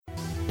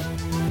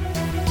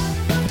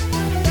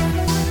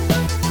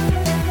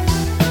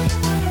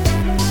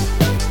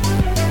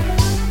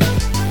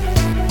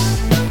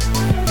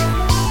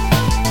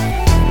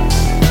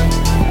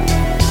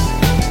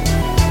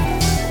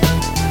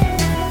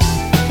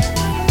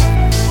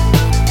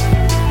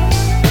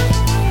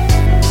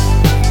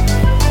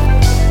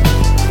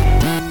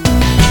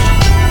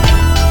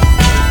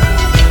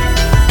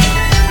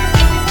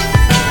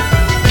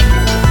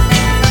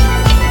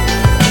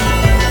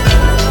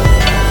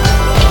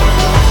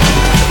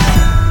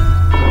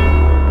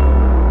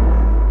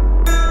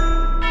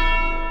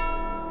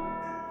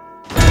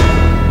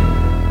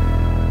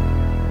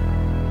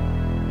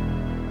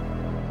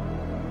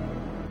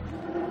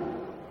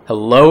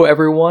Hello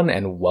everyone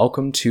and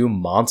welcome to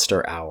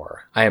Monster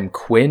Hour. I am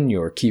Quinn,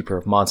 your keeper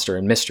of monster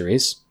and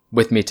mysteries.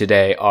 With me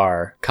today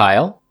are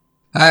Kyle.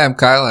 Hi, I'm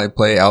Kyle. I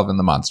play Alvin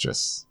the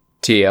Monstrous.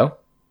 Tio.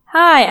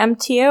 Hi, I'm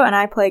Tio and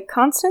I play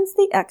Constance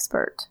the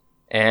Expert.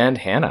 And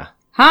Hannah.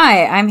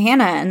 Hi, I'm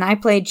Hannah and I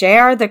play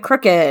JR the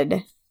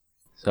Crooked.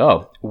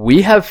 So,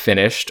 we have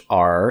finished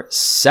our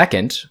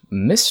second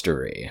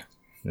mystery.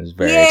 It was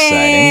very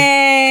exciting.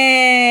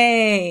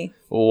 Yay!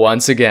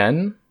 Once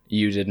again,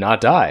 you did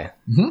not die.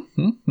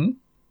 Mm-hmm.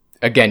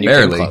 Again, you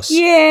Barely. came close.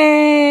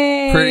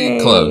 Yay! Pretty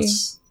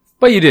close.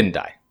 But you didn't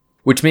die.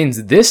 Which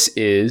means this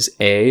is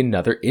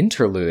another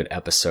interlude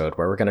episode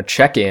where we're going to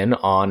check in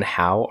on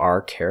how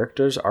our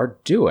characters are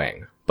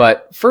doing.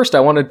 But first,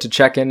 I wanted to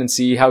check in and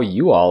see how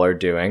you all are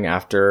doing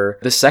after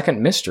the second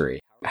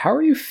mystery. How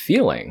are you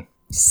feeling?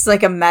 Just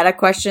like a meta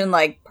question,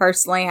 like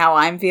personally how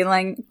I'm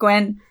feeling,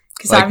 Gwen.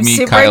 Because Like I'm me,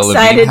 super Kyle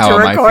excited Levine, how to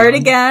am I record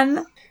feeling?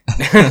 again.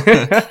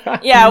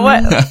 Yeah,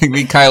 what?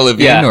 Me, Kyle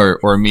Levine, Yeah.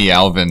 or me,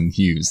 Alvin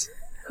Hughes?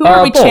 Who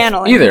are we both,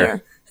 channeling either.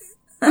 here?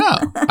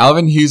 Oh,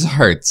 Alvin Hughes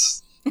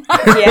hurts.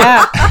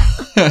 Yeah.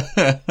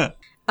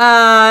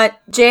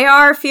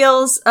 JR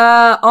feels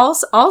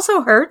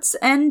also hurts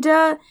and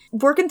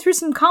working through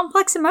some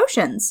complex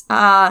emotions.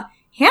 Hannah,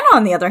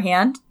 on the other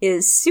hand,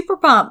 is super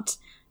pumped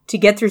to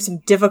get through some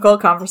difficult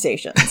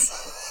conversations.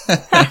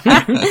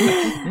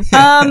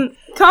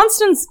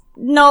 Constance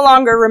no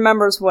longer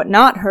remembers what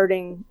not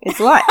hurting is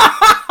like.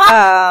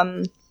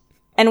 And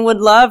would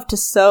love to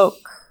soak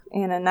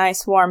in a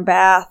nice warm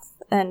bath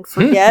and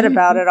forget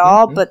about it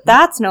all, but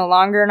that's no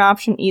longer an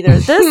option either.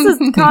 This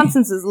is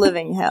Constance's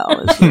living hell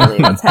is really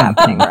what's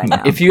happening right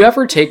now. If you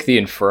ever take the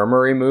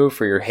infirmary move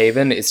for your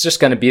haven, it's just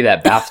going to be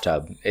that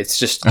bathtub. It's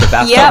just the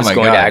bathtub's Yep. Oh my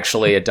going God. to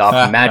actually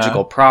adopt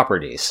magical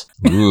properties.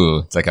 Ooh,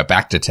 it's like a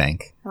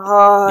back-to-tank.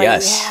 Oh,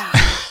 Yes.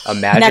 yeah. A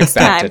magic Next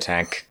back to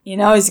time. tank. You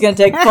know he's going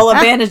to take full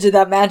advantage of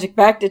that magic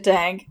back to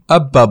tank. A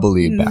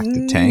bubbly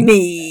back-to-tank.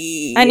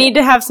 Me. I need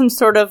to have some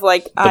sort of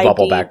like The ID.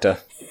 bubble back to.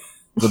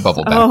 The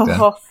bubble back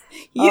to. Oh,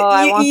 You,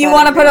 I want you that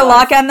want to in put a real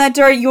lock on that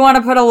door? You want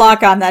to put a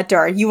lock on that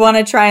door? You want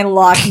to try and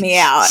lock me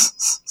out?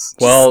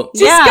 Well,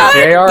 Yeah. go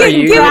ahead, JR, are give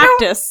you... it a-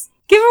 practice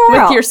Give it a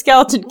with whirl. your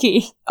skeleton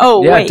key.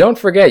 Oh, Yeah, wait. don't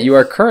forget, you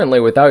are currently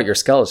without your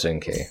skeleton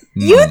key.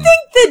 You think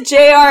that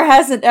JR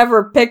hasn't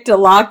ever picked a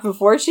lock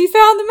before she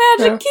found the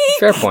magic key?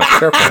 Fair point,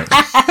 fair point.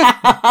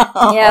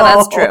 Yeah,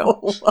 that's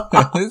true.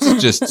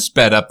 This just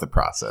sped up the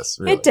process,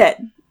 really. It did.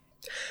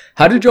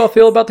 How did you all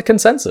feel about the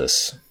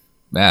consensus?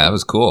 Yeah, that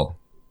was cool.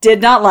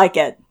 Did not like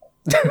it.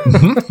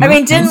 I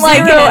mean, didn't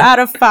like 0 it. out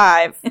of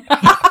 5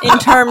 in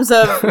terms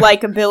of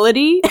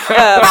likability for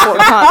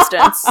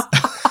Constance.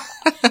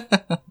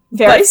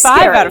 Very But 5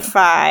 scary. out of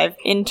 5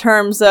 in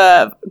terms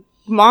of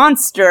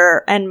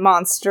monster and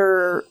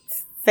monster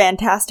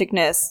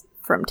fantasticness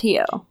from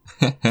Tio.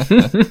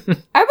 I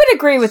would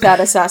agree with that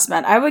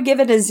assessment. I would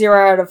give it a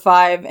 0 out of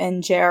 5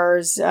 in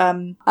JR's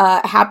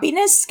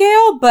happiness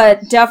scale,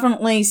 but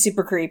definitely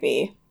super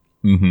creepy.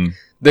 Mm-hmm.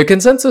 The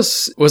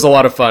consensus was a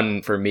lot of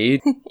fun for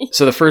me.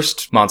 So the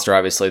first monster,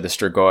 obviously, the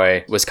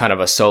Strigoi, was kind of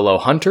a solo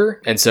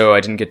hunter, and so I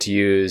didn't get to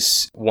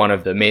use one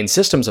of the main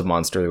systems of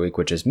Monster of the Week,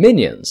 which is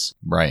minions.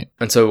 Right.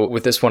 And so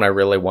with this one, I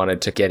really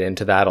wanted to get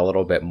into that a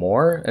little bit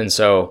more, and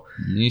so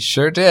You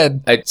sure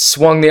did. I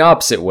swung the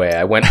opposite way.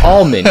 I went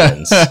all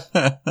minions.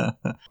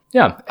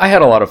 Yeah, I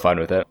had a lot of fun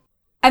with it.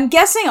 I'm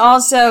guessing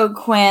also,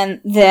 Quinn,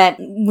 that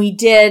we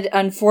did,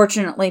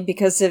 unfortunately,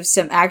 because of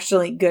some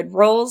actually good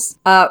rolls,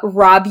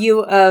 rob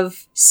you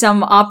of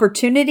some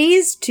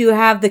opportunities to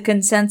have the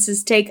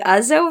consensus take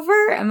us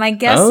over. Am I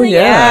guessing? Oh,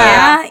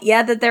 yeah.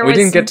 Yeah, that there We was...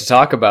 didn't get to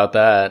talk about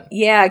that.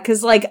 Yeah,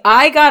 because, like,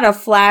 I got a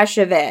flash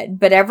of it,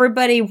 but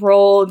everybody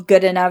rolled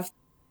good enough.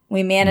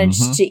 We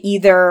managed to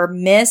either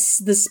miss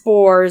the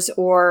spores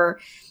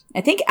or... I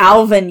think,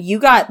 Alvin, you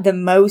got the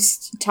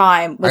most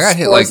time. I got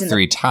hit like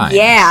 3 times.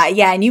 Yeah,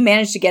 and you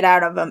managed to get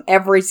out of them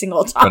every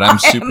single time. But I'm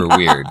super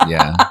weird,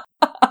 yeah.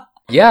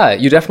 Yeah,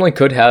 you definitely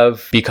could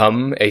have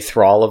become a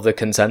thrall of the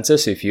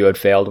consensus if you had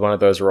failed one of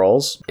those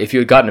rolls. If you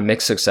had gotten a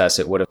mixed success,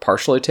 it would have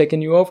partially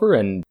taken you over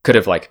and could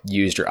have like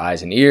used your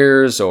eyes and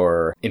ears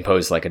or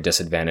imposed like a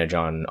disadvantage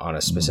on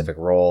a specific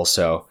roll.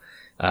 So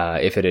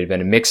if it had been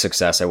a mixed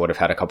success, I would have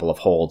had a couple of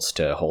holds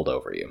to hold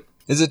over you.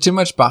 Is it too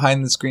much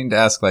behind the screen to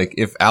ask, like,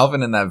 if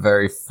Alvin in that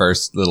very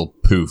first little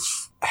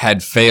poof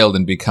had failed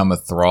and become a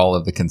thrall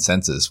of the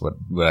consensus, would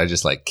I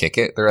just, like, kick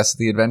it the rest of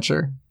the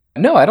adventure?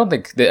 No, I don't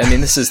think that, I mean,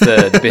 this is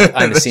the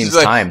behind the It's scenes just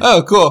like, time.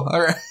 Oh, cool.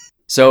 All right.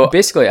 So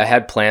basically, I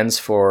had plans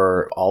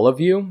for all of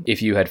you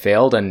if you had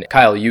failed. And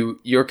Kyle,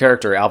 your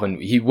character, Alvin,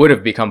 he would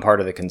have become part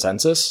of the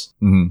consensus.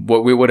 Mm-hmm.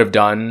 What we would have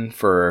done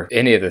for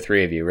any of the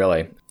three of you,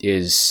 really,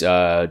 is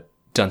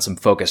done some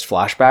focused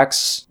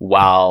flashbacks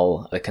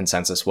while the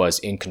consensus was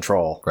in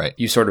control. Right.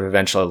 You sort of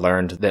eventually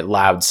learned that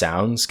loud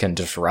sounds can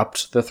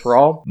disrupt the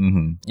thrall.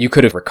 Mm-hmm. You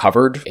could have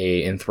recovered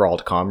a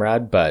enthralled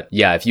comrade, but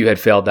yeah, if you had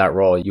failed that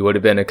role, you would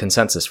have been a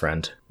consensus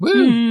friend.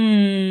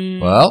 Woo.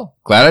 Well,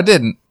 glad I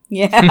didn't.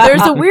 Yeah.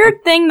 There's a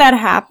weird thing that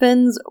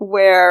happens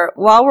where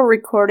while we're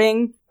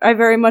recording, I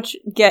very much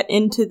get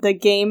into the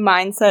game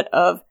mindset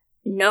of,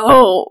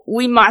 no,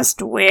 we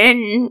must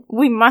win.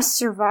 We must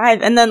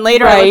survive. And then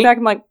later I look back,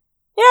 I'm like,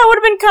 yeah, it would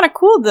have been kind of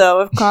cool,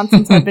 though, if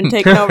Constance had been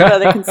taken over by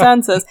the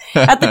consensus.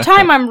 At the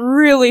time, I'm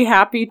really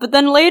happy. But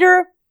then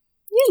later,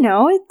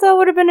 it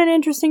would have been an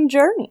interesting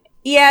journey.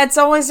 Yeah, it's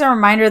always a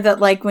reminder that,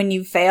 like, when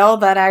you fail,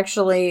 that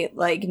actually,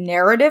 like,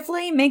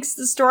 narratively makes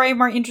the story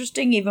more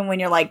interesting, even when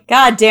you're like,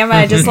 God damn it,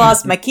 I just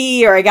lost my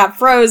key, or I got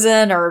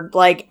frozen, or,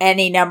 like,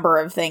 any number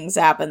of things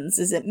happens,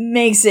 is it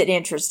makes it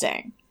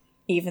interesting,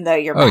 even though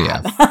you're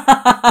mad.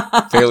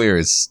 Yeah. Failure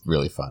is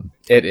really fun.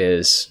 It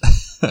is.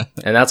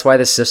 And that's why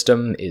the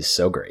system is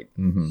so great.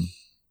 Mm-hmm.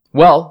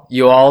 Well,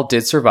 you all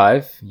did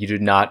survive. You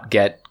did not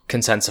get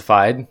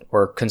consensified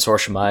or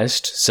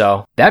consortiumized.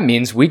 So that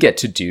means we get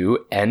to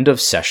do end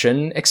of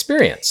session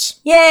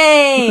experience.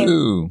 Yay!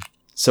 Ooh.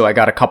 So I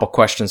got a couple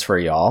questions for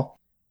y'all.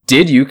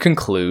 Did you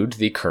conclude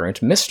the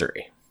current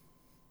mystery?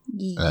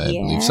 I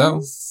believe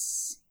so.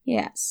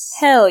 Yes.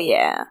 Hell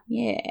yeah.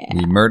 Yeah.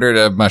 We murdered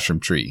a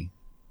mushroom tree.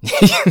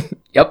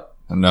 Yep.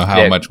 I don't know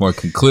how much more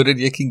concluded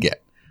you can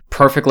get.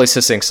 Perfectly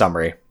succinct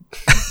summary.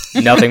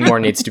 Nothing more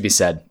needs to be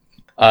said.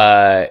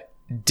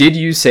 Did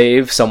you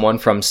save someone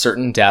from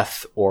certain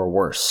death or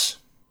worse?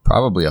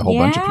 Probably a whole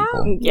bunch of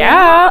people.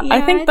 Yeah, I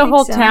I think the think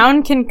whole so.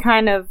 town can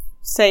kind of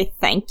say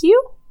thank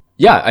you.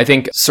 Yeah, I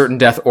think certain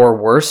death or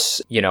worse,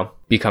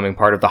 becoming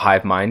part of the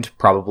hive mind,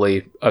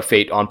 probably a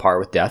fate on par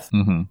with death.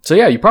 Mm-hmm. So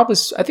yeah,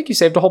 I think you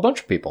saved a whole bunch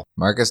of people.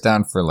 Mark us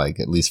down for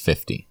at least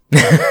 50.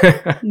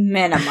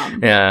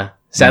 Minimum. Yeah.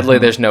 Sadly,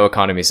 there's no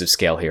economies of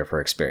scale here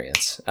for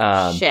experience.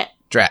 Shit.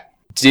 Drat.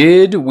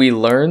 Did we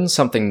learn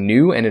something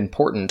new and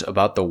important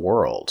about the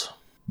world?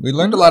 We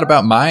learned a lot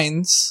about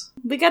mines.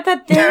 We got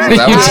that thing. So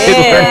that We was did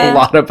Yeah. learn a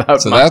lot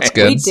about So mines. that's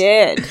good. We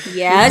did.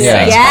 Yes,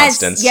 Yeah.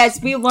 Constance.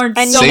 yes, we learned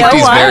And so you much know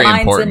Safety's what? very about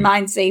mines important. and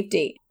mine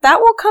safety. That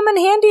will come in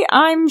handy,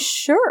 I'm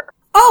sure.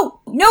 Oh,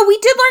 no, we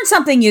did learn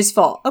something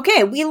useful.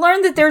 Okay, we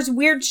learned that there's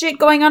weird shit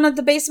going on at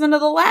the basement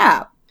of the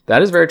lab.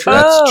 That is very true. Oh.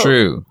 That's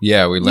true.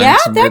 Yeah, we learned Yeah,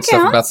 some that weird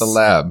stuff about counts. the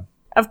lab.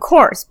 Of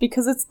course,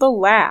 because it's the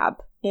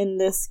lab in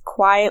this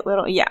quiet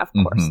little... Yeah, of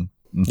course. Mhm.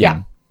 Mhm.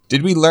 Yeah.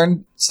 Did we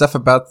learn stuff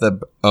about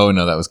Oh,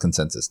 no, that was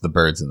consensus. The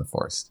birds in the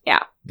forest.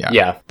 Yeah.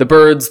 Yeah. The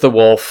birds, the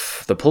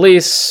wolf, the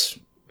police,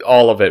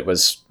 all of it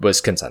was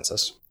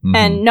consensus. Mhm.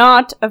 And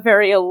not a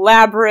very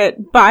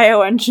elaborate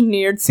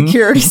bioengineered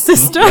security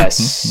system.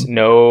 Yes.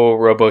 No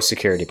robo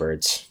security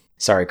birds.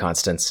 Sorry,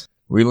 Constance.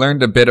 We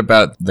learned a bit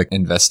about the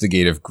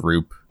investigative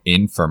group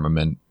in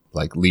Firmament,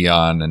 like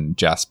Leon and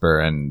Jasper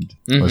and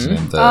what was her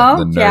name?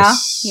 The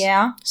nurse.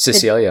 Yeah.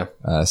 Cecilia.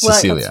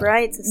 Cecilia. That's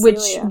right, Which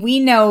Cecilia.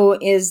 we know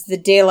is the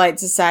Daylight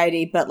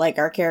Society, but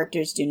our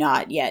characters do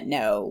not yet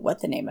know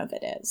what the name of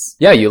it is.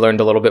 Yeah, you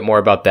learned a little bit more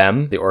about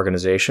them, the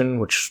organization,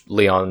 which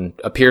Leon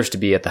appears to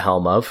be at the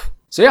helm of.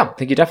 So yeah, I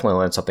think you definitely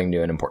learned something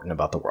new and important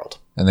about the world.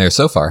 And they're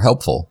so far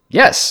helpful.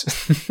 Yes.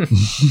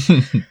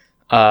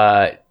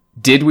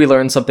 Did we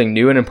learn something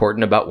new and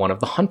important about one of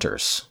the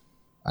hunters?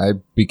 I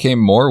became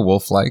more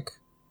wolf-like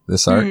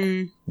this arc.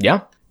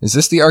 Yeah. Is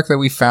this the arc that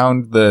we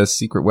found the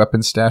secret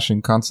weapon stash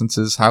in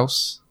Constance's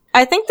house?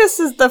 I think this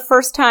is the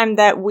first time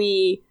that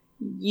we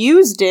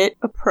used it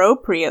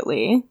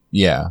appropriately.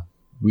 Yeah.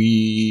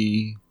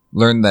 We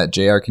learned that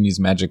JR can use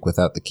magic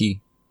without the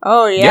key.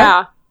 Oh, yeah.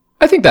 Yeah.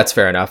 I think that's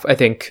fair enough. I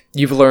think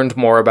you've learned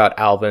more about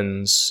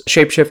Alvin's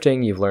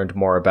shapeshifting. You've learned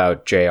more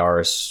about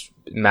JR's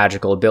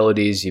magical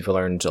abilities. You've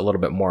learned a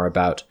little bit more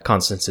about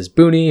Constance's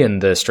boonie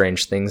and the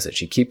strange things that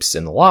she keeps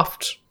in the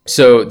loft.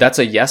 So that's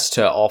a yes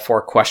to all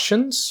 4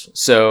 questions.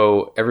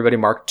 So everybody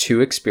mark 2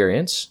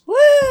 experience. Woo!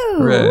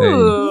 Hooray.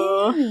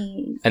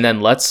 Ooh. And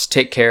then let's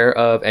take care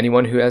of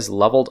anyone who has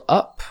leveled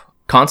up.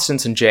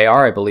 Constance and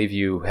JR, I believe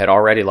you had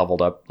already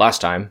leveled up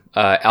last time.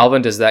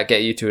 Alvin, does that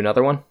get you to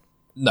another one?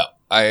 No.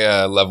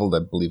 I leveled, I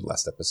believe,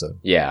 last episode.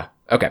 Yeah.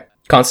 Okay.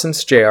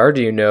 Constance, JR,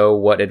 do you know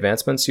what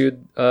advancements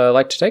you'd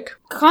like to take?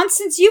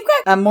 Constance, you've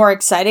got a more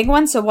exciting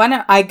one, so why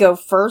don't I go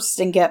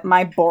first and get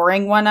my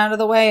boring one out of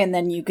the way, and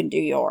then you can do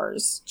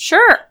yours.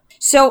 Sure.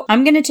 So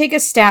I'm going to take a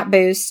stat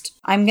boost.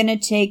 I'm going to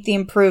take the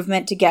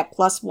improvement to get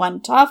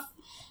 +1 tough.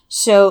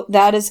 So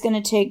that is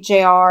going to take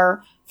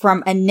JR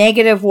from a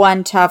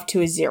 -1 tough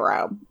to a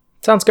 0.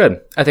 Sounds good.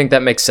 I think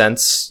that makes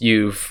sense.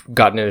 You've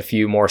gotten in a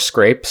few more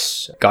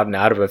scrapes, gotten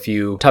out of a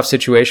few tough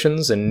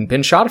situations, and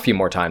been shot a few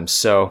more times.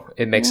 So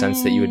it makes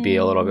sense that you would be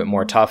a little bit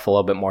more tough, a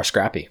little bit more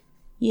scrappy.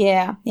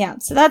 Yeah.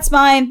 So that's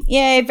mine.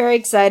 Yay, very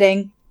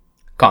exciting.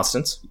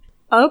 Constance.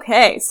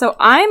 Okay, so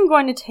I'm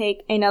going to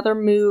take another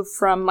move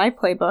from my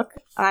playbook.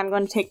 I'm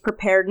going to take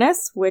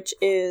preparedness, which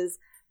is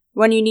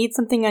when you need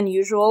something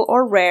unusual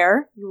or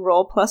rare, you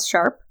roll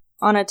 +sharp.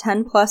 On a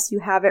 10+,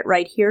 you have it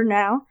right here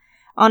now.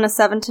 On a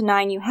 7 to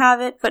 9, you have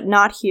it, but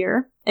not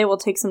here. It will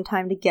take some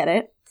time to get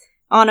it.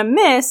 On a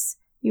miss,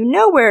 you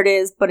know where it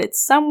is, but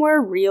it's somewhere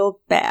real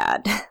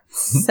bad.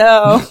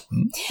 So,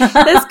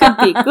 this could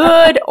be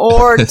good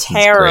or This is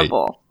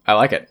terrible. I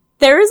like it.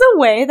 There is a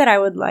way that I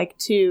would like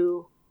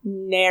to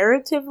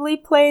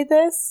narratively play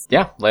this.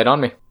 Yeah, lay it on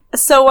me.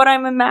 So what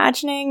I'm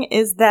imagining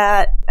is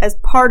that as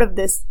part of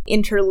this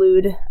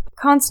interlude,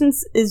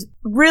 Constance is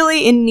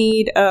really in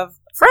need of,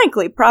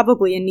 frankly,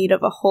 probably in need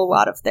of a whole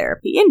lot of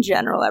therapy. In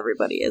general,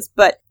 everybody is.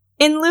 But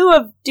in lieu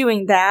of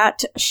doing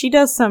that, she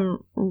does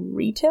some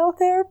retail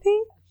therapy.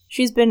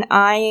 She's been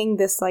eyeing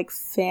this, like,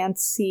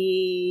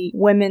 fancy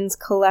women's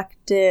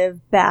collective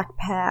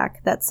backpack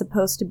that's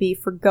supposed to be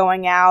for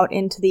going out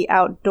into the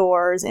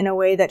outdoors in a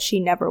way that she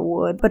never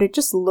would. But it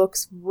just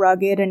looks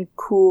rugged and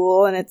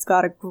cool, and it's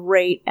got a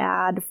great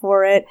ad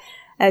for it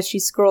as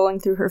she's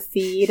scrolling through her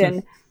feed.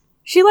 And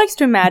she likes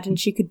to imagine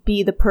she could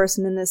be the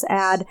person in this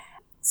ad.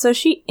 So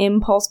she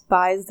impulse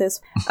buys this.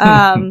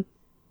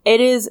 It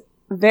is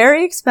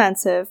very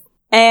expensive,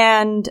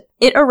 and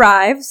it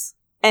arrives,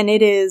 and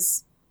it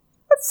is,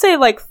 let's say,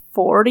 like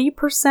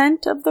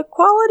 40% of the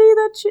quality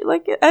that she,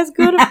 like, as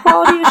good of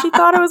quality as she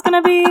thought it was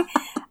going to be.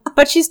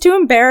 But she's too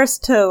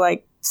embarrassed to,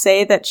 like,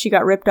 say that she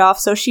got ripped off.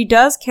 So she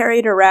does carry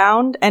it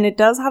around, and it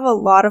does have a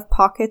lot of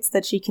pockets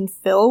that she can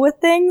fill with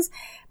things.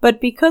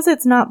 But because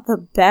it's not the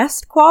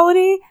best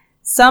quality,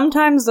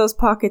 sometimes those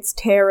pockets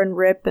tear and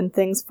rip and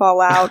things fall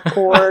out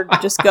or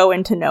just go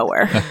into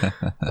nowhere.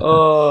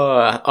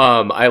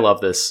 I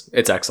love this.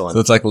 It's excellent. So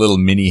it's like a little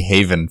mini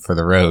haven for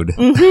the road.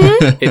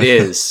 Mm-hmm. It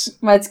is.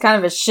 Well, it's kind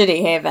of a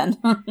shitty haven.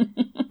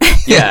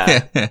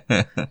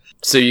 Yeah.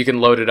 So you can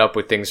load it up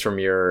with things from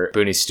your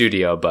Booney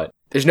studio, but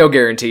there's no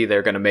guarantee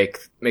they're going to make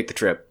the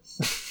trip.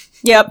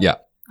 Yep. Yeah.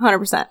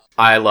 100%.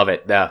 I love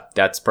it. Yeah,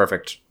 that's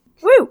perfect.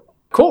 Woo!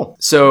 Cool.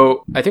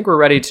 So I think we're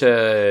ready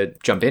to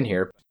jump in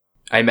here.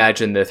 I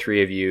imagine the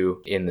three of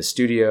you in the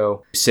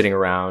studio, sitting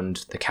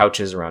around the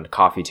couches, around a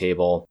coffee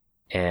table,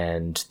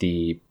 and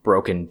the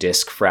broken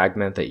disc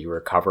fragment that you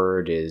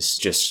recovered is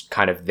just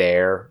kind of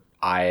there,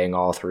 eyeing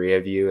all three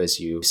of you as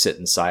you sit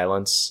in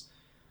silence.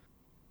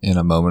 In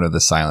a moment of the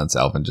silence,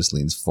 Alvin just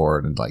leans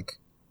forward and, like,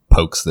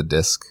 pokes the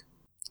disc.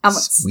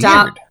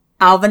 Stop. Weird.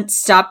 Alvin,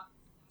 stop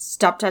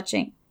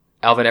touching.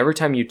 Alvin, every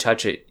time you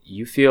touch it,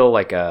 you feel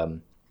like a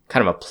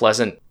kind of a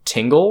pleasant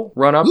tingle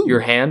run up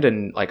your hand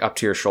and, like, up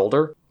to your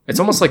shoulder. It's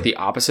almost like the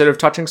opposite of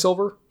touching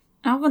silver.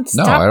 Alvin,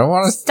 stop. No, I don't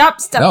want to. Stop.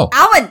 No.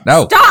 Alvin,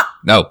 No. stop.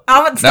 No.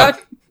 Alvin, stop.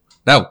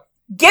 No.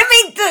 Give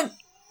me the...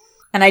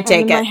 And I I'm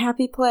take in my it.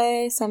 happy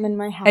place. I'm in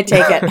my happy I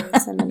take it.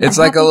 place. I'm in my It's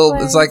like a happy little.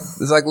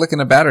 place. It's like licking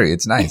a battery.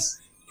 It's nice.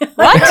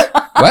 What?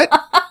 What?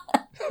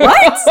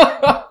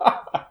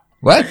 What?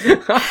 What?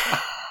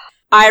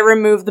 I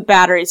remove the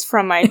batteries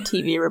from my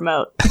TV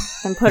remote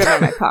and put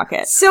them in my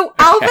pocket. So,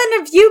 Alvin,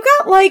 have you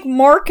got, like,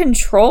 more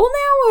control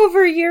now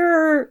over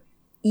your,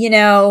 you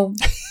know...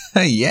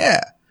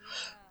 Yeah.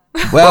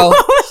 Well.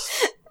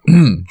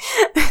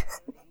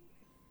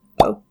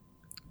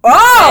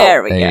 Oh!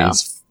 There we go.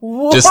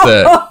 Just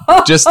the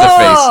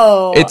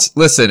face. It's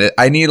listen.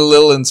 I need a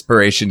little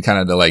inspiration, kind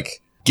of to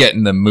like get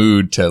in the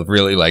mood to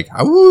really like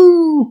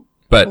woo.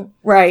 But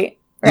Right.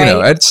 you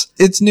know,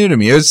 it's new to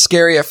me. It was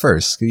scary at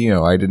first. You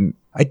know, I didn't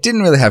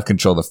really have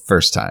control the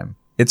first time.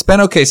 It's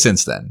been okay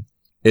since then.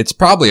 It's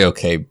probably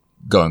okay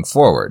going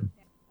forward.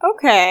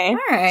 Okay. All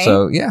right.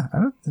 So yeah, I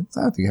don't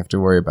think you have to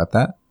worry about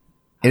that.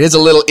 It is a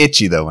little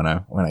itchy though when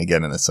I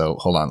get in this. So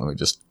hold on, let me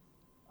just.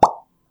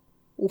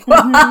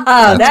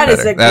 Wow, that is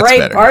better. a That's great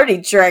better.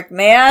 party trick,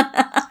 man.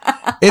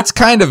 It's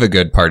kind of a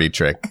good party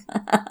trick.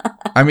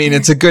 I mean,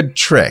 it's a good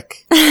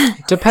trick.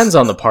 Depends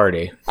on the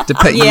party.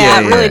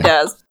 Yeah, it really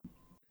does.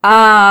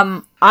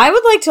 I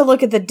would like to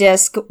look at the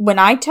disc. When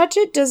I touch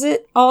it, does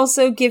it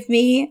also give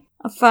me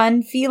a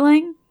fun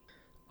feeling?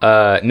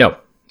 No,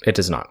 it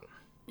does not.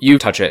 You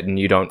touch it and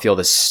you don't feel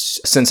this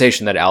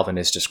sensation that Alvin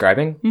is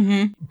describing.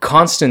 Mm-hmm.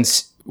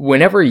 Constance,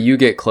 whenever you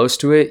get close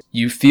to it,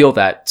 you feel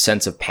that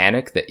sense of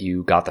panic that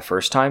you got the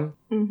first time,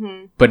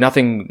 but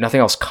nothing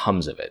else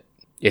comes of it.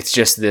 It's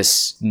just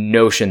this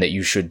notion that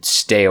you should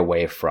stay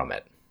away from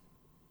it.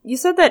 You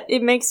said that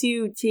it makes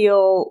you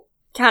feel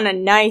kind of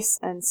nice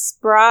and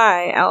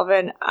spry,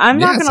 Alvin. I'm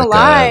not it's gonna like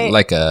lie.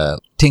 like a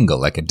tingle,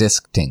 like a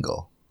disc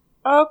tingle.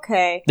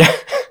 Okay.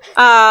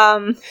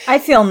 I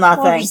feel I'm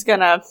just just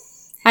gonna.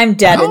 I'm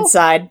dead No.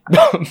 inside.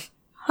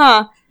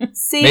 Huh.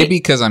 See. Maybe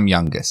because I'm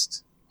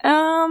youngest.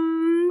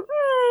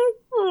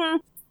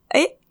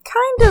 It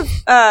kind of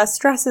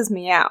stresses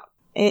me out.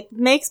 It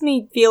makes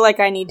me feel like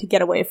I need to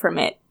get away from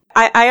it.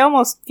 I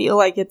almost feel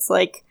like it's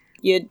like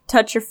you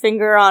touch your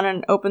finger on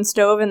an open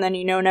stove and then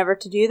you know never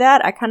to do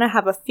that. I kind of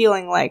have a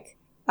feeling like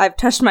I've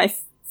touched my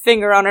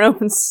finger on an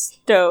open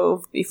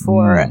stove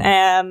before,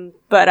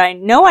 but I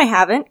know I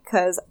haven't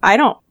because I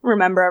don't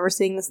remember ever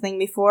seeing this thing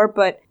before,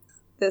 but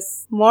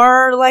this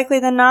more likely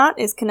than not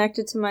is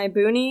connected to my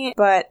Booney,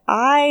 but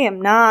I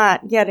am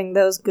not getting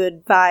those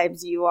good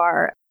vibes you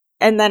are.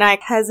 And then I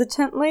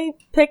hesitantly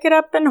pick it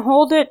up and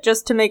hold it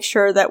just to make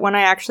sure that when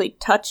I actually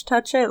touch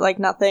it, like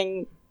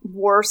nothing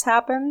worse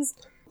happens.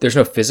 There's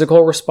no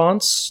physical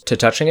response to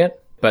touching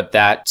it, but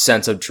that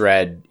sense of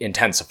dread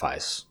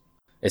intensifies.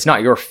 It's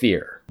not your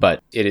fear,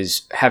 but it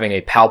is having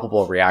a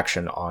palpable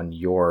reaction on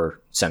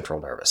your central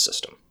nervous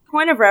system.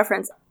 Point of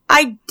reference,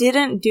 I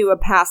didn't do a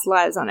past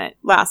lives on it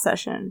last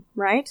session,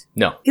 right?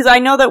 No. Because I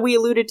know that we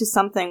alluded to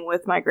something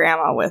with my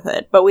grandma with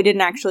it, but we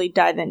didn't actually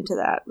dive into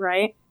that,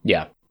 right?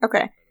 Yeah.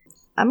 Okay.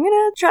 I'm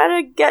gonna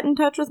try to get in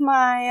touch with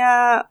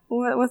my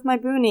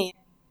boonie.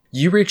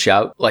 You reach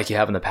out like you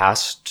have in the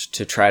past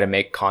to try to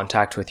make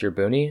contact with your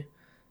boonie.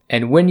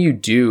 And when you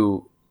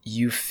do,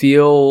 you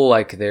feel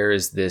like there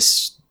is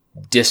this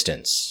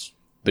distance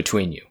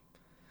between you.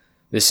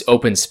 This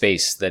open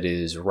space that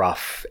is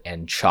rough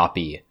and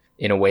choppy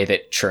in a way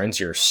that churns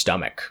your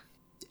stomach.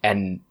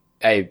 And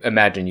I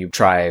imagine you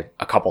try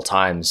a couple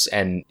times,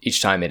 and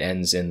each time it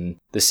ends in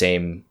the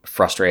same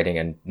frustrating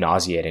and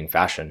nauseating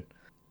fashion.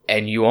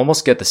 And you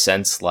almost get the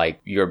sense like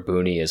your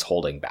boonie is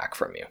holding back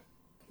from you.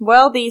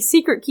 Well, the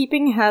secret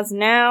keeping has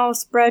now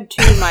spread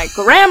to my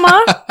grandma,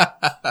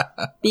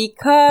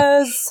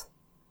 because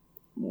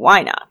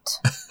why not?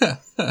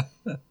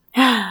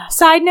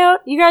 Side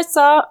note, you guys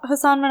saw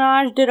Hassan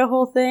Minhaj did a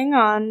whole thing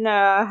on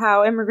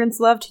how immigrants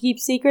love to keep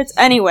secrets.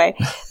 Anyway,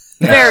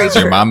 very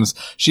true.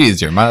 She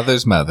is your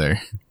mother's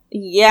mother.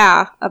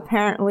 Yeah,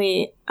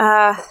 apparently.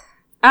 I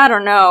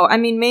don't know. I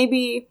mean,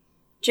 maybe,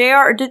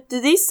 JR, do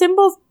these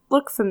symbols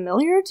look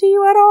familiar to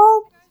you at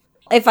all?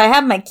 If I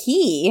have my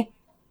key...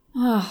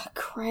 Oh,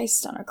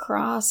 Christ on a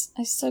cross.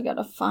 I still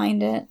gotta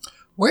find it.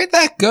 Where'd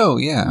that go?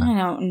 Yeah. I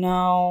don't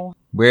know.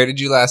 Where did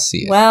you last see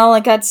it? Well,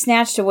 it got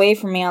snatched away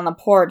from me on the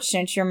porch.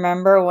 Don't you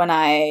remember when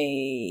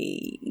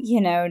I,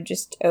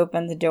 just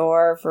opened the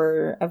door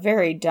for a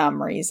very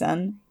dumb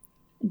reason?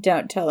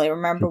 Don't totally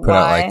remember you put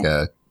why. out like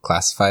a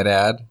classified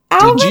ad?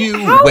 Alvin, did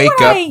you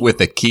wake up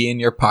with a key in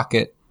your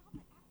pocket?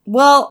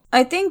 Well,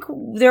 I think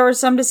there was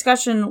some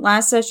discussion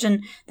last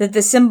session that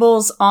the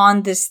symbols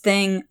on this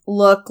thing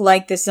look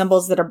like the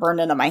symbols that are burned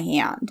into my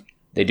hand.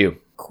 They do.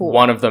 Cool.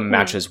 One of them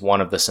matches one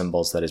of the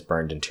symbols that is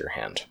burned into your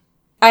hand.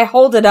 I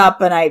hold it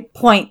up and I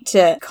point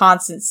to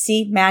Constance.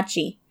 See?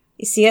 Matchy.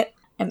 You see it?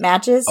 It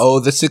matches. Oh,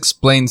 this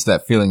explains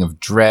that feeling of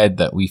dread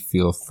that we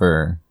feel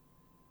for...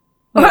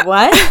 Wait,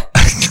 what?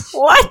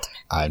 What?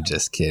 I'm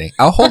just kidding.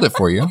 I'll hold it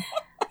for you.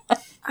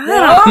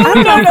 I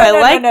don't know if I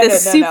like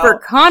this super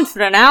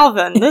confident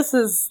Alvin. This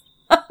is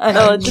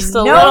just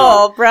a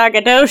little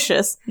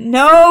braggadocious.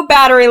 No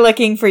battery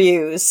licking for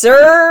you,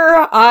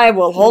 sir. I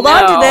will hold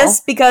on to this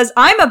because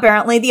I'm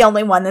apparently the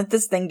only one that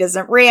this thing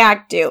doesn't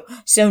react to.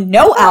 So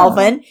no,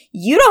 Alvin,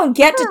 you don't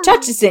get to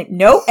touch this thing.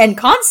 No, and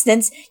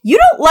Constance, you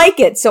don't like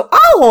it, so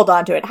I'll hold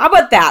on to it. How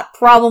about that?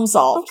 Problem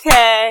solved.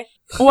 Okay.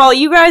 Well,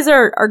 you guys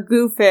are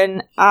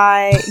goofing.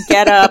 I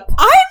get up.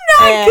 I'm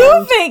not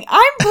goofing.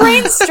 I'm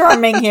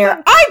brainstorming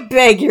here. I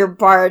beg your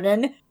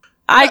pardon.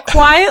 I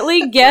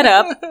quietly get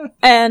up,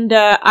 and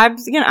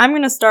I'm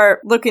gonna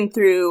start looking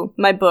through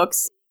my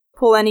books,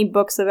 pull any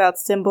books about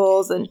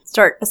symbols, and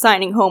start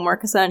assigning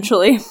homework,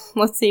 essentially.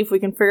 Let's see if we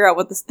can figure out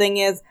what this thing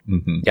is.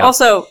 Mm-hmm. Yep.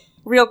 Also,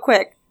 real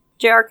quick,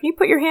 JR, can you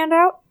put your hand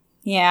out?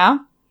 Yeah.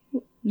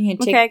 Can you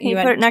put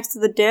it next to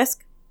the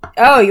disc?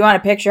 Oh, you want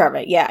a picture of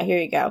it? Yeah, here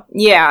you go.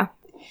 Yeah.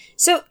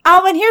 So,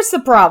 Alvin, here's the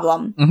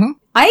problem. Mm-hmm.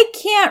 I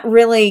can't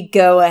really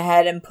go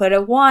ahead and put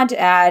a want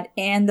ad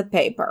in the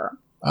paper.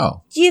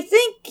 Oh. Do you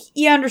think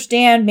you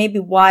understand maybe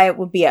why it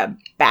would be a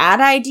bad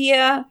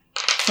idea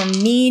for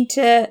me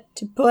to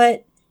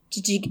put?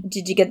 Did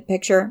you get the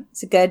picture?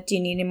 Is it good? Do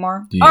you need any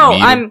more?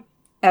 I'm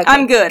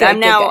good. Good.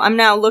 I'm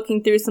now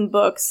looking through some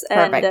books.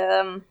 Perfect.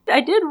 And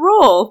I did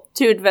roll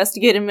to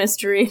investigate a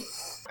mystery.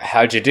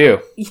 How'd you do?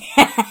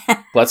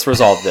 Yeah. Let's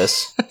resolve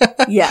this.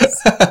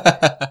 Yes.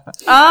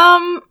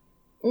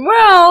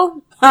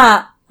 Well,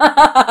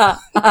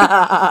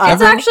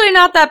 it's actually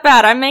not that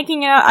bad. I'm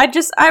making it out.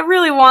 I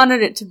really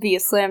wanted it to be a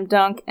slam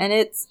dunk, and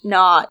it's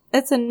not.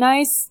 It's a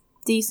nice,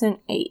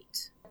 decent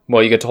 8.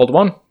 Well, you get to hold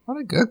one.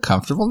 What a good,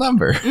 comfortable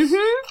number.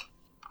 Mm-hmm.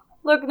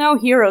 Look, no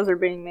heroes are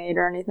being made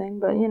or anything,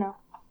 but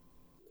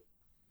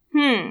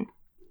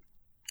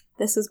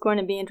This is going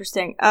to be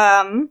interesting.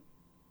 I'm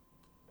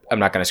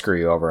not going to screw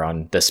you over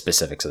on the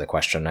specifics of the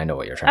question. I know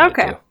what you're trying to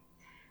do.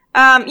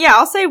 Yeah,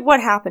 I'll say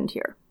what happened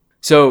here.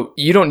 So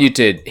you don't need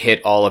to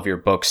hit all of your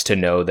books to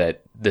know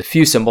that the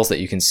few symbols that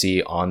you can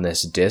see on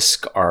this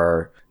disc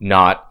are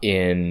not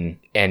in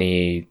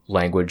any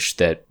language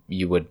that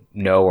you would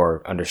know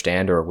or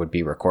understand or would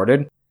be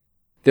recorded.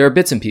 There are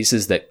bits and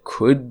pieces that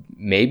could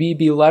maybe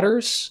be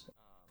letters,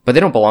 but they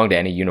don't belong to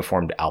any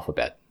uniformed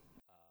alphabet.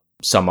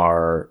 Some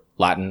are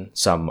Latin,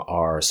 some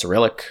are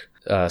Cyrillic,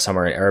 some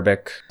are in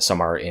Arabic,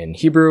 some are in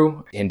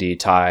Hebrew, Hindi,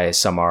 Thai,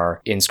 some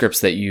are in scripts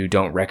that you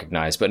don't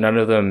recognize, but none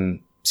of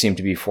them seem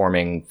to be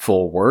forming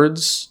full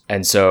words,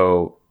 and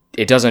so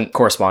it doesn't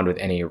correspond with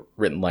any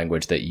written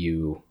language that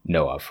you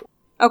know of.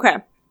 Okay.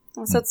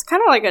 So it's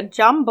kind of like a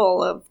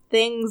jumble of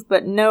things,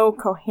 but no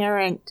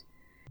coherent...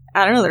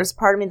 I don't know, there's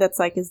part of me that's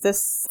like, is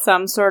this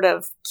some sort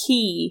of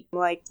key,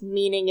 like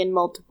meaning in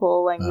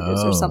multiple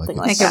languages or something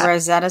like that? Like a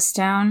Rosetta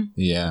Stone?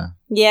 Yeah.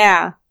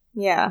 Yeah.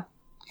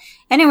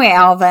 Anyway,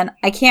 Alvin,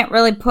 I can't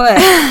really put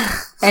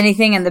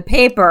anything in the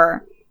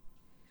paper.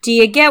 Do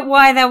you get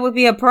why that would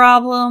be a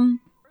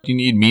problem? Do you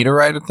need me to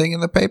write a thing in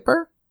the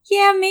paper?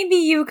 Yeah, maybe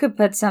you could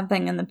put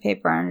something in the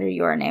paper under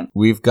your name.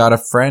 We've got a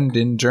friend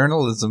in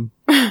journalism.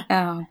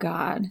 Oh,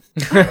 God.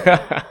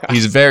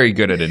 He's very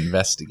good at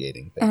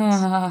investigating things.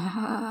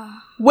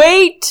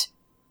 Wait!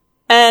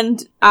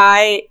 And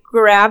I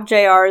grab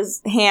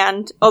JR's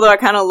hand, although I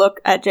kind of look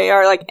at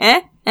JR like,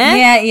 eh?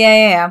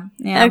 Yeah.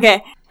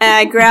 Okay. And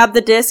I grab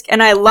the disc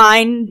and I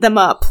line them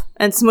up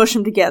and smush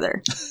them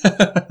together.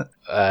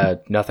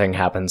 Nothing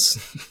happens.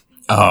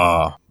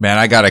 Oh, man,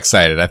 I got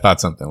excited. I thought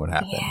something would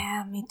happen.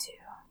 Yeah, me too.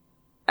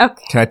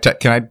 Okay.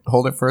 Can I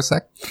hold it for a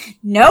sec?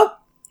 Nope.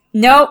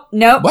 What?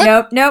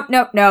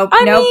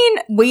 I mean,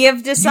 we have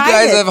You decided.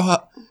 guys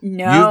have...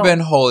 No. You've been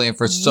holding it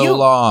for so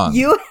long.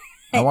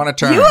 I want to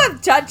turn. You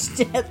have touched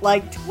it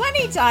like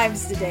 20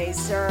 times today,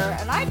 sir,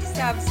 and I just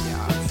have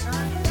some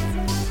concern.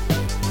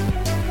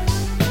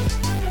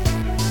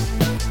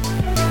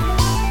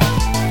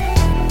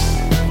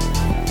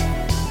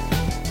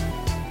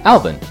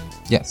 Alvin,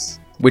 Yes.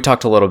 we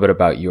talked a little bit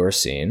about your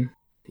scene.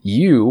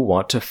 You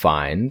want to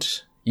find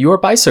your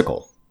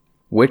bicycle,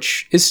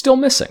 which is still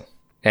missing.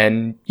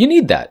 And you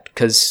need that,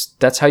 because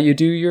that's how you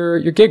do your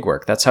gig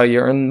work. That's how you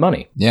earn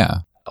money. Yeah.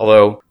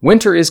 Although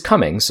winter is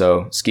coming,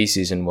 so ski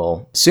season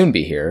will soon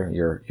be here,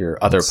 your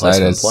other place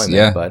of employment.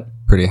 Yeah, But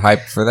pretty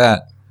hyped for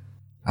that.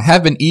 I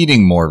have been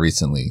eating more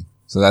recently,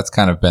 so that's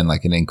kind of been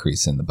like an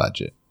increase in the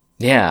budget.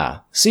 yeah,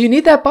 so you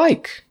need that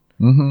bike.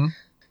 Mm-hmm.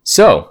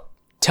 So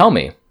tell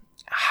me,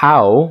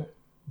 how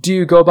do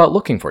you go about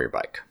looking for your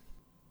bike?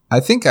 I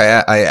think I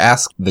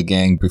asked the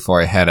gang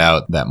before I head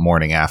out that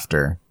morning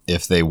after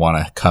if they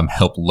want to come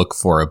help look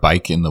for a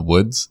bike in the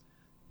woods,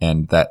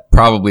 and that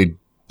probably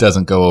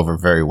doesn't go over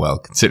very well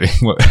considering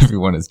what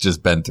everyone has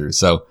just been through.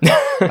 So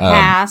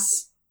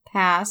Pass.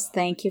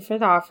 Thank you for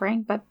the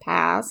offering, but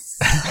pass.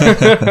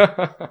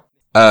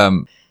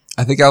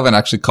 I think Alvin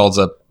actually calls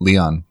up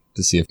Leon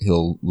to see if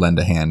he'll lend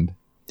a hand.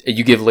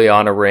 You give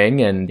Leon a ring,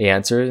 and he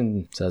answers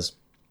and says,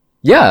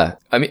 "Yeah,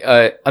 I mean,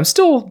 I'm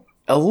still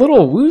a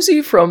little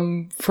woozy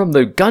from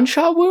the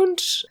gunshot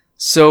wound,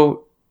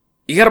 so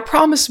you gotta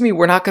promise me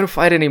we're not gonna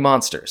fight any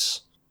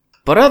monsters.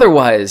 But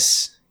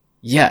otherwise,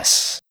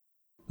 yes."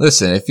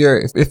 Listen, if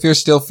you're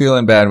still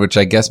feeling bad, which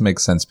I guess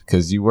makes sense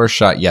because you were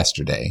shot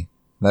yesterday,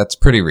 that's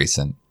pretty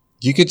recent.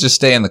 You could just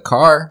stay in the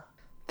car.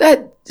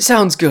 That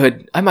sounds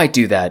good. I might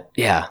do that,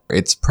 yeah.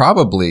 It's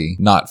probably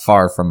not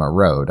far from a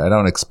road. I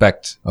don't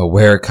expect a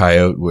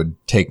were-coyote would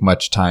take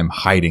much time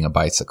hiding a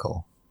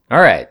bicycle.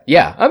 Alright,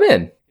 yeah, I'm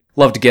in.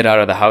 Love to get out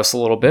of the house a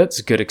little bit. It's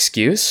a good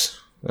excuse.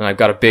 And I've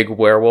got a big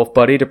werewolf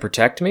buddy to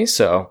protect me,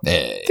 so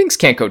things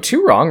can't go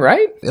too wrong,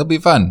 right? It'll be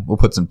fun. We'll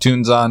put some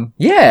tunes on.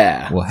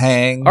 Yeah. We'll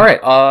hang.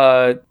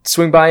 Alright,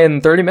 swing by in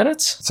 30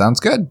 minutes?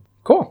 Sounds good.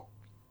 Cool.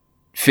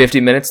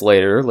 50 minutes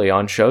later,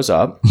 Leon shows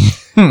up.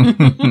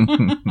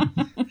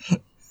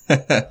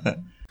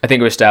 I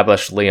think we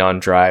established Leon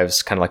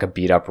drives kind of like a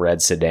beat-up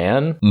red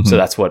sedan. Mhm. So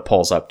that's what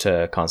pulls up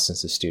to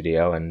Constance's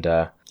studio, and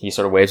he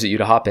sort of waves at you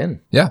to hop in.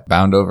 Yeah,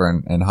 bound over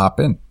and hop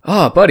in.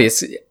 Oh, buddy,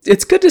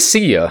 it's good to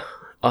see you.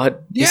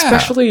 Yeah.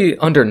 Especially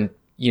under,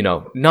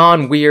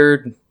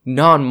 non-weird,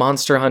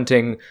 non-monster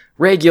hunting,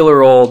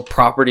 regular old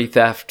property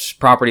theft,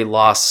 property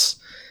loss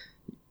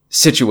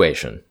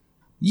situation.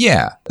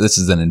 Yeah, this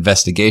is an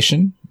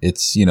investigation.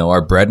 It's,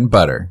 our bread and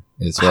butter.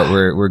 It's what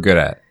we're good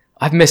at.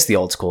 I've missed the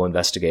old school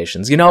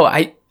investigations.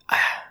 I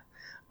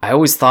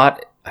always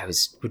thought I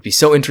would be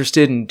so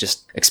interested in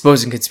just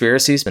exposing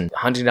conspiracies and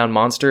hunting down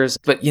monsters.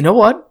 But you know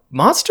what?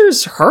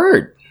 Monsters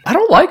hurt. I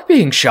don't like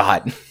being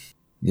shot.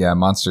 Yeah,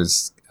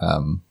 monsters,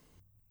 No,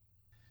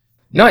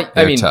 I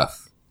they're mean,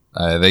 tough.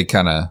 They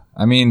kind of,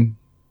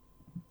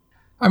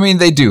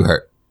 they do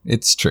hurt.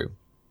 It's true.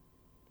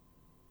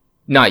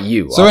 not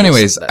you. So obviously,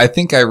 anyways, but- I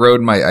think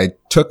I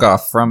took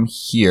off from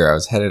here. I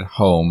was headed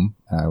home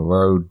and I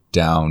rode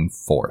down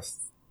 4th.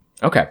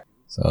 Okay.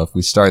 So if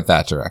we start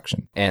that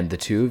direction. And the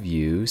two of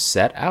you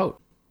set out.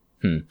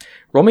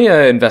 Roll me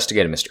a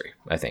investigate a mystery,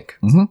 I think.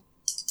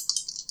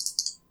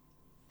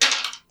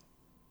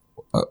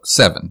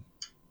 7.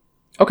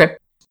 Okay.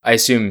 I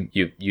assume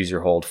you use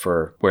your hold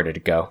for where did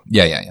it go.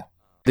 Yeah.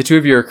 The two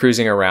of you are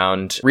cruising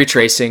around,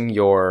 retracing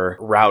your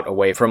route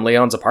away from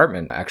Leon's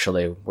apartment,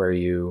 actually, where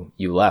you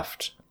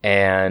left.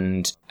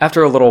 And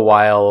after a little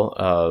while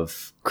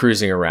of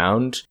cruising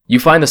around, you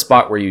find the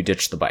spot where you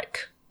ditched the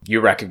bike. You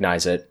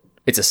recognize it.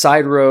 It's a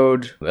side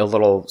road, a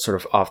little sort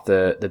of off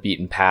the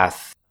beaten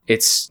path.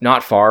 It's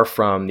not far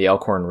from the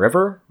Elkhorn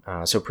River,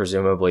 so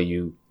presumably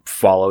you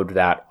followed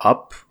that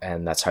up,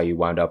 and that's how you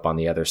wound up on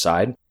the other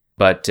side.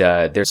 But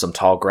there's some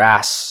tall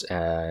grass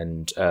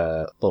and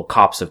little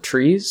copse of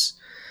trees,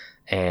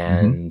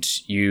 and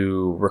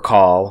you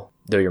recall,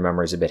 though your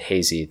memory is a bit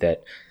hazy,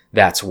 that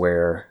that's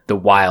where the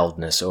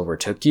wildness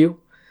overtook you,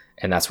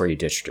 and that's where you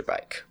ditched your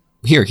bike.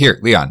 Here,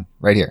 Leon.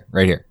 Right here.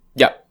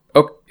 Yeah.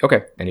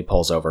 Okay. And he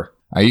pulls over.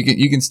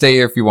 You can stay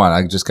here if you want.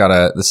 I just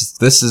gotta,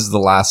 this is the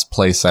last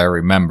place I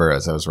remember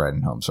as I was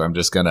riding home. So I'm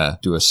just gonna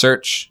do a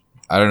search.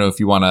 I don't know if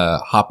you want to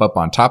hop up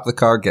on top of the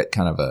car, get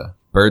kind of a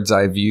bird's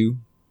eye view.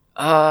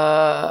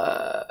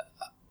 I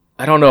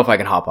don't know if I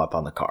can hop up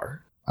on the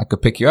car. I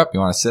could pick you up. You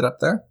want to sit up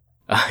there?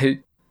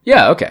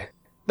 Yeah, okay.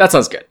 That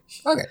sounds good.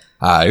 Okay.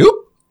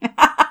 Oop.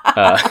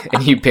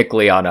 And you pick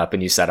Leon up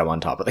and you set him on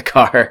top of the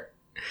car.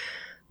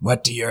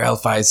 What do your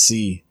elf eyes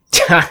see?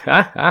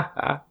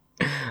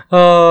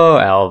 Oh,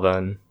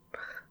 Alvin.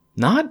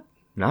 Not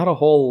a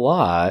whole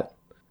lot.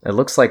 It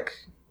looks like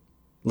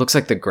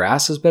the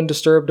grass has been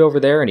disturbed over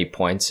there, and he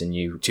points and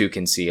you too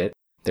can see it.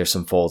 There's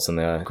some folds in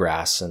the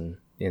grass and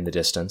in the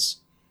distance.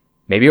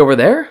 Maybe over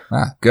there?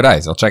 Good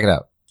eyes. I'll check it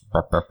out.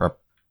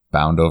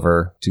 Bound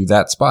over to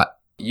that spot.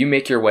 You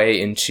make your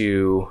way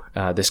into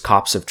this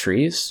copse of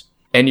trees,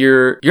 and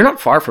you're not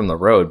far from the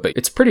road, but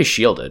it's pretty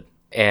shielded.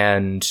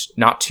 And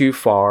not too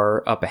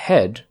far up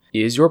ahead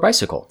is your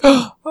bicycle.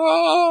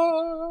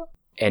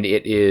 And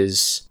it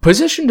is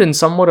positioned in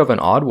somewhat of an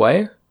odd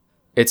way.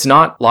 It's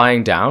not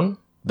lying down.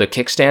 The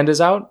kickstand is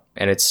out,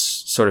 and it's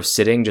sort of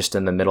sitting just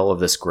in the middle of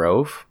this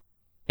grove.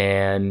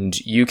 And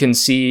you can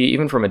see,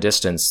 even from a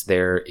distance,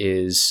 there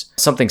is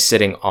something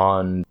sitting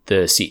on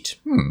the seat.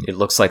 It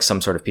looks like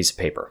some sort of piece of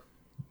paper.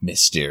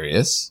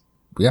 Mysterious.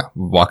 Yeah,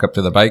 walk up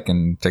to the bike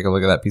and take a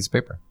look at that piece of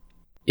paper.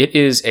 It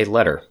is a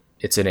letter.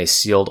 It's in a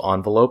sealed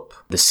envelope.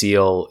 The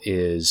seal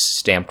is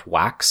stamped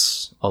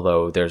wax,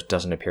 although there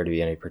doesn't appear to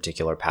be any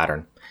particular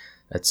pattern.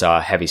 It's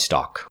heavy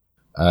stock.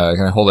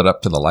 Can I hold it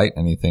up to the light?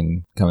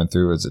 Anything coming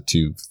through, or is it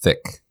too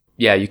thick?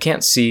 Yeah, you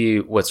can't see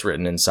what's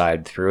written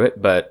inside through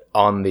it, but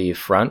on the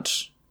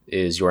front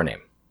is your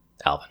name,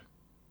 Alvin.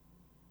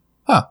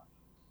 Huh.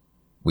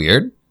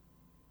 Weird.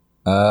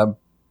 Pop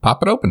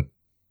it open.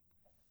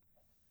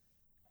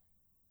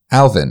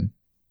 Alvin,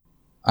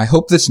 I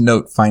hope this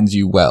note finds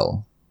you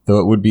well, though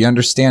it would be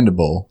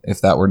understandable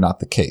if that were not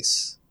the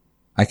case.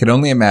 I could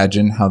only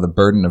imagine how the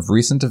burden of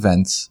recent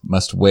events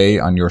must weigh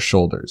on your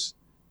shoulders.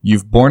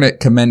 You've borne it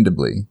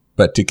commendably,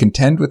 but to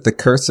contend with the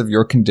curse of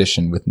your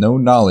condition with no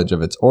knowledge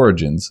of its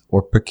origins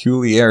or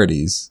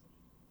peculiarities,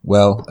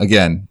 well,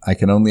 again, I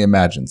can only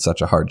imagine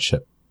such a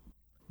hardship.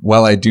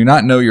 While I do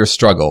not know your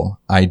struggle,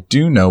 I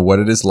do know what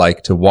it is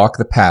like to walk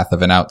the path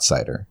of an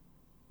outsider,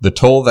 the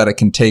toll that it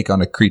can take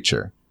on a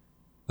creature,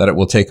 that it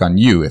will take on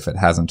you if it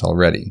hasn't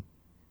already.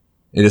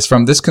 It is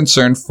from this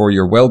concern for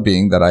your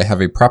well-being that I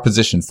have a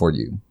proposition for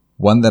you,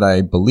 one that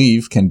I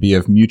believe can be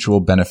of mutual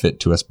benefit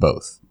to us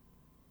both.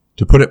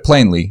 To put it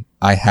plainly,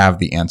 I have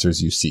the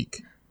answers you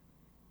seek.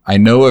 I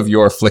know of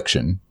your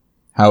affliction,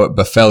 how it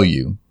befell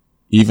you,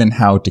 even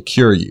how to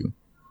cure you,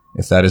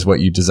 if that is what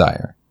you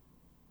desire.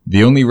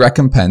 The only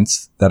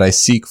recompense that I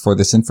seek for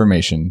this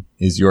information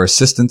is your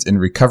assistance in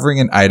recovering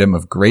an item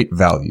of great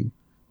value,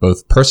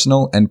 both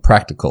personal and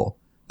practical,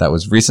 that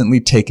was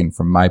recently taken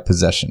from my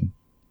possession.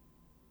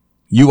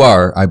 You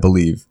are, I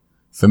believe,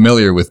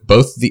 familiar with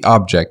both the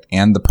object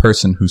and the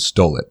person who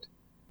stole it.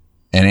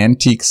 An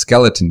antique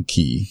skeleton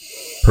key,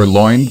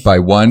 purloined by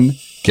one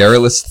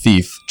garrulous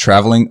thief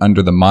traveling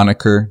under the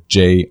moniker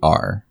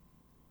J.R.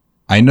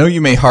 I know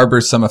you may harbor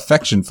some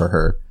affection for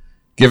her,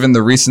 given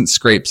the recent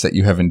scrapes that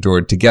you have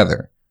endured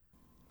together.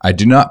 I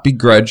do not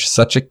begrudge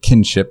such a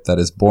kinship that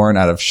is born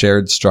out of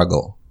shared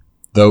struggle,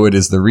 though it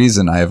is the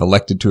reason I have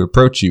elected to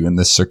approach you in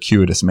this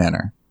circuitous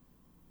manner.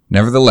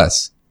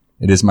 Nevertheless,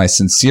 it is my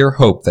sincere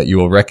hope that you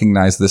will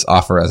recognize this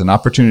offer as an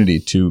opportunity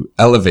to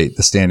elevate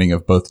the standing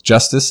of both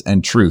justice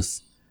and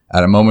truth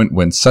at a moment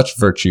when such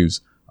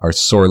virtues are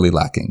sorely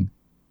lacking.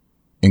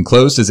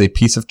 Enclosed is a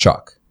piece of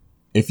chalk.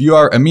 If you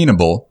are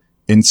amenable,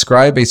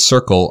 inscribe a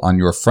circle on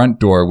your front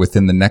door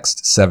within the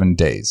next 7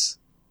 days.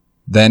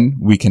 Then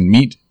we can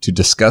meet to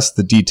discuss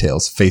the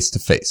details face to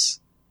face.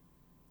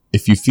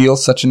 If you feel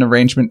such an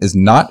arrangement is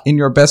not in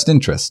your best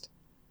interest,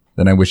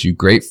 then I wish you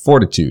great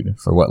fortitude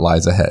for what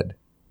lies ahead.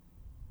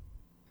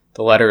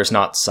 The letter is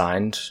not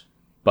signed,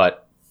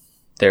 but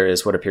there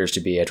is what appears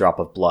to be a drop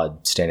of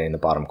blood standing in the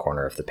bottom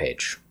corner of the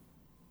page.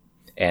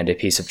 And a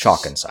piece of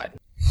chalk inside.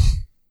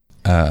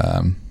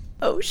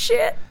 Oh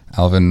shit.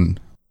 Alvin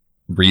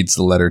reads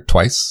the letter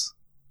twice,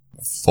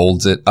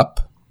 folds it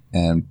up,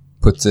 and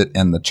puts it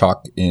and the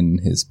chalk in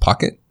his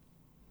pocket,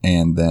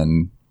 and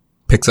then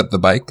picks up the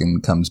bike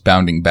and comes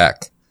bounding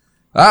back.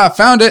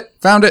 Found it!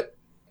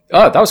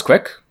 Oh, that was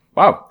quick.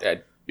 Wow.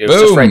 It was Boom.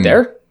 just right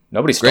there.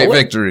 Nobody stole Great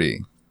it.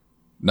 victory.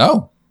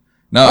 No,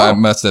 Oh. I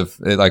must have,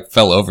 it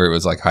fell over. It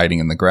was hiding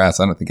in the grass.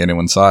 I don't think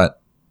anyone saw it.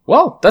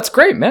 Well, that's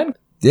great, man.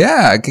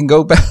 Yeah, I can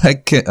go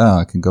back.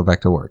 I can go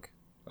back to work.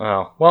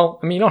 Oh, well,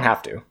 I mean, you don't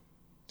have to.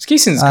 Ski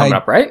season's coming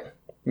up, right?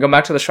 You go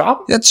back to the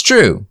shop? That's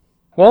true.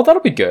 Well,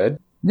 that'll be good.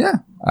 Yeah.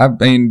 I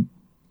mean,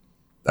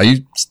 are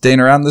you staying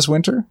around this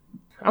winter?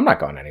 I'm not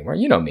going anywhere.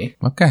 You know me.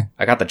 Okay.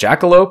 I got the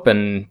jackalope,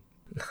 and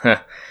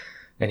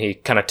and he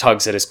kind of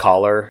tugs at his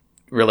collar,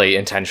 really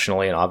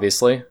intentionally and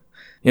obviously.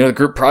 You know the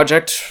group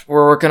project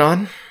we're working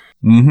on?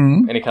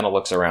 Mm-hmm. And he kind of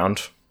looks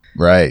around.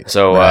 Right.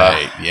 So,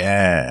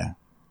 yeah.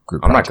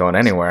 Group I'm not project. going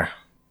anywhere.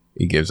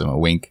 He gives him a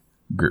wink.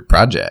 Group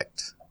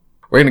project.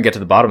 We're going to get to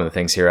the bottom of the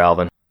things here,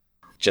 Alvin.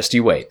 Just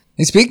you wait.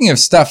 Hey, speaking of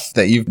stuff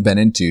that you've been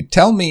into,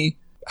 tell me,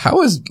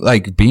 how is,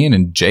 being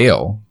in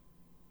jail?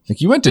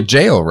 You went to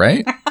jail,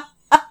 right?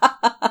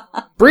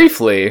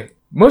 Briefly,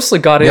 Mostly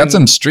got You in. got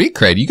some street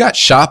cred. You got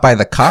shot by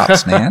the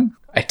cops, man.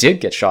 I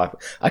did get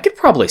shot. I could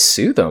probably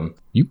sue them.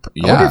 Yeah,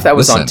 I wonder if that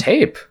was on listen.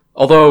 tape.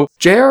 Although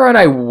JR and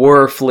I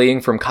were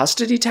fleeing from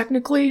custody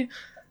technically,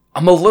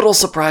 I'm a little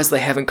surprised they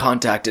haven't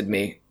contacted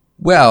me.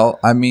 Well,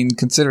 I mean,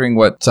 considering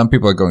what some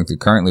people are going through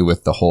currently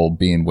with the whole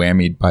being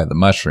whammied by the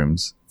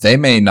mushrooms, they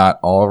may not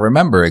all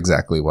remember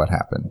exactly what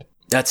happened.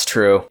 That's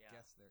true.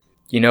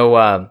 You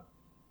know,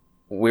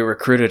 we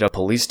recruited a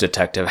police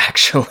detective,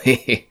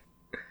 actually.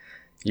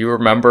 You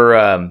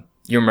remember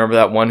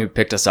that one who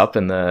picked us up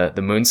in the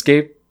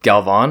moonscape,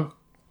 Galvan?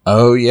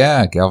 Oh,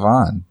 yeah,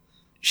 Galvan.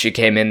 She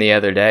came in the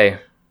other day.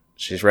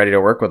 She's ready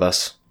to work with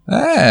us.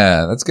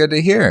 Ah, that's good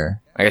to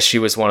hear. I guess she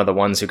was one of the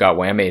ones who got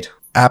whammied.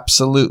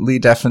 Absolutely,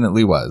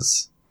 definitely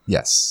was.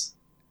 Yes.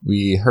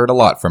 We heard a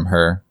lot from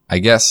her. I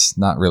guess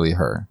not really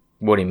her.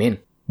 What do you mean?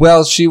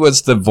 Well, she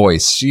was the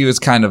voice. She was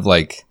kind of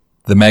like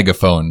the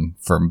megaphone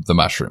for the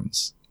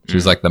mushrooms. She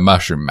was like the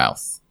mushroom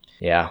mouth.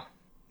 Yeah.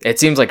 It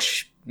seems like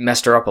she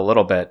messed her up a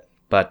little bit,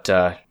 but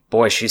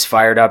boy, she's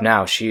fired up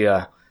now.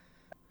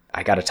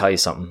 I gotta tell you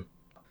something.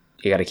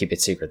 You gotta keep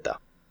it secret, though.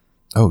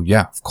 Oh,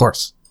 yeah, of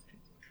course.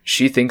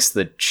 She thinks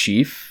the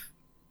chief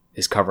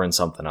is covering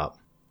something up.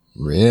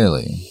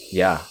 Really?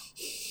 Yeah.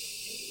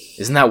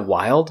 Isn't that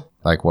wild?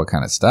 Like what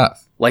kind of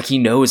stuff? Like he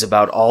knows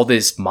about all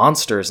these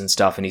monsters and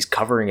stuff and he's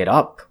covering it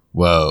up.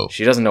 Whoa.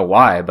 She doesn't know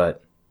why,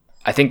 but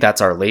I think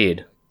that's our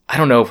lead. I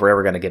don't know if we're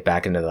ever going to get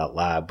back into that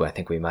lab, but I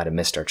think we might have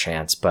missed our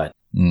chance. But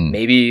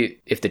maybe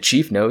if the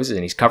chief knows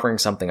and he's covering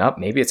something up,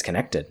 maybe it's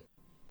connected.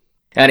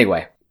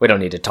 Anyway, we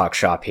don't need to talk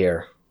shop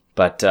here.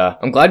 But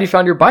I'm glad you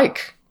found your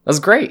bike. That's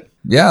great.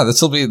 Yeah,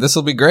 this'll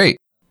be great.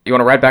 You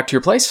want to ride back to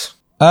your place?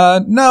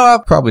 No, I'll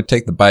probably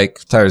take the bike.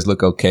 Tires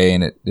look okay,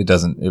 and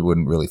it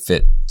wouldn't really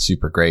fit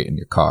super great in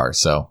your car.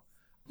 So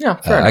Yeah,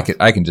 fair enough.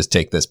 I can just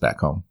take this back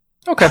home.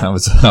 Okay. I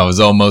was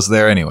almost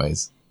there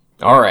anyways.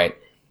 All right.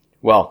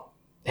 Well,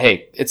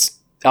 hey,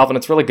 Alvin,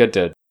 it's good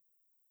to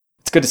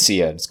see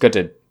you. It's good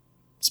to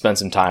spend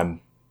some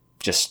time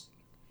just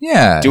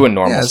doing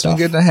normal It's stuff.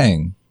 been good to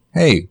hang.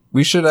 Hey,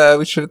 we should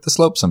hit the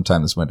slope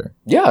sometime this winter.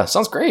 Yeah,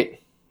 sounds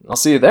great. I'll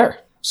see you there.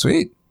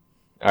 Sweet.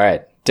 All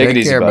right. Take it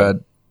easy, care,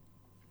 bud.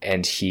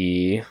 And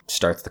he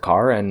starts the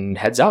car and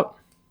heads out.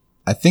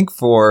 I think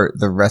for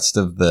the rest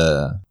of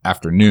the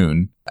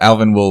afternoon,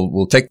 Alvin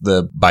will take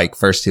the bike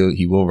first.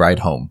 He will ride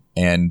home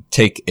and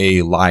take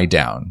a lie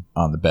down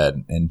on the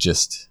bed and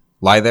just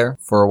lie there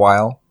for a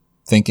while,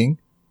 thinking.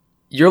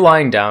 You're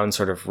lying down,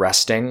 sort of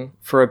resting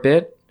for a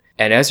bit.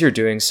 And as you're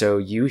doing so,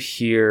 you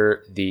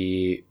hear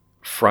the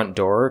front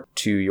door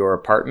to your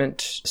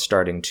apartment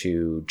starting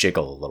to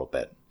jiggle a little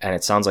bit. And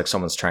it sounds like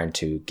someone's trying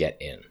to get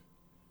in.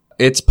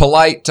 It's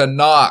polite to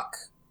knock.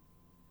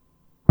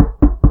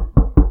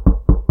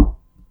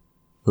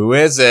 Who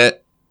is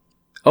it?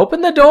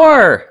 Open the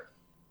door!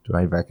 Do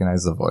I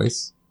recognize the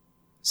voice?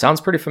 Sounds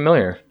pretty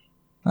familiar.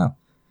 Oh.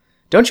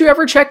 Don't you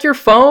ever check your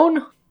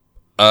phone?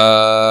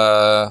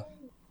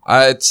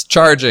 It's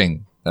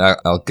charging.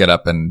 I'll get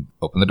up and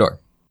open the door.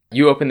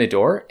 You open the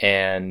door,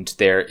 and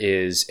there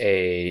is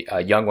a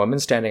young woman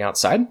standing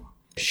outside.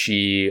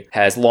 She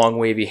has long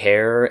wavy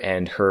hair,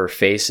 and her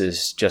face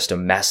is just a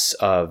mess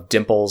of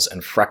dimples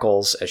and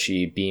freckles as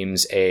she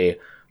beams a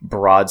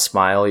broad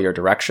smile your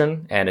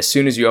direction. And as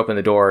soon as you open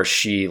the door,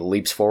 she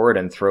leaps forward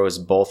and throws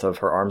both of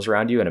her arms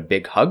around you in a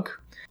big hug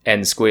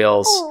and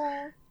squeals,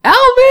 Alvin!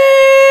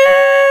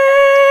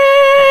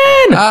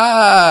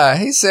 Ah,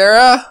 hey,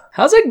 Sarah.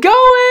 How's it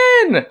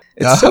going?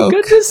 It's so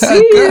good to see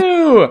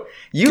you.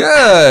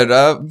 Good.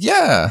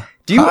 Yeah.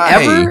 Do you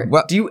Hi.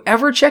 do you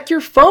ever check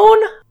your phone?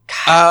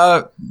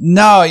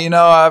 No,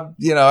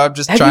 I'm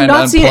just Have trying you to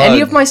not seen unplug.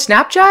 any of my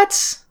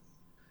Snapchats?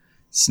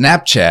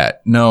 Snapchat?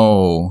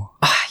 No.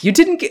 You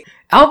didn't get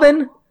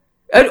Alvin.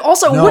 And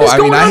also, No, what is I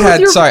going mean, on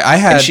with your? I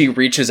had. And she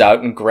reaches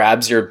out and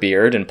grabs your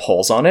beard and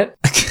pulls on it.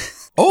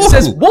 Oh,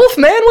 Says,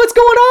 "Wolfman, what's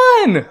going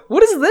on?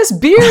 What is this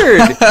beard?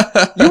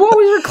 You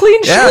always were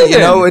clean shaven."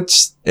 Yeah,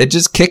 it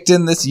just kicked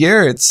in this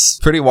year. It's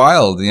pretty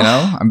wild,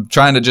 I'm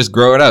trying to just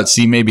grow it out,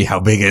 see maybe how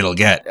big it'll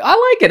get. I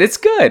like it. It's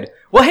good.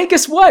 Well, hey,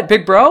 guess what,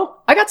 big bro?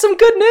 I got some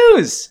good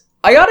news.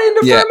 I got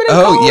into Firmament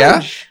College.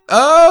 Yeah?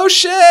 Oh,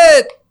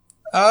 shit!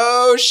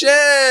 Oh,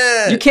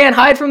 shit! You can't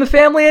hide from the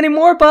family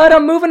anymore, bud.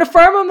 I'm moving to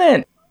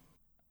Firmament.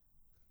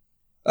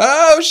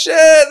 Oh,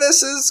 shit!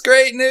 This is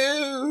great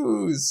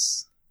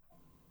news!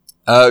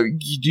 Do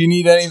you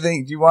need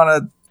anything? Do you want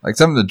to, like,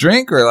 something to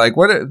drink? Or, like,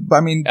 what?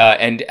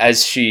 And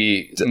as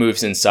she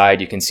moves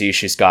inside, you can see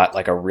she's got,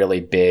 like, a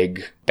really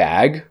big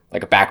bag,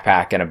 like a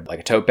backpack and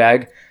a tote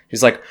bag.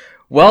 She's like,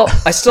 well,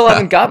 I still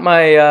haven't got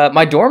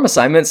my dorm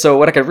assignment, so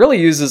what I could really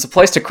use is a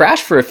place to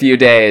crash for a few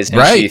days. And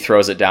Right. She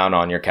throws it down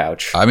on your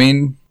couch.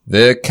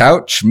 The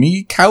couch,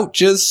 me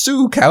couch is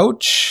Sue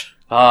couch.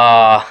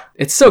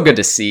 It's so good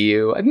to see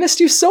you. I've missed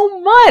you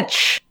so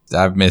much.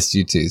 I've missed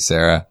you too,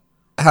 Sarah.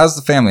 How's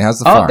the family? How's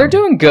the farm? They're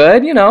doing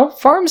good,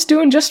 Farm's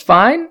doing just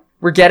fine.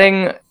 We're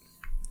getting...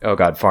 Oh,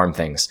 God, farm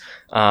things.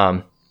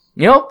 Cows.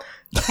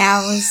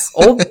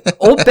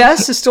 Old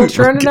Bess is still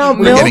churning out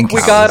we're getting milk. We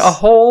got cows. a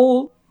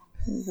whole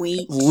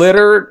Wheat.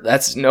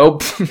 That's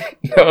nope.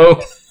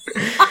 No.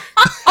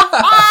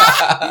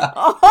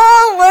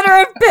 Oh,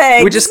 litter of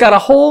pigs. We just got a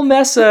whole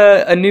mess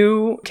of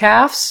new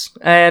calves,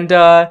 and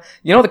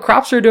the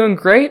crops are doing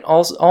great.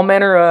 All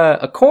manner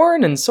of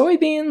corn and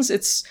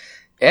soybeans.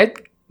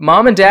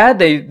 Mom and Dad,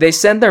 they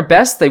send their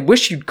best. They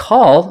wish you'd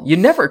call. You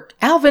never,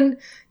 Alvin.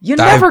 You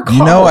never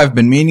call. I've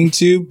been meaning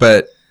to,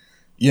 but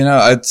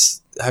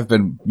I've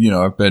been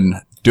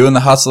doing the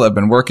hustle. I've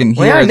been working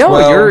here as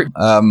well.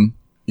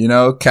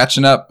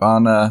 Catching up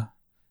on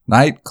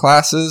night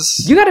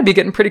classes. You got to be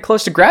getting pretty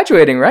close to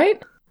graduating,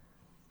 right?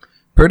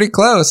 Pretty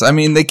close. I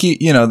mean, they keep,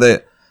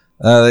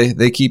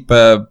 they keep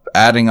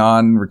adding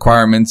on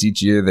requirements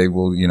each year. They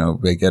will,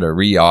 they get a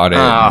re-audit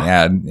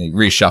and they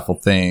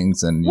reshuffle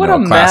things, and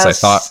a class I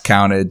thought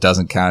counted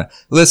doesn't count.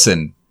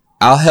 Listen,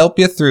 I'll help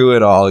you through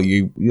it all.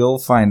 You'll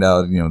find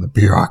out, the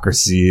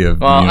bureaucracy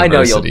of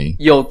university. I know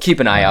you'll keep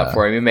an eye out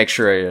for me. Make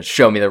sure to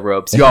show me the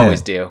ropes. You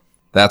always do.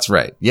 That's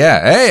right.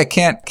 Yeah. Hey, I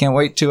can't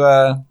wait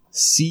to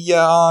see you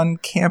on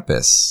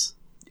campus.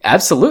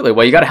 Absolutely.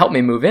 Well, you got to help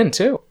me move in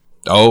too.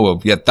 Oh,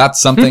 yeah, that's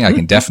something I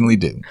can definitely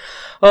do.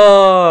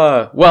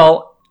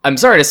 Well, I'm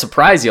sorry to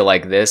surprise you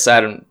like this.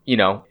 I don't,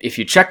 if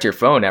you checked your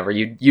phone ever,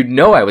 you'd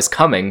know I was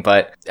coming,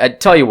 but I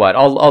tell you what,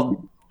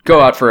 I'll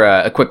go out for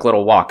a quick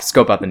little walk,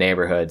 scope out the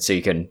neighborhood so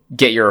you can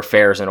get your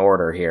affairs in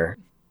order here.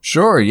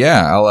 Sure,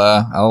 yeah.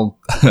 I'll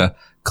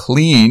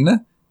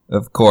clean,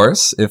 of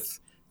course. If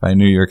I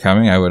knew you were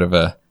coming, I would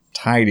have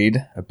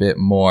tidied a bit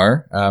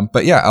more.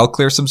 But yeah, I'll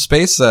clear some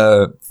space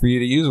for you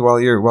to use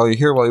while you're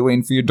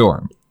waiting for your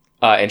dorm.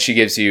 And she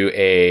gives you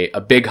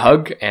a big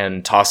hug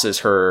and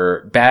tosses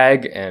her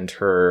bag and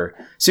her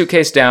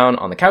suitcase down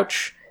on the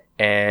couch,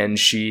 and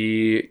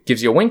she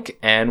gives you a wink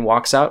and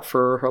walks out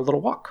for her little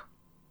walk.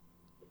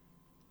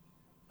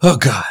 Oh,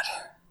 God.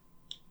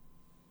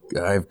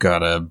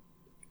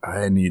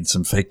 I need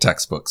some fake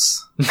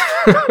textbooks.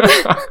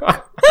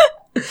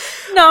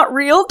 Not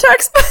real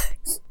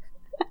textbooks?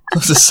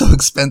 Those are so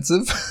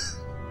expensive.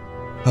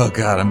 Oh,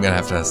 God, I'm going to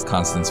have to ask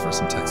Constance for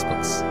some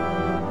textbooks.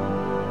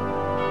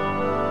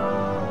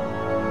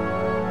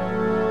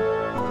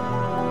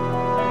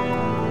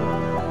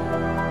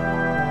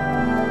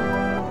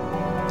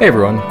 Hey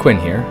everyone, Quinn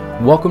here.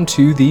 Welcome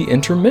to the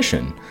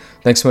intermission.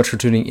 Thanks so much for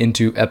tuning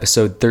into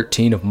episode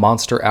 13 of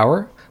Monster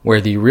Hour,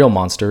 where the real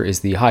monster is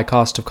the high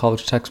cost of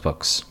college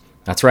textbooks.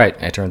 That's right,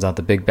 it turns out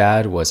the big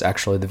bad was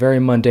actually the very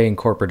mundane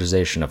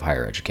corporatization of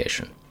higher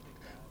education.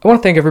 I want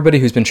to thank everybody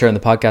who's been sharing the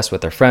podcast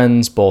with their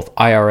friends, both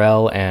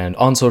IRL and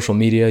on social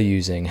media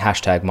using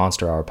hashtag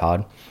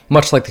MonsterHourPod.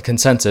 Much like the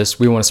consensus,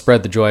 we want to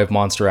spread the joy of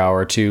Monster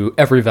Hour to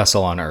every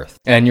vessel on Earth,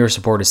 and your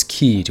support is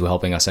key to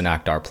helping us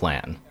enact our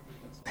plan.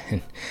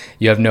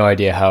 You have no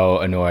idea how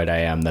annoyed I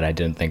am that I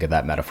didn't think of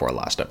that metaphor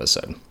last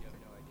episode.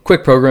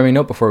 Quick programming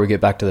note before we get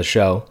back to the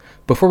show.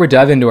 Before we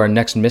dive into our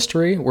next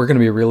mystery, we're going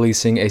to be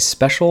releasing a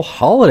special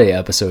holiday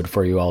episode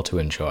for you all to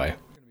enjoy.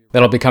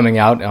 That'll be coming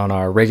out on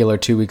our regular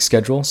 2-week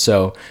schedule,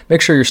 so make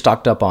sure you're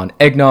stocked up on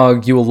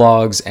eggnog, Yule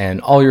logs, and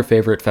all your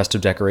favorite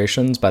festive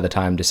decorations by the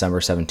time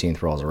December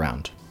 17th rolls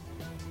around.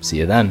 See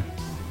you then.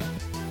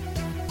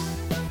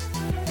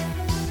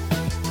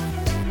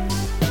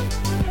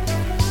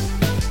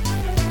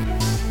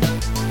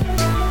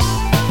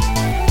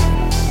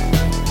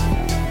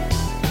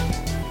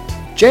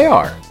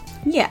 JR.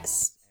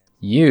 Yes.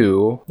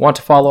 You want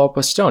to follow up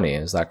with Stony,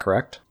 is that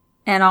correct?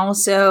 And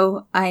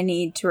also, I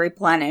need to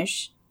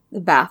replenish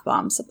the bath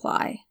bomb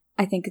supply.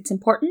 I think it's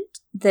important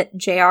that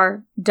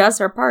JR does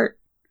her part.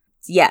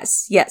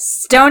 Yes.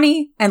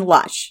 Stony and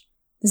Lush.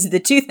 These are the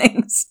two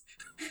things.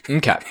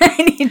 Okay. I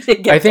need to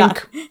get done.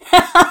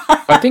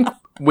 I think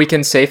we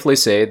can safely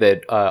say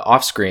that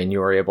off-screen you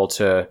were able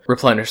to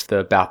replenish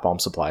the bath bomb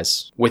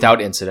supplies without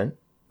incident.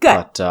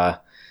 Good. But,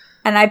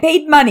 and I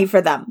paid money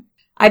for them.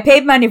 I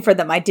did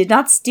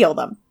not steal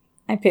them.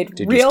 I paid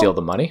Did you steal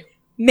the money?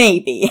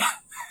 Maybe.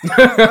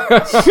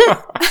 That's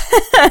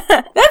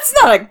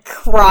not a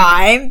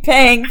crime,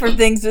 paying for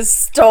things with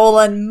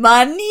stolen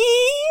money.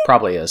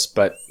 Probably is,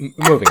 but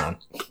moving on.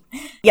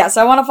 Yes,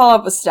 I want to follow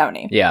up with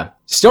Stony. Yeah.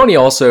 Stony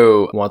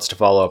also wants to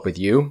follow up with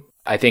you.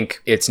 I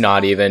think it's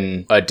not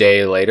even a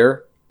day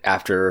later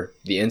after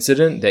the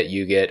incident that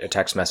you get a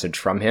text message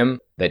from him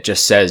that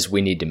just says,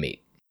 we need to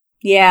meet.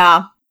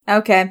 Yeah.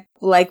 Okay.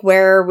 Like,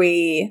 where are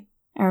we?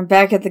 Are we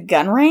back at the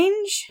gun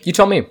range? You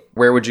tell me.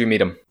 Where would you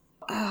meet him?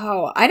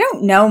 Oh, I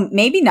don't know.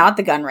 Maybe not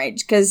the gun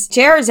range, because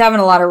JR is having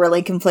a lot of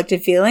really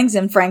conflicted feelings,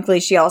 and frankly,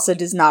 she also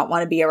does not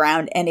want to be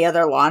around any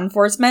other law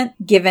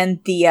enforcement,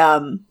 given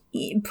the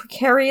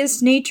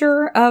precarious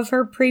nature of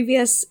her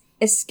previous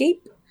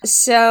escape.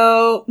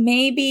 So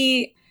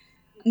maybe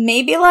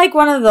like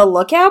one of the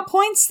lookout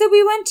points that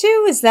we went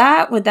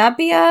to? Would that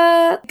be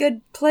a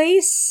good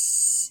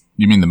place?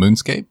 You mean the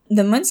Moonscape?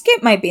 The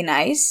Moonscape might be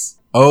nice.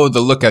 Oh,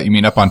 the lookout. You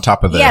mean up on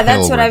top of the hill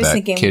that's what where I was that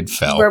thinking. kid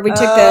fell? Where we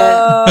took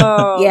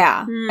Oh.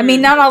 yeah. I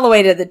mean, not all the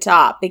way to the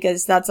top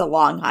because that's a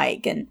long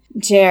hike and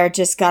JR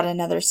just got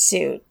another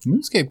suit.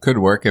 Moonscape could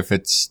work if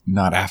it's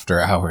not after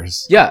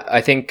hours. Yeah,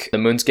 I think the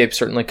moonscape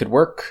certainly could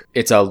work.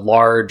 It's a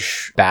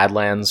large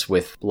badlands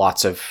with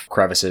lots of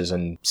crevices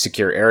and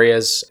secure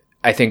areas.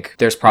 I think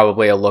there's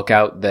probably a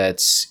lookout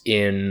that's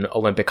in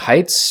Olympic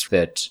Heights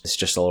that is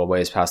just a little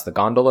ways past the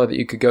gondola that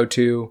you could go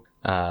to.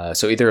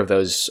 So either of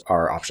those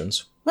are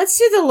options. Let's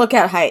do the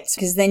lookout heights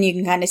because then you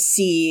can kind of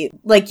see,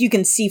 like you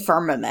can see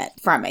firmament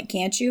from it,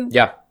 can't you?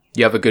 Yeah,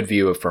 you have a good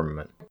view of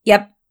firmament.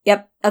 Yep.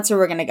 That's where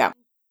we're going to go.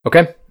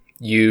 Okay.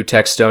 You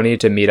text Stoney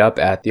to meet up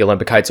at the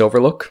Olympic Heights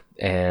Overlook,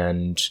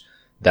 and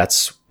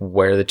that's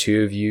where the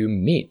two of you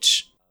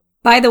meet.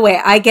 By the way,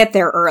 I get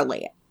there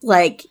early.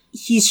 Like,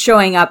 he's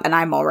showing up and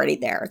I'm already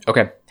there.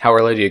 Okay. How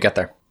early do you get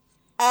there?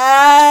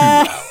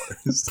 At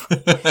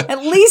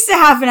least a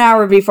half an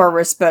hour before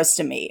we're supposed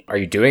to meet. Are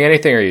you doing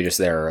anything or are you just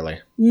there early?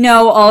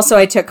 No, also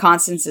I took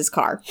Constance's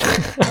car.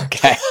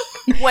 Okay.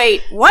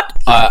 Wait, what?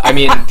 I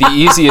mean, the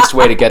easiest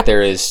way to get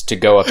there is to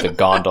go up the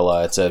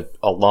gondola. It's a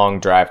long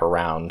drive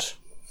around.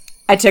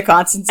 I took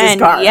Constance's And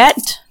car.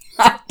 yet,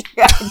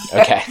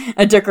 Okay.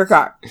 I took her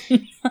car.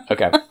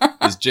 Okay.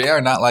 Does JR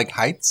not like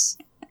heights?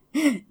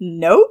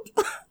 Nope.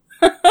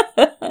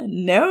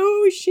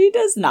 No, she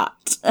does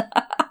not.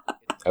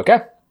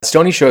 Okay.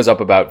 Stoney shows up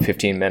about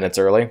 15 minutes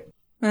early.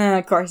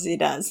 Of course he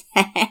does.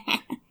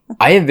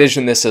 I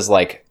envision this as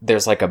like,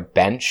 there's like a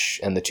bench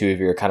and the two of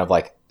you are kind of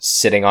like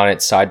sitting on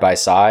it side by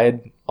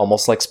side,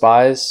 almost like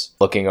spies,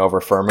 looking over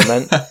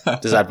firmament.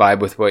 Does that vibe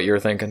with what you're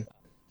thinking?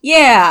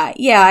 Yeah,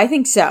 I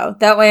think so.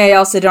 That way I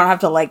also don't have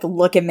to, like,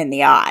 look him in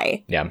the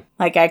eye. Yeah.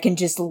 Like, I can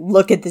just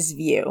look at this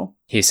view.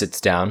 He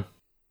sits down.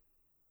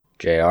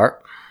 JR.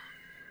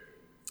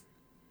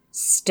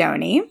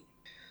 Stoney.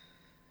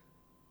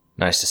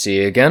 Nice to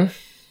see you again.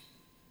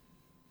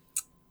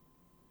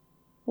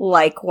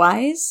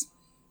 Likewise.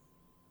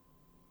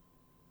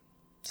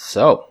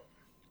 So,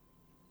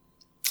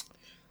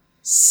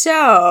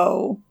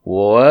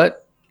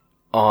 what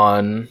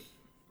on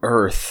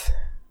earth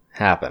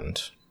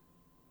happened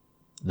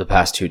the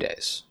past 2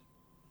 days?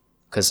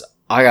 Because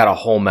I got a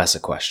whole mess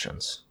of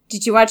questions.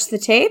 Did you watch the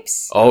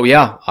tapes? Oh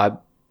yeah,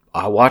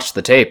 I watched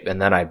the tape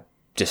and then I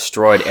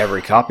destroyed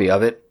every copy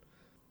of it.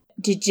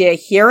 Did you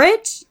hear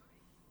it?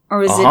 Or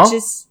was Uh-huh. it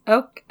just...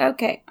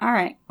 Okay. All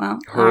right. Well,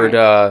 Heard,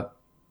 all right.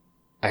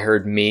 I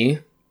heard me.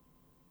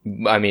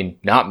 I mean,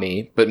 not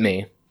me, but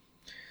me.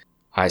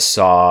 I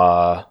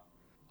saw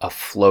a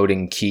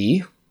floating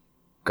key.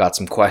 Got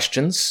some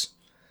questions.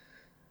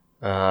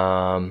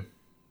 There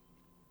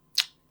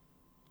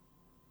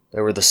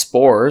were the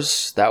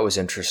spores. That was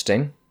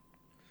interesting.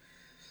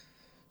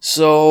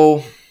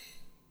 So,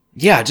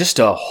 yeah, just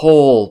a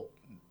whole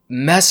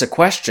mess of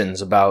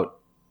questions about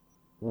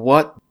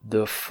what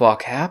the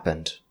fuck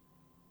happened.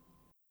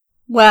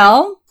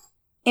 Well,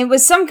 it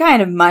was some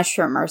kind of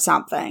mushroom or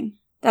something.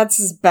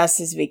 That's as best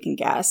as we can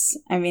guess.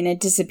 I mean,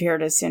 it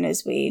disappeared as soon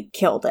as we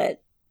killed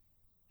it.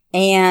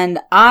 And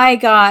I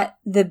got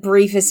the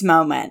briefest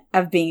moment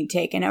of being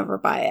taken over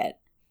by it.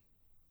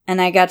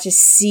 And I got to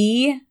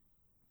see,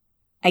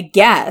 I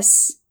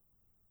guess,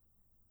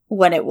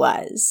 what it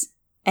was.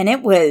 And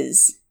it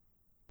was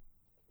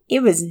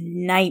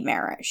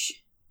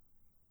nightmarish.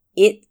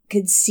 It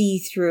could see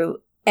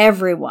through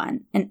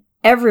everyone. And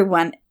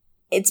everyone,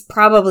 it's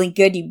probably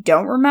good you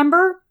don't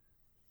remember.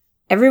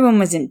 Everyone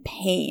was in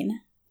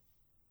pain.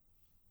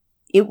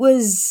 It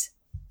was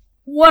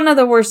one of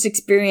the worst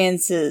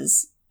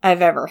experiences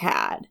I've ever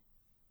had.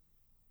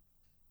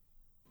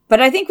 But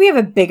I think we have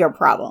a bigger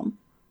problem.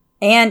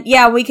 And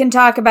yeah, we can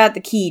talk about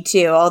the key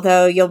too,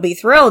 although you'll be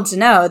thrilled to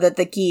know that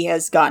the key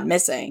has gone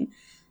missing.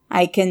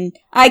 I can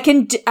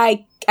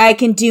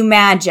do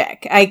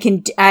magic. I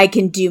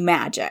can do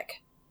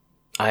magic.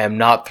 I am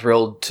not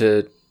thrilled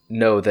to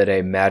know that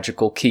a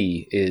magical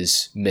key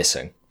is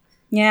missing.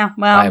 Yeah,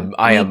 well,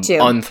 I me am too.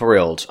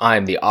 unthrilled. I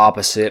am the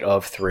opposite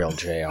of thrilled,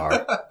 JR.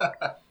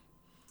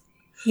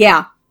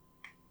 Yeah.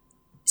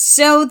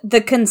 So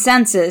the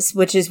consensus,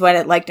 which is what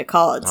it like to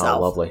call itself.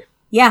 Oh, lovely.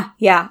 Yeah.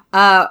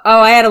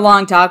 I had a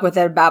long talk with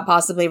it about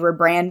possibly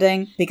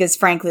rebranding because,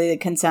 frankly, the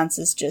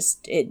consensus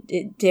just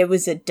it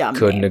was a dumb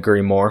Couldn't name.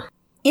 agree more.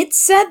 It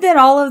said that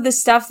all of the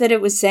stuff that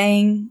it was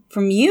saying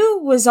from you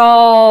was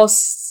all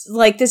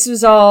like this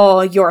was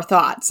all your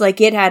thoughts.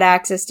 Like it had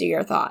access to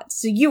your thoughts.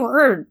 So you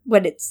heard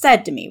what it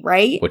said to me,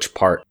 right? Which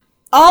part?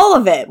 All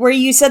of it, where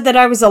you said that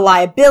I was a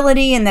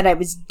liability and that I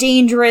was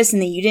dangerous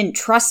and that you didn't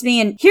trust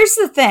me. And here's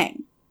the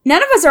thing.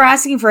 None of us are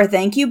asking for a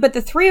thank you, but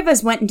the three of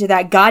us went into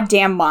that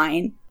goddamn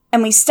mine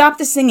and we stopped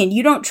this thing and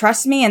you don't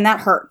trust me and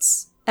that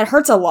hurts. That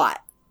hurts a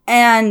lot.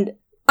 And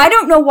I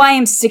don't know why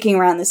I'm sticking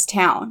around this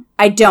town.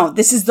 I don't.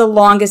 This is the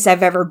longest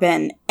I've ever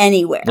been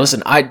anywhere.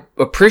 Listen, I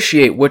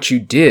appreciate what you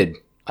did.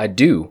 I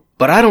do.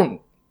 But I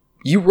don't...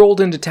 You rolled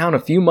into town a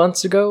few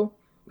months ago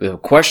with a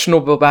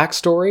questionable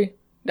backstory?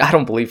 I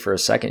don't believe for a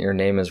second your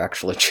name is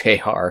actually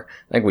JR.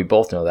 I think we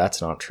both know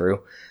that's not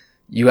true.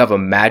 You have a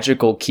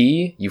magical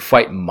key? You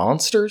fight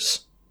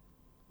monsters?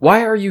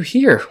 Why are you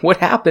here? What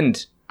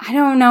happened? I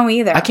don't know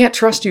either. I can't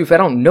trust you if I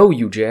don't know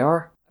you,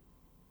 JR.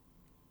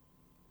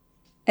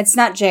 It's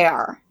not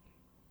JR.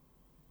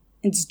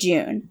 It's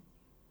June.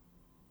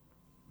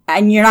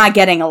 And you're not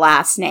getting a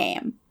last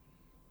name.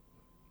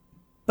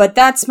 But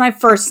that's my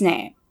first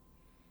name.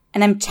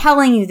 And I'm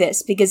telling you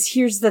this because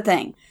here's the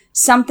thing.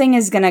 Something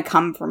is going to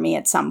come for me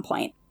at some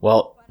point.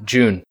 Well,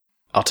 June,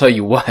 I'll tell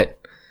you what.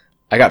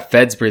 I got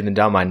feds breathing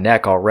down my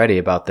neck already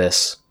about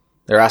this.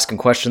 They're asking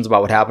questions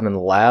about what happened in the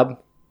lab.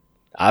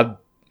 I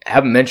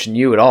haven't mentioned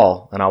you at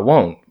all, and I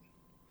won't.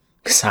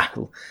 Because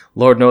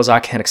Lord knows I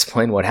can't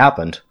explain what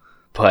happened.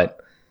 But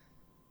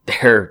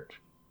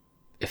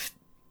if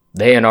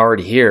they ain't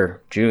already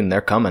here, June, they're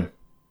coming.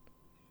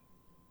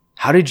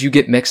 How did you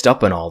get mixed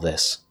up in all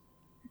this?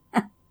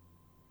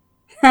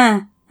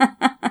 Well,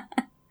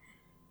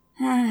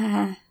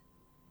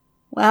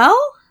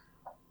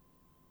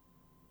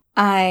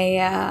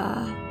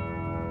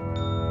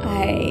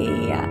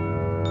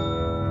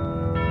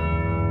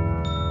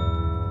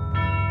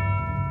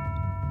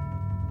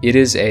 It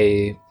is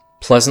a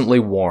pleasantly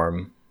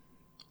warm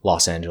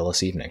Los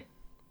Angeles evening.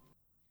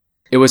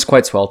 It was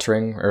quite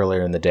sweltering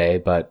earlier in the day,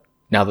 but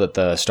now that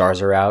the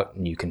stars are out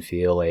and you can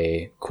feel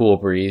a cool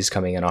breeze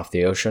coming in off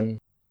the ocean,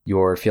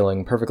 you're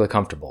feeling perfectly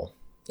comfortable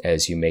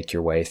as you make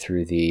your way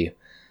through the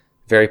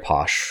very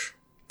posh,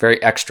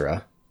 very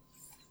extra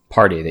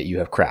party that you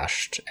have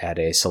crashed at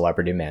a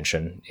celebrity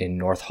mansion in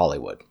North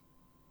Hollywood.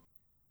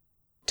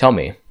 Tell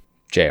me,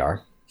 JR,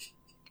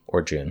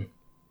 or June,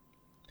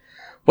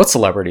 what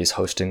celebrity is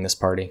hosting this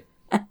party?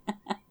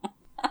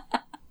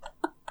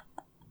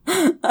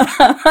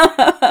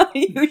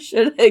 You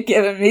should have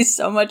given me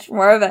so much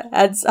more of a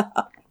heads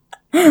up.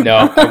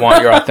 No, I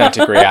want your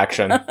authentic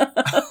reaction.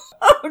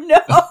 Oh no!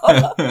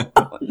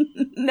 Oh,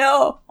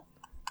 no!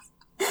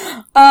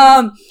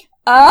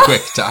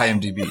 Quick, to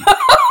IMDb.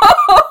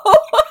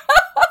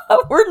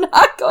 We're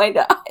not going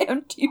to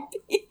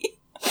IMDb.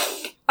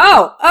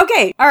 Oh,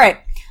 okay, all right.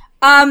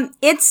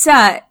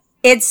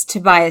 It's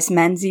Tobias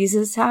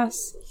Menzies'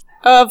 house.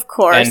 Of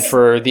course. And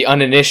for the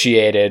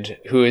uninitiated,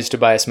 who is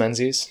Tobias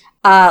Menzies?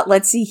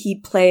 Let's see, he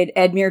played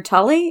Edmure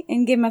Tully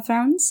in Game of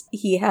Thrones.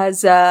 He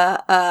has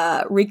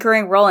a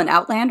recurring role in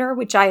Outlander,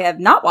 which I have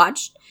not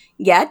watched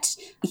yet.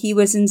 He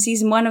was in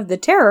season 1 of The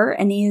Terror,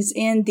 and he's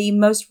in the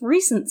most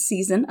recent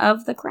season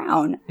of The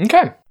Crown.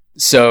 Okay.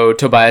 So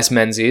Tobias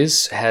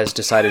Menzies has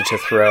decided to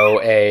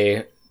throw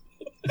a...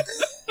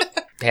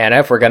 Hannah,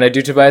 if we're going to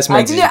do Tobias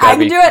Menzies, I can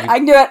do it.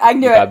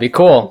 You gotta be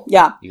cool.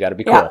 Yeah. You gotta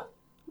be cool.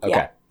 Yeah.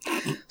 Okay.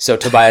 So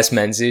Tobias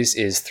Menzies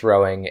is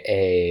throwing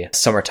a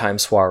summertime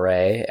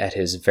soiree at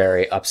his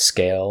very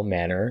upscale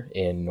manor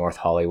in North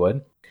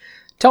Hollywood.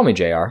 Tell me,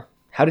 JR,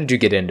 how did you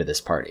get into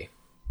this party?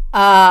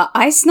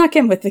 I snuck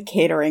in with the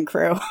catering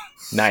crew.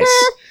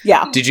 Nice.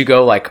 Yeah. Did you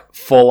go like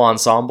full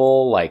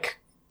ensemble, like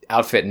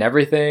outfit and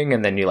everything,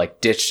 and then you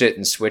like ditched it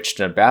and switched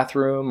in a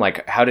bathroom?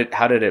 Like how did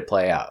it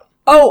play out?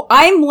 Oh,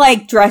 I'm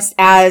like dressed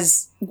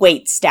as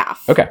wait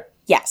staff. Okay.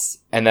 Yes.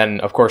 And then,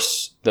 of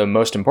course, the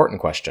most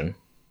important question.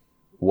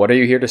 What are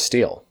you here to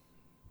steal?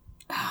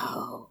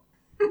 Oh,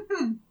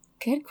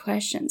 good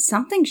question.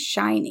 Something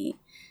shiny.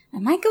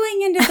 Am I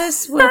going into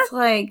this with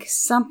like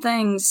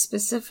something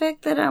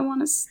specific that I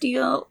want to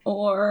steal,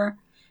 or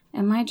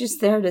am I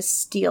just there to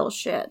steal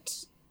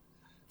shit?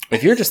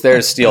 If you're just there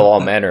to steal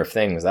all manner of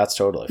things, that's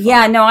totally fine.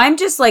 Yeah, no, I'm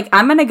just like,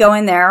 I'm going to go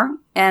in there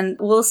and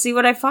we'll see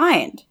what I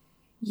find.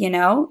 You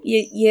know,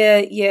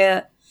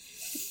 it's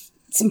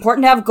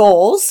important to have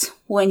goals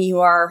when you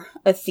are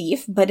a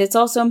thief, but it's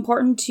also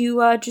important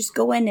to just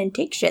go in and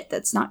take shit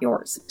that's not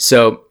yours.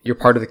 So you're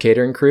part of the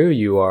catering crew.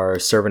 You are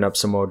serving up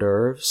some hors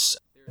d'oeuvres.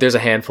 There's a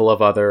handful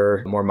of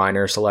other more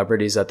minor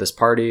celebrities at this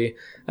party,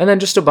 and then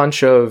just a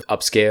bunch of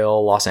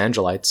upscale Los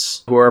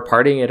Angelites who are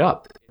partying it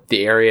up.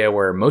 The area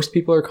where most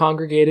people are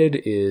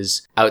congregated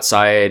is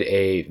outside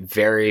a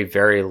very,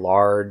 very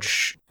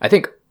large, I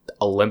think,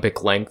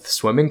 Olympic-length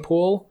swimming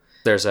pool.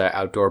 There's an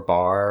outdoor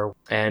bar,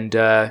 and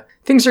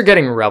things are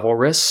getting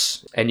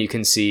revelrous, and you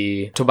can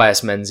see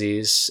Tobias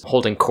Menzies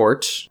holding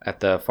court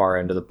at the far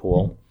end of the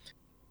pool.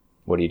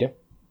 What do you do?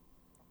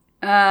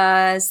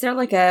 Is there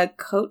like a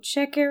coat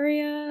check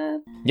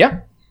area? Yeah.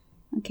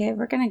 Okay,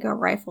 we're gonna go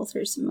rifle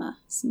through some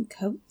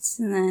coats,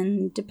 and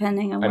then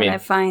depending on what I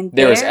find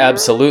there is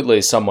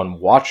absolutely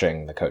someone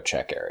watching the coat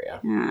check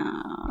area.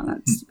 Oh,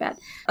 that's too bad.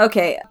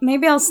 Okay,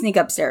 maybe I'll sneak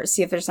upstairs,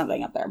 see if there's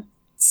something up there.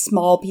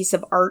 Small piece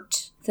of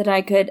art that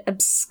I could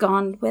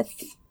abscond with.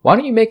 Why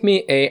don't you make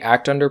me a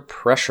act under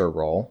pressure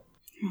roll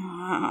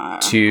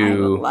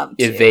to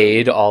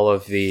evade all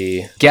of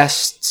the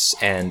guests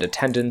and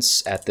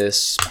attendants at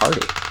this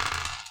party?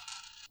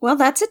 Well,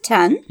 that's a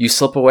 10. You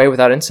slip away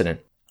without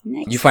incident.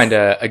 Nice. You find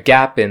a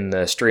gap in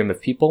the stream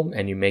of people,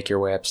 and you make your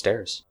way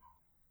upstairs.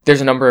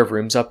 There's a number of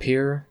rooms up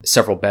here,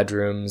 several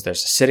bedrooms,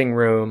 there's a sitting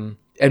room,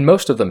 and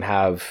most of them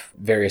have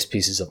various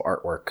pieces of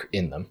artwork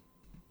in them.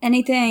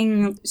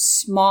 Anything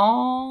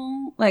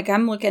small? Like,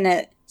 I'm looking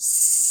at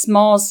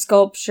small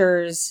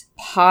sculptures,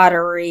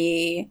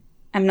 pottery,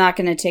 I'm not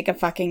gonna take a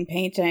fucking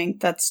painting.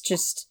 That's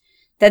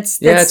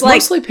it's like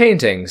mostly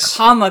paintings.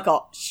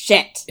 Comical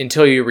shit.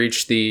 Until you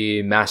reach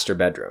the master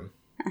bedroom.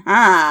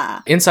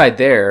 Ah. Inside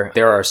there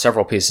are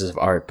several pieces of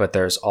art, but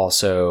there's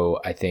also,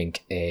 I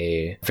think,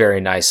 a very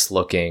nice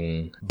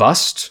looking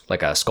bust,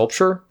 like a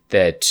sculpture,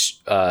 that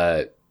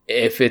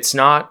if it's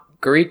not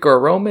Greek or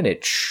Roman,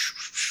 it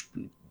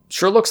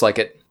sure looks like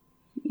it.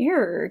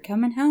 You're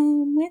coming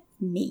home with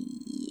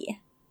me.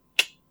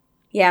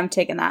 Yeah, I'm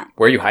taking that.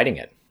 Where are you hiding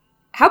it?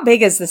 How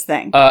big is this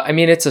thing? I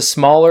mean, it's a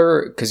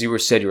smaller, because you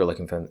said you were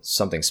looking for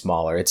something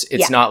smaller.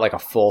 It's not like a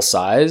full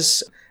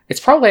size. It's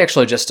probably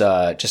actually just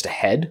a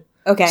head.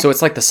 Okay. So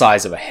it's like the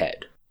size of a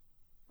head.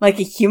 Like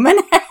a human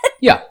head?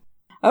 Yeah.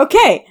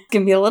 Okay. It's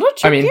going to be a little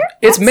trickier. I mean,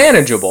 it's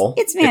manageable.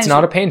 It's manageable. It's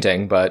not a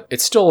painting, but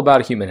it's still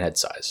about a human head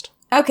sized.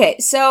 Okay,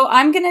 so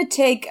I'm going to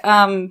take,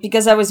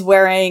 because I was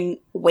wearing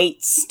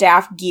wait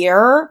staff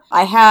gear,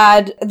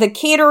 the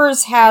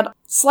caterers had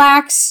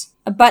slacks,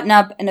 a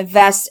button-up, and a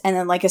vest, and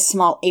then like a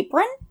small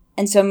apron.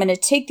 And so I'm going to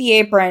take the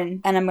apron,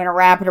 and I'm going to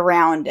wrap it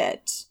around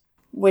it,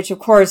 which of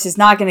course is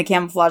not going to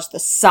camouflage the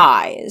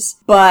size.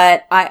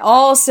 But I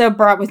also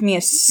brought with me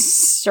a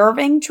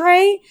serving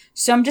tray,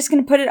 so I'm just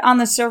going to put it on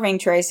the serving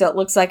tray so it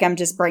looks like I'm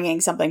just bringing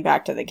something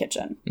back to the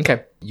kitchen.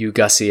 Okay. You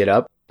gussy it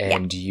up.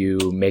 And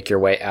you make your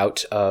way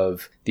out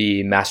of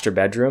the master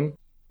bedroom,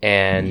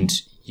 and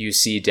you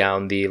see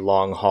down the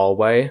long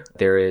hallway,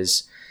 there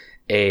is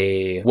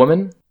a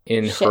woman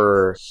in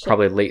her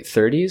probably late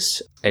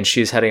 30s, and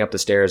she's heading up the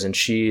stairs, and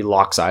she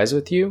locks eyes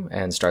with you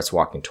and starts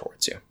walking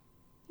towards you.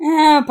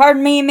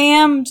 Pardon me,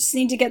 ma'am. Just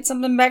need to get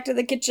something back to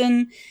the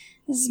kitchen.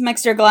 There's some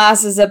extra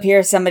glasses up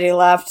here somebody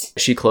left.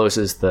 She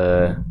closes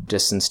the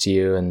distance to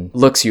you and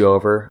looks you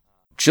over.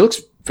 She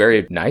looks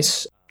very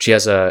nice. She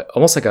has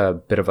almost like a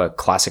bit of a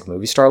classic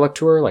movie star look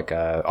to her, like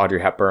Audrey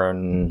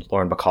Hepburn,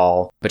 Lauren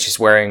Bacall, but she's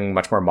wearing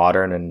much more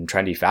modern and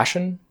trendy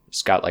fashion.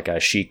 She's got like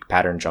a chic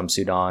pattern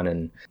jumpsuit on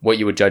and what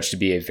you would judge to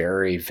be a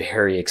very,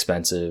 very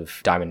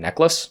expensive diamond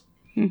necklace.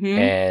 Mm-hmm.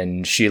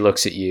 And she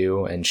looks at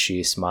you and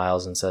she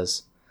smiles and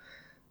says,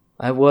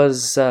 I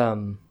was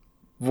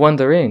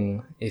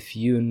wondering if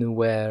you knew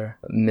where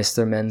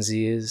Mr.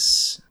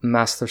 Menzies'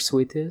 master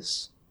suite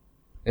is.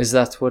 Is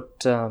that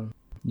what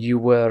you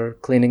were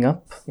cleaning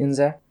up in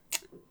there?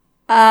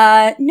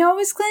 No, I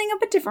was cleaning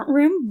up a different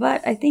room,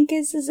 but I think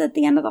this is at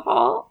the end of the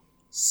hall.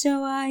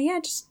 So, yeah,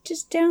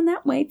 just down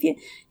that way.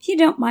 If you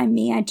don't mind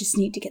me, I just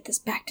need to get this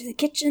back to the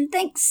kitchen.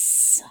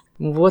 Thanks.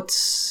 What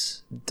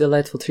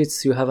delightful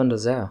treats do you have under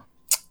there?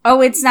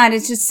 Oh, it's not.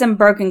 It's just some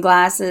broken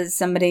glasses.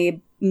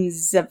 Somebody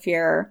is up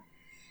here,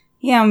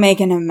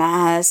 making a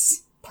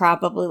mess.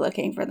 Probably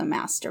looking for the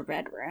master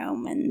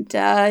bedroom. And,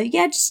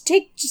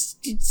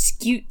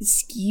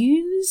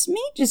 excuse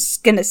me?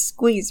 Just gonna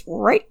squeeze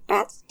right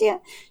past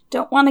you.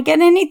 Don't want to get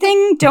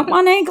anything. Don't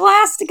want any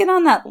glass to get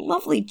on that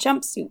lovely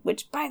jumpsuit,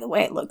 which, by the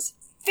way, looks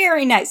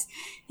very nice.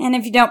 And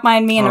if you don't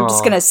mind me, and I'm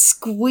just gonna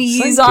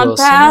squeeze on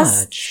past.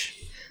 So much.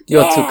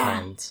 You're too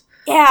kind.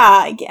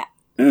 Yeah.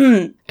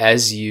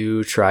 As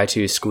you try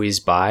to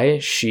squeeze by,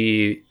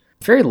 she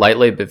very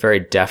lightly but very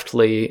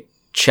deftly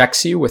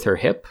checks you with her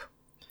hip.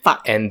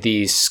 Fuck. And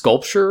the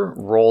sculpture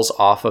rolls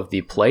off of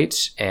the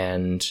plate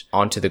and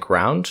onto the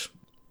ground.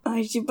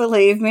 Would you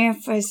believe me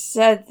if I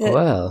said that?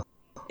 Well,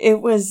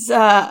 it was,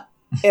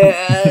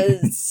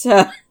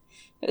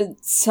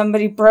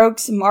 somebody broke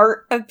some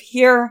art up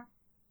here.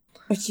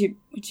 Would you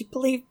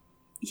believe?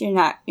 You're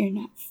not,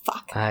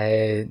 fuck.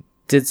 I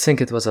did think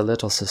it was a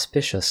little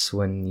suspicious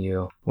when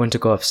you went to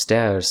go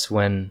upstairs,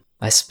 when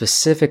I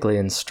specifically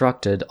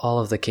instructed all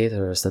of the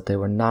caterers that they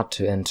were not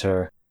to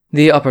enter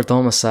the upper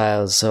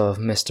domiciles of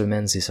Mr.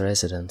 Menzies'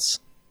 residence.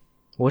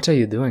 What are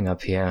you doing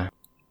up here?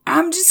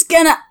 I'm just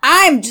gonna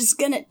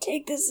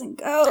take this and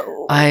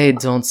go. I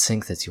don't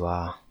think that you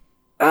are.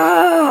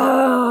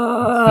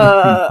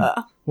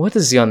 What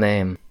is your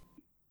name?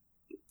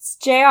 It's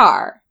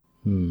JR.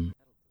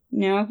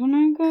 Now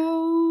gonna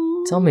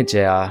go. Tell me,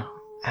 JR,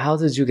 how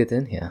did you get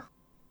in here?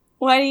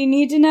 Why do you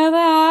need to know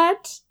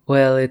that?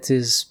 Well, it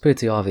is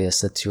pretty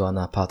obvious that you are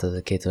not part of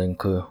the catering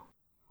crew.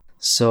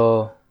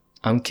 So,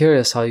 I'm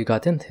curious how you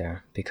got in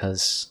here,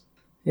 because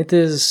it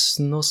is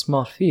no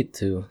small feat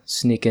to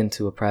sneak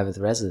into a private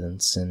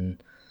residence and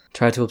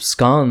try to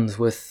abscond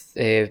with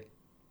a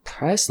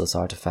priceless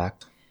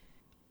artifact.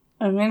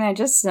 I mean, I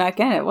just snuck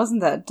in. It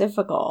wasn't that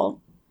difficult.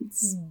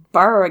 Just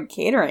borrow a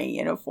catering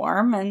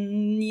uniform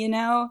and,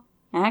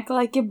 act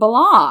like you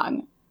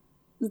belong.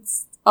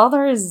 That's all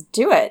there is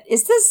to it.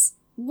 Is this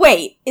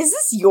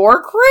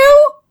your crew?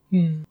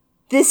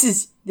 This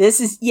is,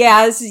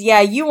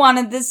 you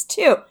wanted this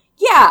too.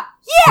 Yeah,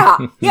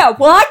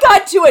 well, I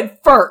got to it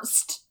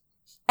first.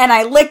 And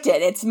I licked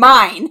it. It's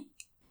mine.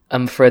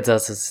 I'm afraid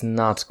that it's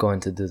not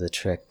going to do the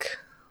trick.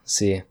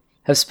 See,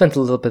 I've spent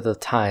a little bit of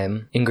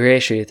time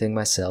ingratiating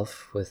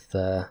myself with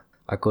our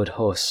good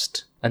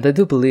host. And I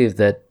do believe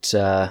that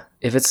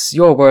if it's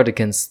your word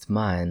against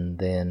mine,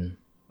 then,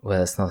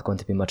 well, it's not going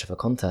to be much of a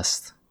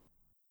contest.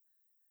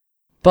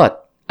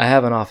 But I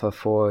have an offer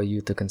for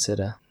you to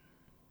consider.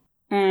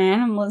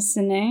 And I'm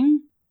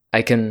listening.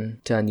 I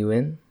can turn you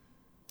in,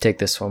 take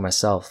this for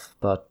myself,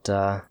 but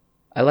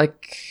I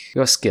like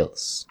your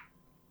skills.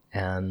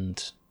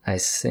 And I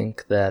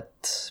think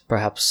that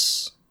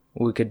perhaps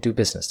we could do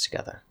business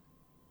together.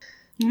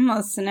 I'm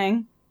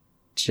listening.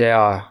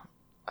 JR,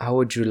 how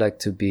would you like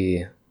to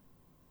be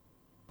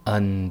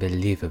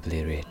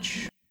unbelievably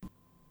rich?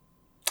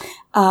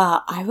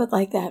 I would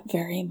like that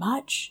very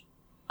much.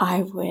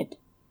 I would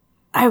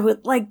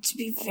like to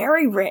be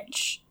very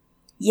rich.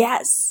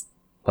 Yes.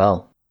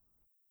 Well,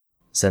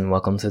 then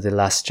welcome to the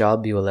last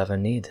job you will ever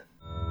need.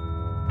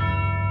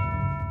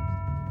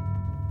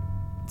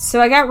 So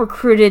I got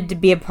recruited to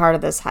be a part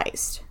of this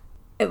heist.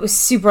 It was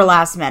super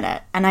last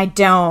minute, and I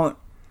don't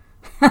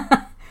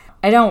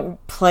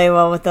play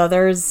well with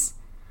others.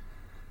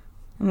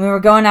 And we were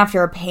going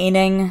after a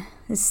painting,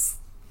 this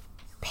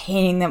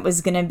painting that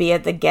was going to be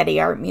at the Getty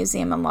Art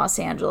Museum in Los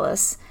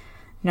Angeles.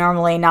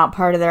 Normally not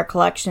part of their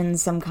collection,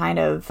 some kind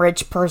of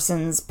rich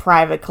person's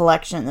private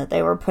collection that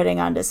they were putting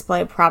on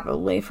display,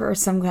 probably for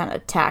some kind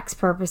of tax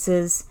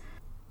purposes.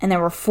 And there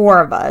were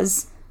 4 of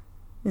us.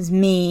 It was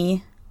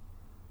me,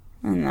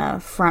 and the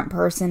front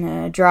person,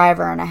 and a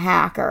driver, and a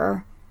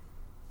hacker.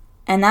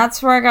 And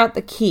that's where I got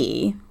the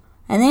key.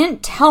 And they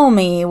didn't tell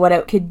me what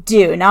it could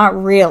do,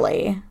 not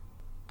really.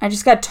 I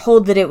just got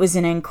told that it was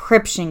an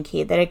encryption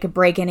key, that it could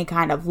break any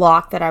kind of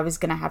lock that I was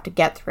going to have to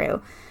get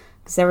through.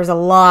 Because there was a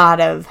lot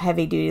of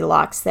heavy-duty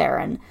locks there,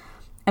 and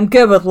I'm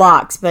good with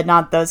locks, but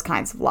not those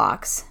kinds of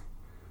locks.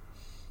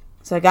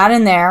 So I got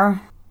in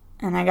there,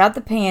 and I got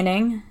the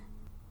painting,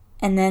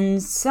 and then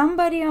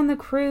somebody on the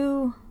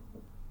crew,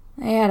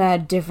 they had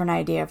a different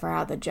idea for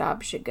how the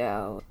job should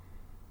go.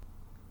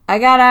 I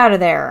got out of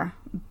there,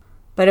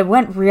 but it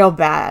went real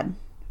bad.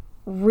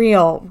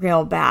 Real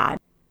bad.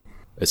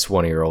 It's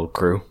one of your old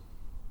crew.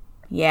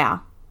 Yeah,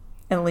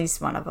 at least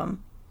one of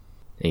them.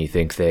 And you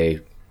think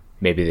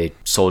maybe they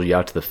sold you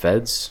out to the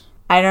feds?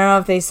 I don't know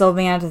if they sold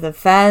me out to the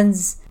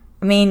feds.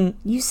 I mean,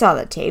 you saw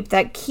the tape.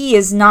 That key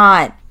is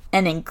not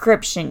an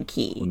encryption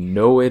key.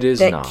 No, it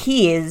is not. That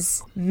key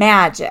is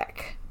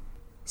magic.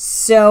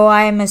 So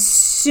I'm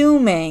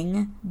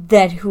assuming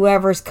that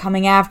whoever's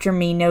coming after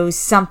me knows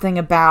something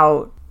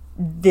about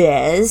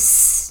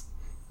this.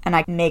 And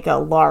I make a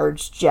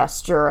large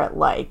gesture at,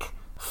 like,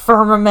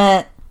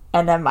 firmament,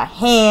 and then my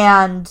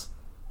hand,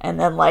 and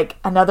then, like,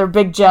 another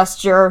big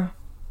gesture.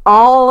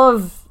 All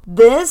of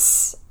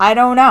this? I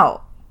don't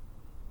know.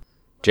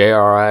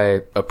 JR,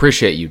 I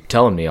appreciate you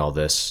telling me all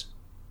this.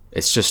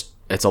 It's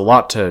a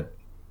lot to...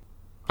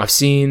 I've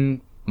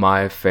seen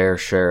my fair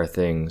share of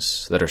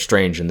things that are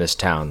strange in this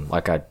town,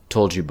 like I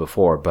told you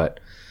before, but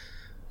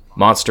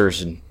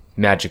monsters and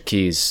magic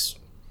keys,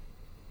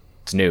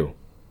 it's new.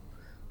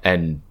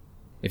 And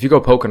if you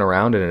go poking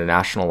around in a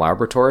national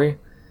laboratory,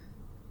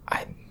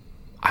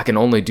 I can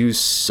only do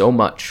so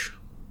much.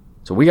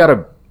 So we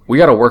gotta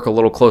work a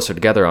little closer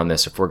together on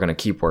this if we're gonna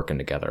keep working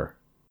together.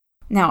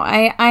 No,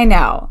 I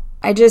know.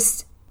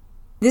 This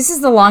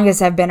is the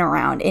longest I've been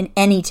around in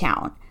any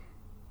town.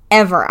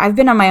 Ever. I've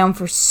been on my own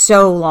for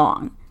so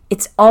long.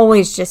 It's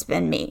always just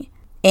been me.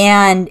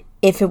 And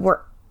if it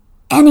were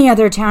any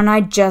other town,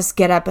 I'd just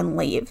get up and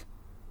leave.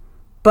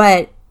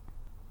 But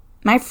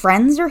my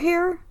friends are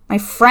here. My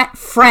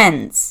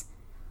friends.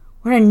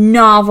 What a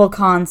novel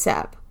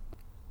concept.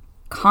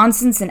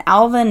 Constance and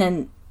Alvin,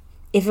 and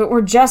if it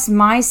were just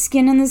my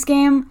skin in this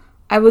game,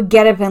 I would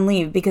get up and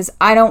leave because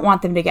I don't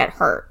want them to get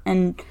hurt.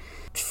 And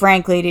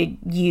frankly, to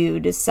you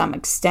to some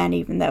extent,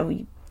 even though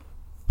you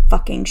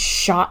fucking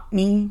shot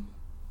me.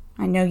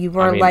 I know you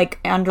were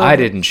under... I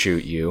didn't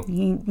shoot you.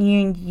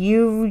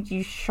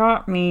 You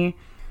shot me.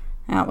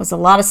 That was a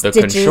lot of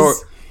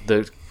stitches.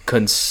 The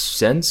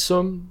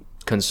consensum...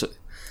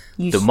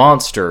 the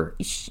monster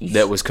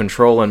that was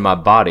controlling my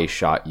body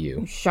shot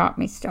you. You shot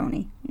me,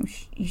 Stoney.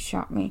 You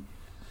shot me.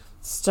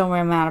 Still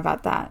very mad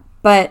about that.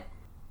 But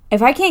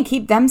if I can't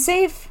keep them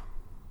safe,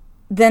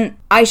 then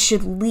I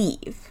should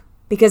leave.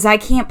 Because I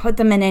can't put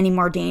them in any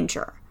more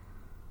danger.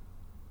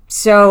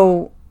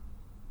 So,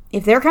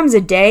 if there comes a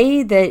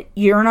day that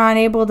you're not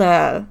able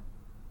to,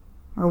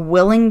 or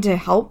willing to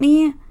help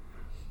me,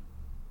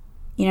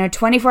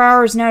 24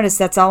 hours notice,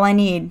 that's all I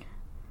need.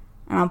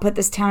 And I'll put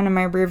this town in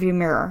my rearview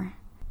mirror.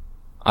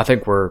 I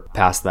think we're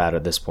past that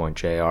at this point,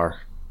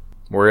 JR.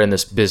 We're in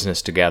this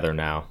business together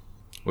now.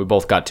 We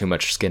both got too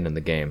much skin in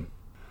the game.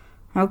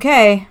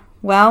 Okay,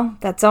 well,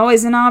 that's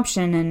always an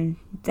option, and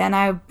then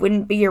I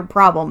wouldn't be your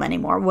problem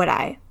anymore, would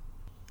I?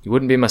 You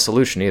wouldn't be my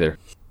solution either.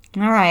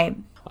 All right.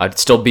 I'd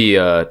still be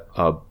a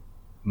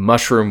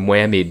mushroom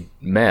whammied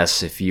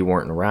mess if you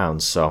weren't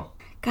around, so...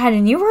 God,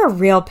 and you were a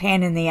real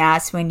pain in the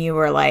ass when you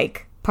were,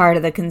 part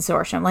of the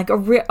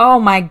consortium. Oh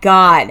my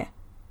God.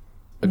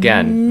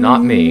 Again,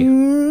 not me.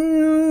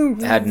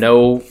 Had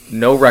no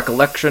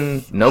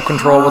recollection, no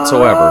control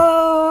whatsoever.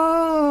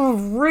 Oh,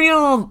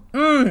 real.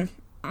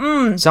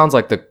 Sounds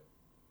like the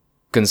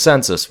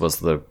consensus was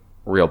the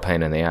real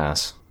pain in the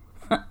ass.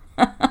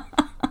 All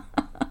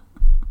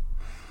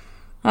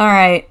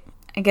right.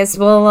 I guess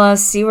we'll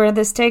see where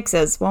this takes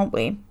us, won't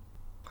we?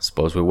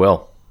 Suppose we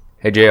will.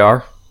 Hey,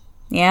 JR.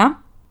 Yeah?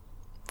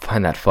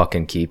 Find that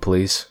fucking key,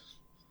 please.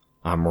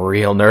 I'm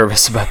real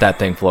nervous about that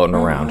thing floating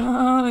around.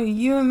 Oh,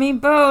 you and me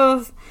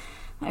both.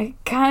 I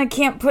kind of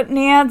can't put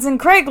any ads in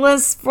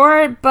Craigslist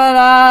for it,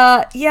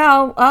 but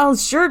yeah, I'll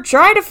sure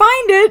try to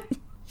find it.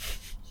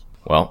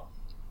 Well,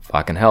 if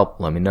I can help,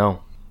 let me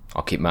know.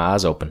 I'll keep my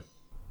eyes open.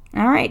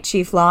 All right,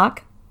 Chief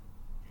Locke.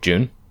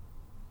 June,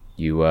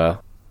 you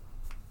have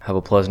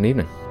a pleasant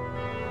evening.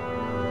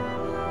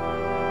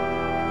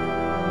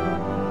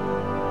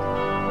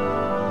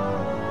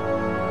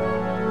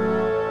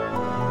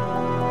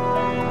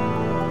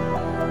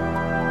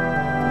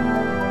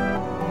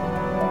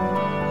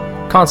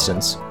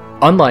 Constance,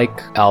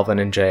 unlike Alvin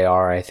and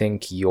JR, I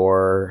think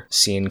your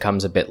scene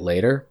comes a bit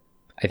later.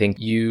 I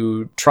think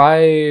you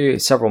try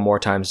several more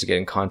times to get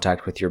in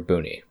contact with your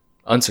boonie,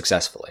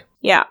 unsuccessfully.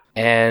 Yeah.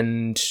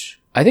 And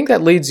I think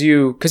that leads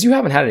you, because you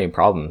haven't had any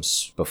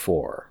problems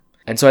before.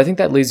 And so I think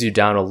that leads you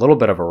down a little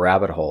bit of a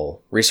rabbit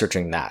hole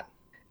researching that.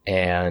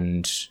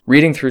 And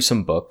reading through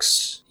some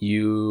books,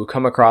 you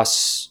come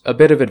across a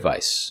bit of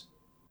advice.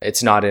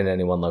 It's not in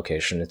any one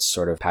location, it's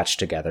sort of patched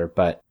together,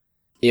 but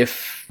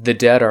if the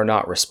dead are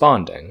not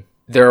responding,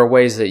 there are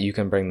ways that you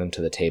can bring them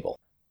to the table.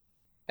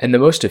 And the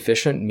most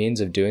efficient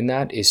means of doing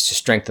that is to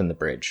strengthen the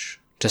bridge,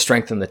 to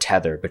strengthen the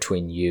tether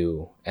between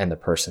you and the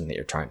person that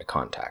you're trying to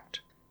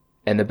contact.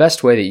 And the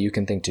best way that you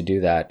can think to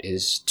do that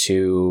is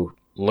to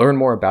learn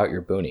more about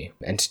your boonie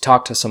and to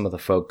talk to some of the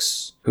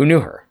folks who knew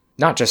her.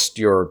 Not just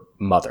your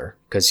mother,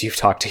 because you've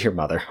talked to your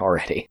mother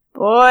already.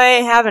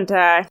 Boy, haven't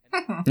I.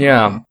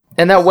 Yeah.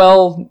 And that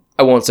well,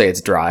 I won't say it's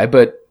dry,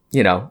 but,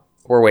 you know,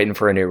 we're waiting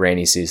for a new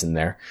rainy season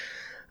there.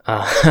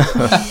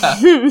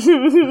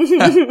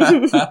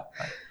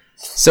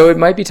 So it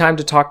might be time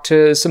to talk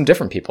to some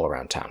different people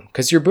around town,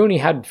 because your boonie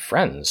had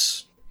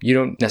friends. You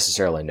don't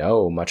necessarily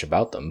know much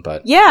about them,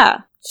 but...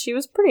 Yeah, she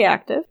was pretty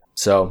active.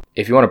 So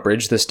if you want to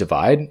bridge this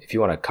divide, if you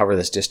want to cover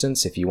this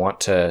distance, if you want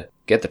to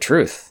get the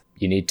truth,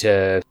 you need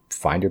to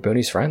find your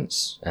boonie's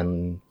friends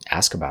and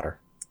ask about her.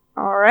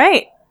 All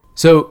right.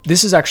 So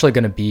this is actually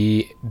going to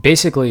be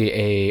basically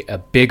a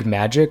big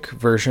magic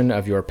version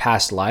of your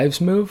past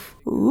lives move.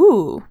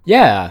 Ooh.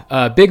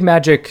 Yeah, big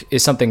magic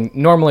is something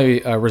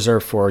normally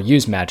reserved for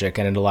use magic,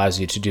 and it allows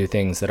you to do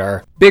things that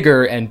are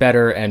bigger and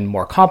better and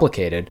more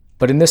complicated.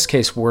 But in this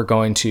case, we're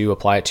going to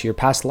apply it to your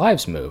past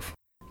lives move.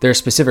 There are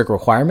specific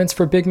requirements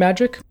for big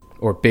magic,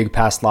 or big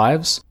past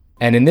lives.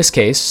 And in this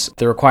case,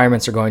 the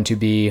requirements are going to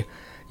be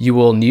you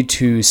will need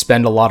to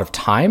spend a lot of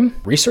time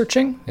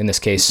researching. In this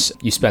case,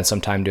 you spent some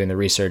time doing the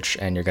research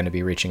and you're going to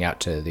be reaching out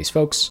to these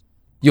folks.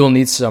 You'll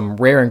need some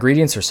rare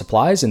ingredients or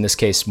supplies, in this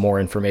case, more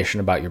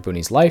information about your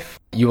boonie's life.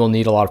 You will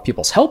need a lot of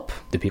people's help,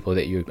 the people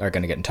that you are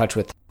going to get in touch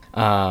with.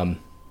 And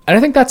I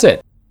think that's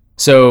it.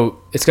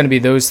 So it's going to be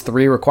those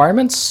three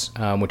requirements,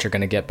 which you're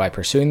going to get by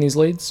pursuing these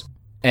leads.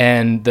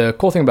 And the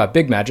cool thing about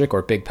big magic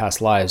or big past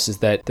lives is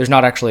that there's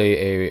not actually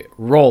a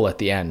roll at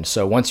the end.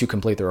 So once you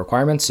complete the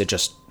requirements, it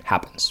just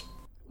happens.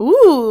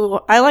 Ooh,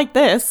 I like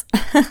this.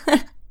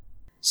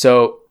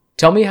 So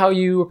tell me how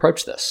you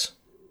approach this.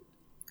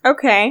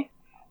 Okay.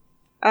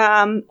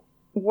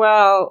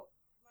 Well,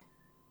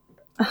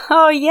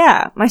 oh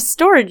yeah, my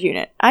storage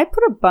unit. I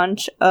put a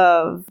bunch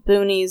of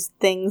boonies,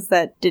 things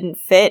that didn't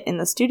fit in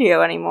the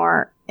studio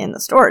anymore, in the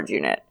storage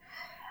unit.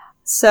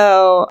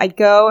 So I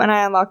go and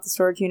I unlock the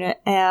storage unit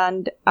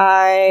and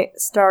I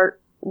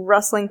start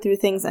rustling through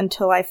things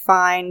until I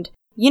find,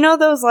 you know,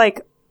 those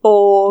like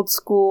old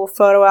school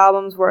photo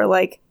albums where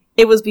like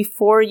it was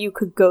before you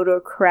could go to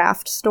a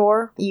craft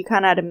store. You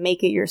kind of had to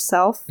make it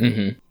yourself.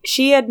 Mm-hmm.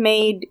 She had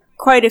made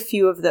quite a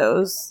few of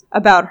those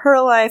about her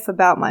life,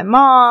 about my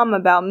mom,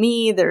 about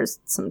me. There's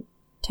some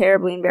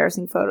terribly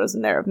embarrassing photos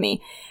in there of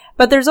me.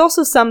 But there's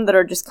also some that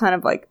are just kind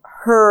of like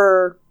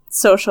her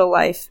social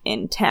life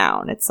in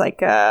town. It's like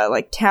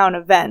town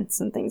events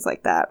and things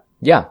like that.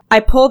 Yeah. I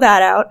pull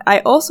that out. I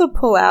also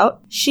pull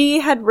out,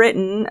 she had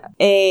written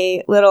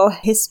a little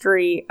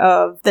history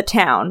of the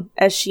town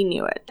as she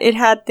knew it. It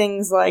had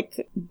things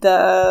like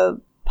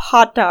the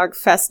hot dog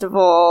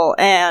festival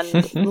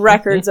and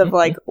records of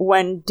like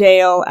when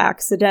Dale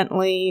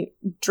accidentally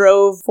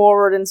drove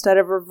forward instead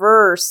of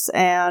reverse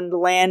and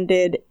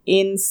landed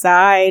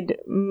inside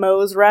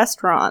Moe's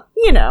restaurant.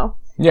 You know.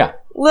 Yeah.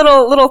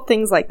 Little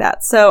things like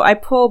that. So I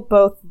pull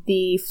both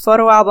the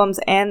photo albums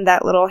and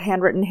that little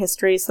handwritten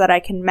history so that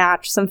I can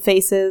match some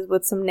faces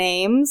with some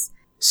names.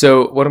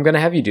 So what I'm going to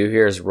have you do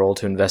here is roll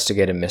to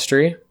investigate a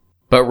mystery,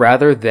 but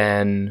rather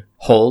than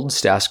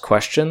holds to ask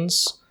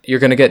questions, you're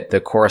going to get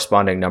the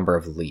corresponding number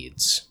of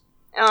leads.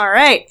 All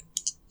right.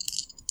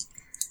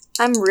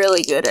 I'm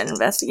really good at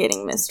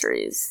investigating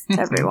mysteries,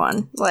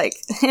 everyone. Like,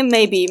 it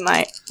may be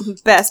my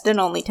best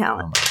and only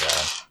talent.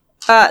 Oh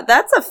my god.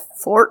 That's a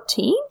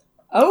 14?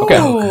 Oh. Okay.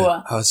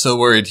 I was so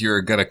worried you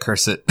were gonna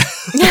curse it.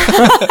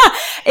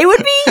 It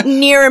would be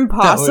near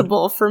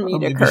impossible for me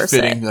to curse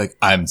it. Like,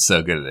 I'm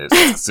so good at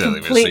it. Silly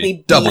Completely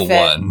mystery. Double beef it.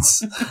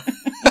 ones.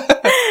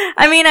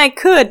 I mean, I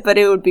could, but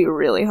it would be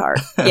really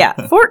hard. Yeah,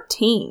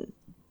 14.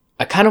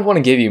 I kind of want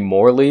to give you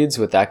more leads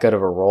with that good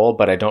of a roll,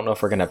 but I don't know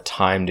if we're going to have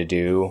time to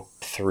do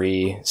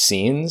 3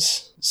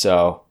 scenes.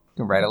 So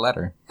You can write a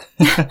letter.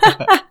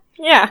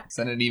 Yeah.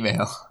 Send an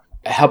email.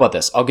 how about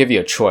this? I'll give you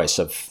a choice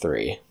of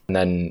 3, and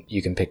then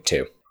you can pick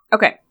 2.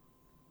 Okay.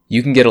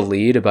 You can get a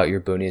lead about your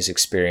Boonie's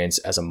experience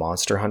as a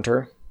monster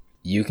hunter.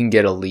 You can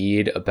get a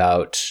lead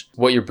about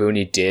what your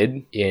Boonie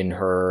did in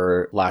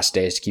her last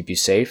days to keep you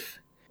safe.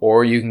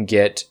 Or you can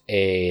get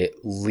a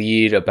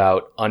lead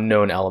about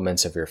unknown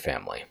elements of your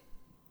family.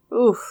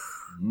 Oof.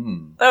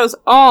 Those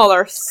all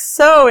are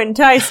so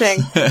enticing.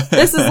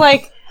 This is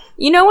like,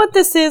 you know what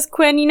this is,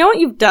 Quinn? You know what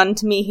you've done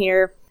to me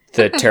here?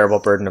 The terrible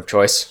burden of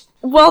choice.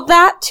 Well,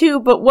 that too,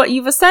 but what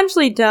you've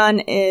essentially done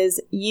is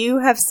you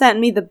have sent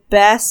me the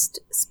best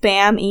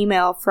spam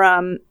email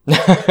from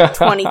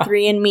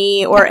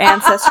 23andMe or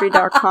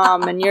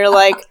Ancestry.com, and you're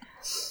like,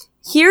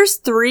 here's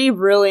 3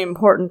 really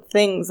important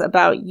things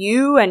about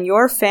you and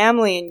your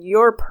family and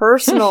your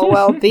personal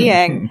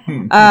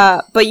well-being,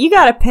 but you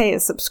gotta pay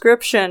a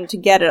subscription to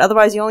get it,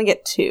 otherwise you only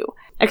get 2.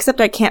 Except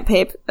I can't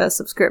pay a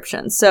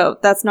subscription, so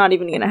that's not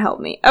even gonna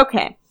help me.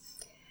 Okay.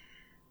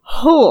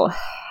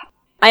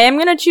 I am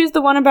going to choose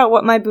the one about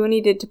what my Boonie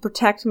did to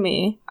protect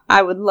me.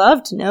 I would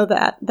love to know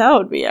that. That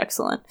would be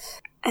excellent.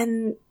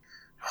 And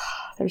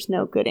there's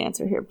no good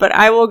answer here, but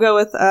I will go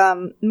with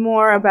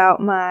more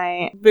about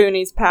my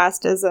Boonie's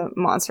past as a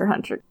monster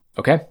hunter.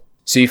 Okay.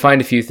 So you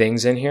find a few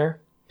things in here.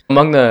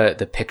 Among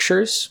the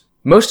pictures,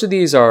 most of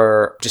these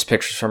are just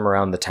pictures from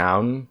around the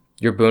town.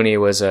 Your Boonie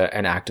was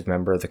an active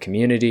member of the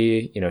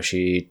community. You know,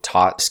 she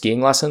taught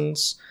skiing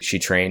lessons. She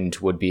trained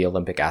would-be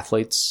Olympic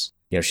athletes.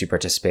 You know, she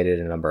participated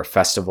in a number of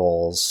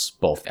festivals,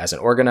 both as an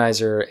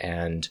organizer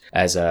and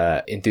as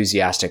a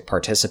enthusiastic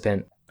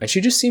participant. And she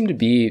just seemed to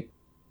be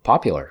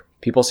popular.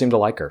 People seemed to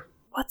like her.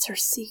 What's her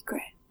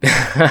secret?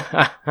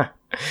 That's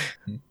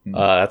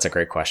a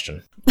great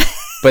question.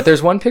 But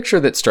there's one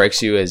picture that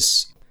strikes you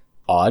as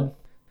odd,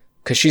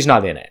 because she's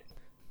not in it.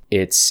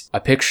 It's a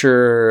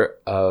picture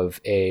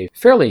of a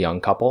fairly young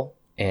couple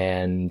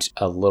and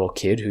a little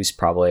kid who's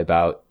probably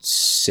about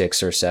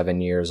 6 or 7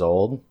 years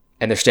old.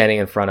 And they're standing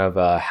in front of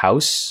a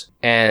house,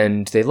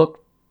 and they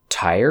look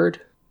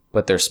tired,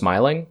 but they're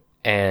smiling.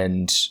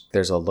 And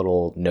there's a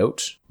little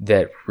note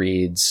that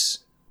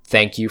reads,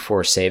 "Thank you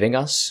for saving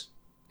us."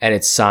 And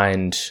it's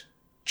signed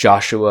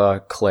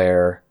Joshua,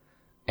 Claire,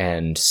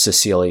 and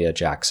Cecilia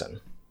Jackson.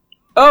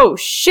 Oh,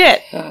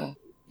 shit!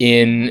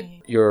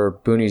 In your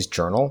Boonie's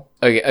journal,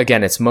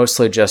 again, it's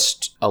mostly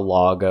just a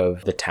log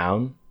of the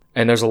town.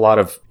 And there's a lot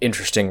of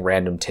interesting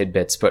random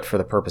tidbits, but for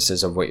the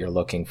purposes of what you're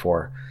looking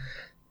for,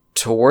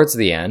 towards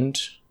the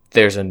end,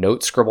 there's a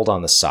note scribbled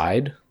on the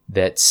side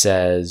that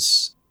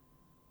says,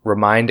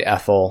 "Remind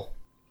Ethel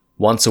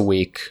once a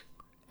week,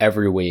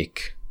 every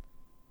week,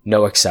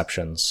 no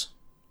exceptions.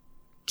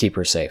 Keep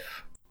her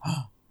safe."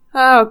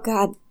 Oh,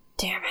 god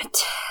damn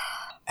it.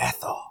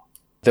 Ethel.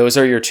 Those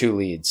are your 2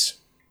 leads.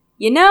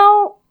 You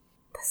know,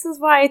 this is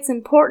why it's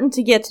important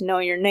to get to know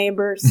your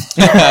neighbors.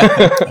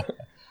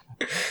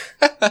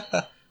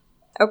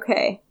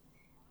 Okay.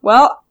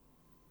 Well,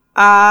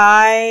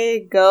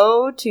 I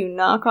go to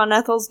knock on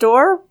Ethel's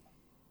door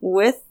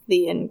with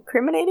the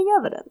incriminating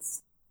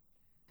evidence.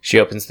 She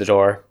opens the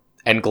door,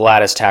 and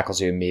Gladys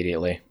tackles you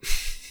immediately.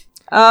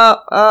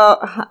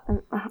 Hi.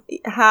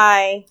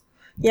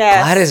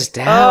 Yes. Gladys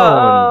down.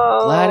 Oh.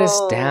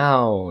 Gladys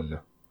down.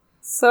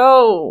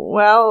 So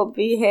well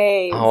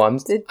behaved. Oh,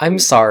 I'm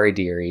sorry,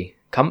 dearie.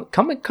 Come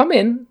in.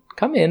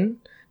 Come in.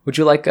 Would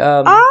you like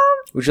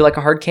would you like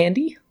a hard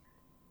candy?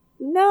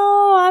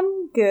 No,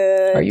 I'm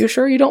good. Are you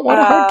sure you don't want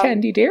a hard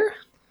candy, dear?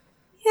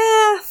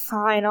 Yeah,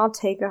 fine. I'll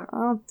take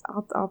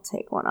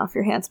one off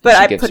your hands, but She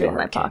I gives put it you a in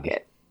my hard candy.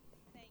 pocket.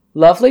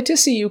 Lovely to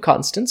see you,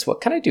 Constance.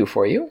 What can I do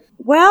for you?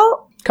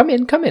 Well, Come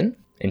in.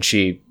 And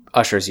she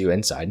ushers you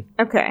inside.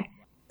 okay.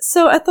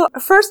 So I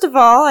thought, first of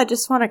all, I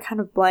just want to kind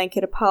of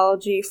blanket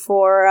apology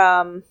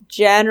for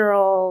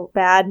general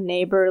bad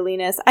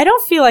neighborliness. I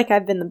don't feel like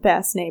I've been the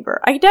best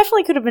neighbor. I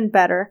definitely could have been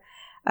better,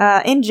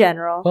 in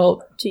general,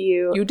 Well, to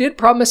you. you did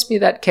promise me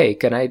that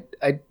cake, and I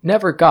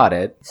never got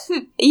it.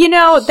 You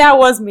know, that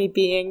was me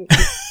being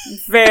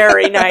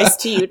very nice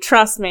to you.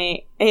 Trust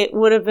me, it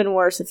would have been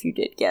worse if you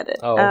did get it.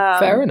 Oh,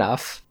 fair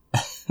enough.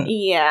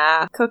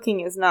 Yeah, cooking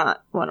is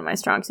not one of my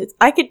strong suits.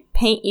 I could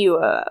paint you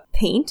a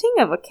painting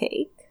of a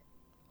cake.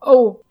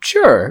 Oh,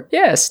 sure.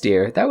 Yes,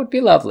 dear. That would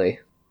be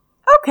lovely.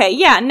 Okay,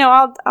 yeah,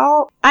 no,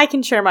 I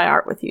can share my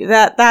art with you.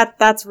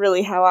 That's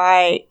really how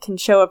I can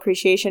show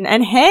appreciation.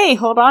 And hey,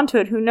 hold on to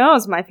it. Who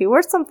knows? Might be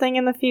worth something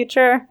in the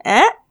future.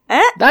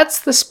 That's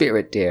the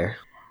spirit, dear.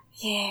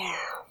 Yeah.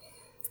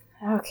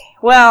 Okay.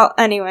 Well,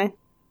 anyway,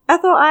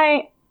 Ethel,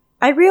 I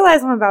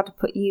realize I'm about to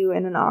put you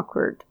in an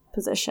awkward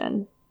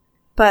position,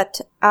 but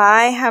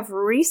I have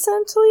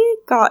recently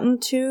gotten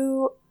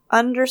to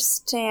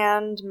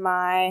understand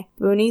my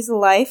Boonie's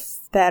life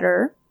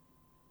better.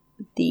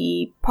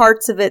 The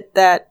parts of it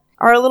that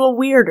are a little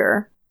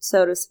weirder,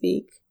 so to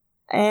speak.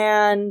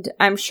 And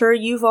I'm sure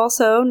you've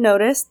also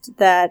noticed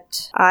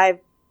that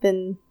I've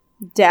been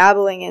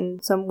dabbling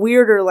in some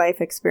weirder life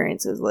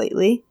experiences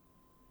lately.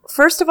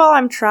 first of all,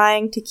 I'm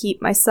trying to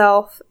keep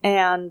myself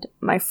and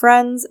my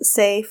friends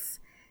safe.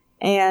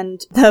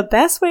 And the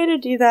best way to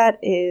do that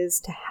is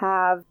to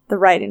have the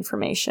right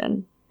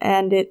information.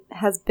 And it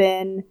has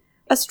been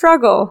a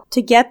struggle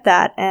to get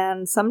that.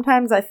 And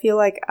sometimes I feel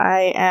like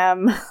I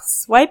am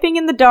swiping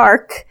in the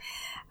dark,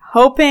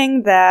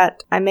 hoping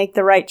that I make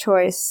the right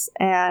choice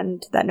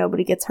and that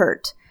nobody gets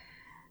hurt.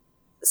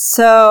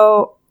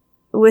 So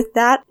with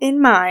that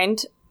in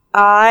mind,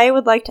 I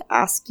would like to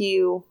ask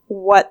you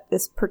what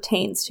this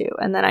pertains to,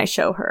 and then I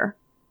show her.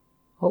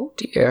 Oh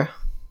dear.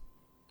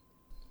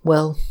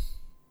 Well,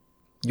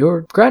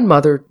 your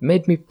grandmother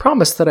made me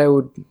promise that I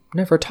would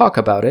never talk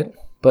about it,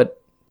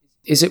 but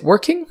is it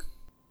working?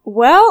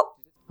 Well,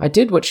 I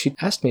did what she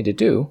asked me to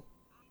do.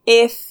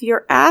 if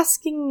you're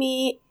asking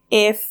me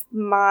if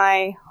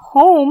my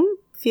home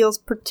feels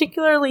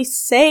particularly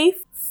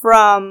safe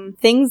from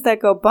things that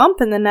go bump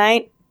in the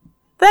night,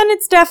 then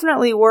it's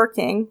definitely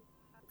working.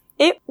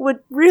 It would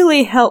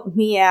really help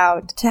me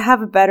out to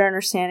have a better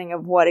understanding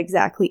of what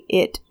exactly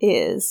it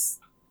is.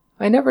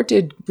 I never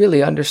did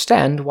really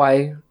understand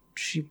why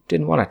she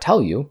didn't want to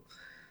tell you.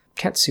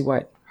 Can't see why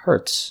it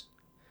hurts.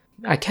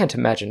 I can't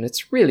imagine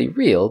it's really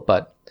real,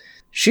 but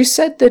she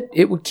said that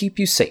it would keep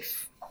you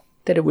safe.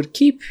 That it would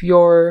keep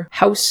your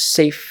house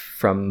safe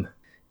from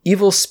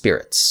evil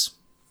spirits.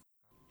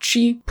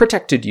 She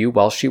protected you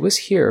while she was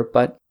here,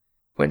 but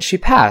when she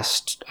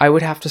passed, I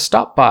would have to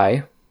stop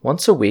by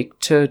once a week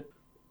to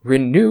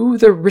renew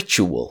the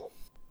ritual.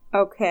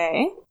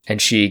 Okay.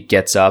 And she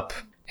gets up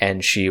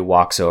and she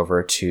walks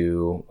over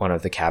to one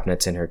of the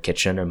cabinets in her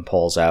kitchen and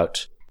pulls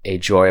out a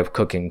Joy of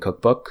Cooking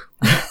cookbook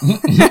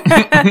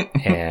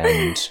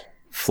and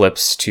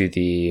flips to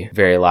the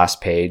very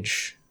last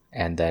page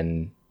and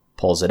then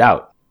pulls it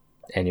out.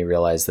 And you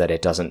realize that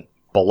it doesn't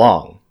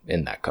belong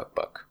in that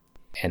cookbook.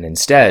 And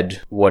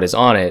instead, what is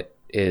on it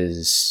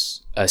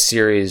is a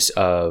series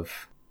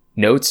of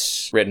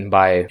notes written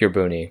by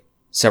Yerbuni,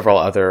 several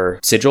other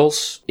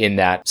sigils in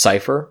that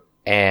cipher,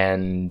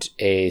 and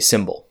a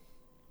symbol.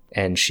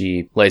 And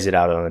she lays it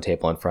out on the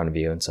table in front of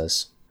you and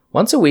says,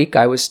 once a week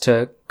I was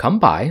to come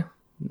by,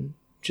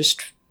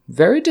 just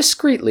very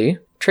discreetly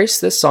trace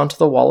this onto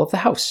the wall of the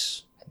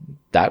house.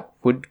 That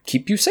would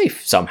keep you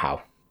safe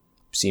somehow.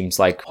 Seems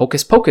like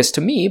hocus pocus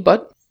to me,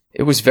 but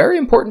it was very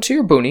important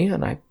to Yerbuni,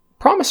 and I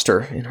promised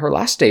her in her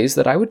last days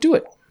that I would do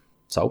it.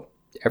 So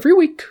every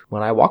week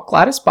when I walk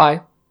Gladys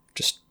by,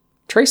 just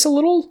trace a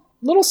little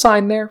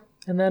sign there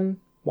and then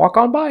walk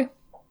on by.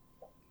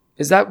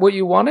 Is that what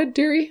you wanted,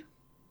 dearie?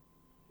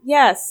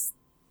 Yes,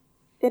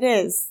 it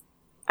is.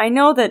 I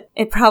know that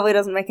it probably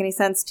doesn't make any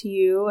sense to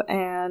you,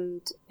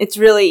 and it's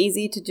really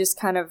easy to just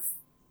kind of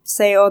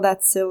say, oh,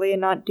 that's silly,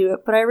 and not do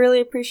it, but I really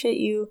appreciate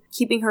you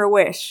keeping her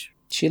wish.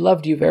 She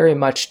loved you very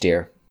much,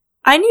 dear.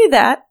 I knew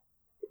that,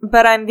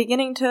 but I'm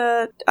beginning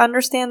to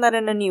understand that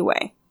in a new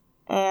way.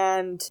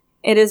 And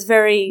it is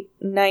very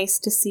nice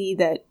to see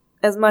that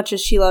as much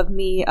as she loved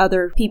me,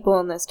 other people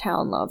in this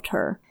town loved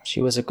her.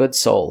 She was a good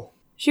soul.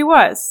 She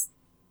was.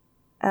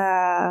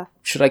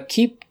 Should I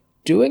keep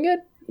doing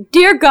it?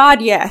 Dear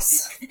God,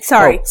 yes.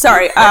 Sorry.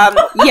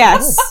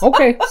 Yes.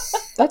 Okay.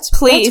 Please. That's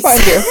fine,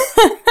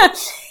 dear.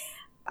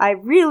 I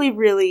really,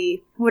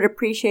 really would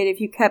appreciate if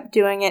you kept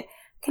doing it.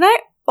 Can I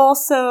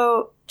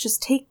also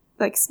just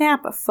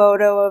snap a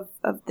photo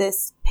of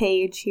this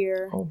page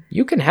here? Oh,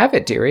 you can have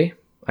it, dearie.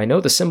 I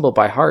know the symbol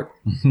by heart.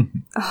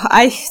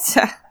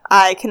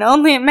 I can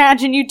only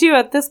imagine you do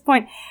at this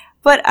point.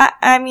 But,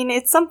 I mean,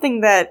 it's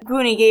something that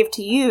Booney gave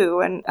to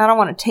you, and I don't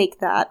want to take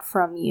that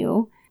from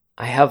you.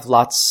 I have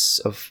lots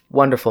of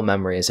wonderful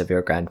memories of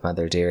your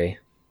grandmother, dearie.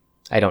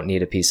 I don't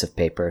need a piece of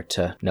paper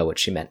to know what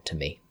she meant to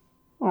me.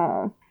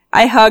 Oh.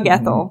 I hug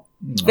Ethel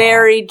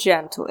very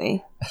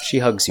gently. She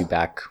hugs you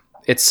back.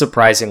 It's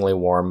surprisingly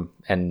warm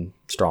and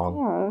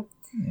strong.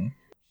 Oh.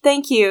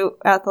 Thank you,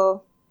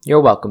 Ethel.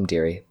 You're welcome,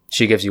 dearie.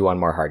 She gives you one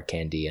more hard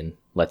candy and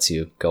lets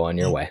you go on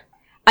your way.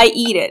 I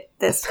eat it.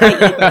 I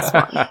eat this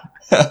one.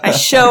 I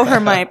show her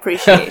my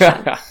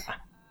appreciation.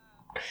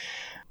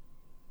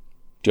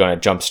 Do you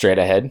want to jump straight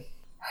ahead?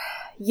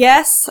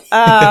 Yes.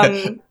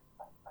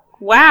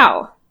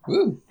 Wow.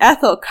 Woo.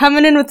 Ethel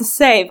coming in with the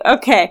save.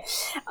 Okay.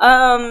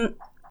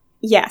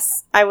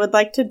 Yes, I would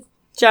like to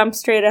jump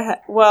straight ahead.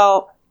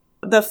 Well,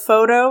 the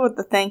photo with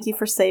the thank you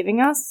for saving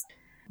us.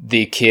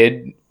 The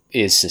kid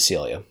is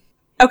Cecilia.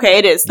 Okay,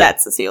 it is.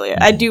 That's Cecilia.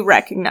 I do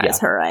recognize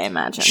her, I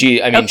imagine.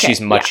 She's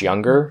much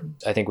younger.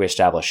 I think we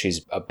established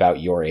she's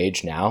about your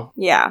age now.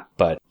 Yeah.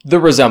 But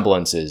the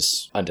resemblance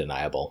is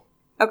undeniable.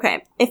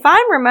 Okay. If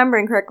I'm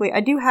remembering correctly,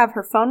 I do have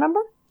her phone number.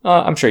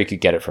 I'm sure you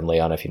could get it from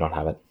Leon if you don't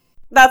have it.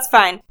 That's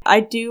fine. I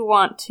do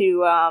want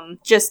to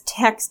just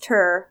text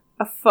her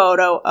a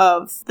photo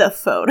of the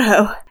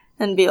photo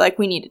and be like,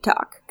 we need to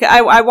talk.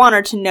 I want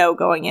her to know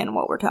going in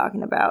what we're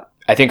talking about.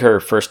 I think her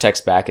first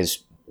text back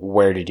is,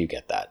 where did you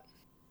get that?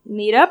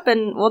 Meet up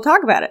and we'll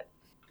talk about it.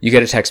 You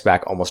get a text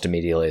back almost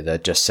immediately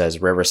that just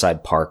says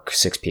Riverside Park,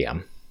 6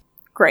 p.m.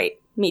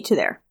 Great. Meet you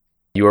there.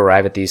 You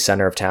arrive at the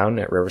center of town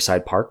at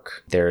Riverside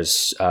Park.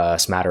 There's a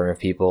smattering of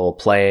people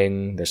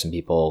playing. There's some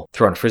people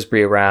throwing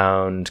frisbee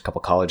around, a couple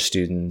college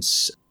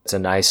students. It's a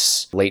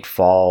nice late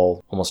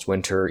fall, almost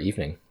winter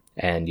evening.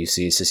 And you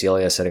see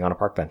Cecilia sitting on a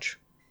park bench.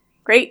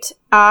 Great.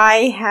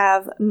 I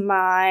have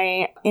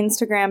my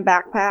Instagram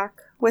backpack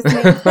with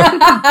me.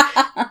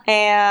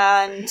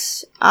 And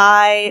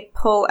I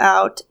pull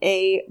out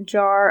a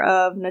jar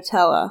of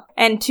Nutella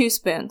and 2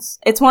 spoons.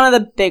 It's one of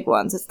the big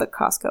ones. It's the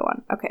Costco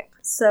one. Okay.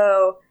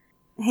 So,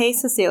 hey,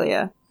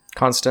 Cecilia.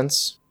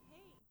 Constance,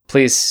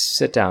 please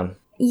sit down.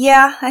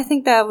 Yeah, I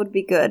think that would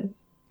be good.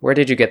 Where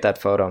did you get that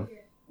photo?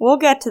 We'll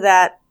get to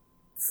that.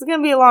 This is going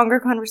to be a longer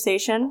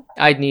conversation.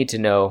 I'd need to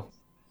know.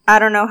 I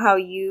don't know how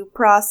you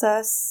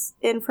process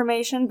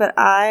information, but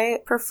I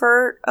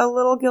prefer a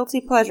little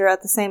guilty pleasure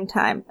at the same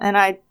time. And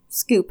I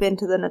scoop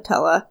into the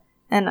Nutella,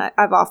 and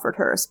I've offered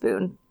her a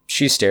spoon.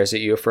 She stares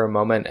at you for a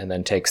moment and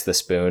then takes the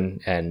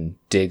spoon and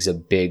digs a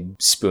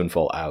big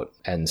spoonful out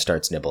and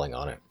starts nibbling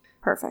on it.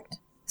 Perfect.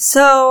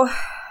 So,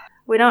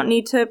 we don't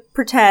need to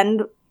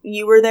pretend.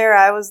 You were there,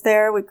 I was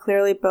there. We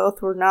clearly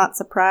both were not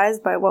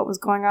surprised by what was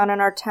going on in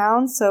our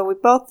town, so we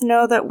both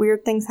know that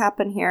weird things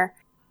happen here.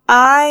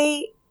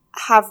 I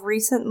have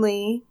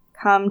recently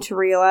come to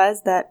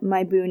realize that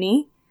my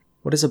boonie...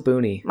 What is a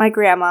boonie? My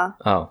grandma.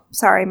 Oh.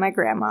 Sorry, my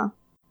grandma.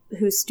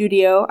 Whose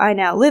studio I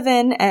now live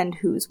in, and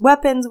whose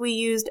weapons we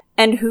used,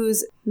 and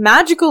whose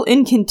magical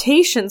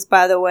incantations,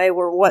 by the way,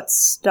 were what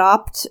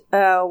stopped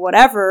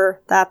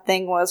whatever that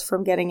thing was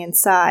from getting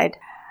inside.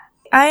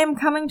 I am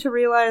coming to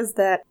realize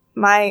that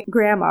my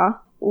grandma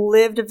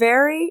lived a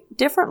very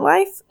different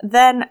life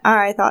than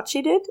I thought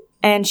she did,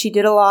 and she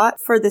did a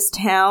lot for this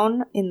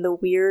town in the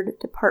weird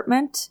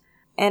department.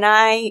 And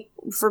I,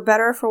 for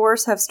better or for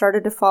worse, have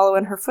started to follow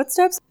in her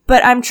footsteps.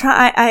 But I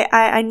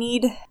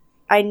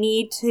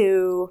need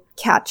to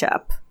catch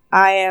up.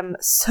 I am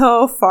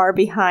so far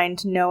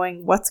behind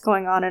knowing what's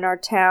going on in our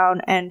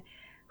town and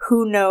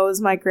who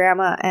knows my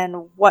grandma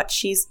and what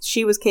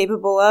she was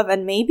capable of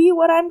and maybe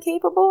what I'm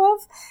capable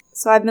of.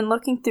 So I've been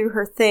looking through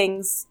her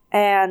things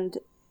and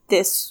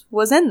this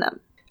was in them.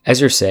 As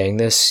you're saying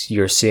this,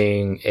 you're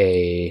seeing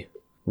a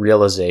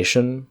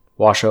realization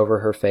wash over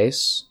her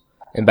face.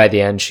 And by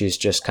the end, she's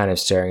just kind of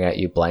staring at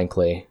you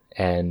blankly.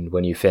 And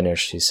when you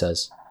finish, she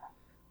says,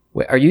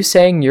 "Wait, are you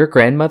saying your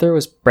grandmother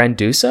was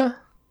Brandusa?"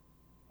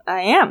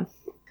 I am.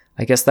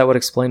 I guess that would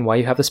explain why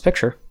you have this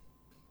picture.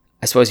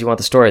 I suppose you want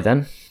the story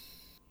then?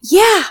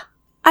 Yeah!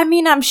 I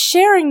mean, I'm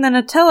sharing the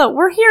Nutella.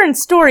 We're here in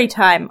story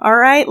time,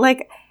 alright?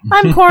 Like,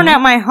 I'm pouring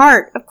out my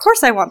heart. Of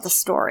course I want the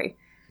story.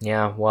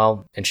 Yeah,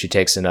 well, and she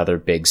takes another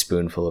big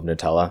spoonful of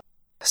Nutella.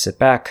 Sit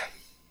back.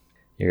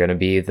 You're gonna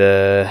be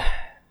the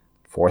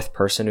 4th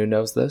person who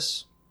knows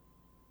this.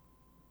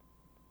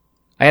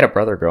 I had a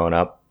brother growing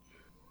up,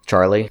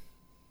 Charlie.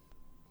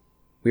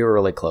 We were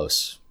really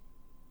close.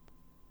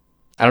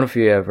 I don't know if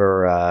you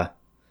ever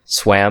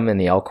swam in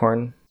the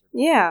Elkhorn.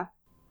 Yeah.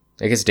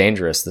 It gets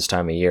dangerous this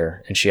time of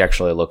year, and she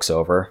actually looks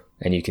over,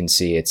 and you can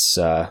see it's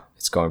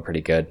going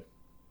pretty good.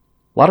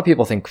 A lot of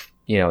people think,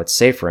 it's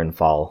safer in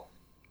fall,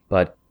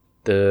 but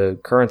the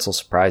currents will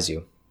surprise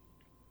you.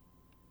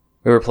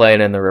 We were playing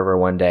in the river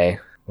one day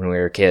when we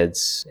were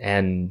kids,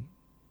 and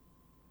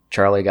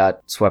Charlie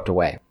got swept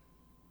away.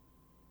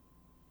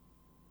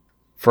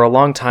 For a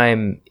long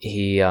time,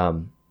 he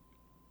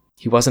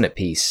wasn't at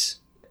peace.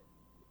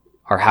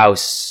 Our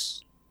house...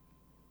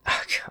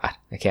 Oh God,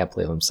 I can't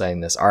believe I'm saying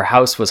this. Our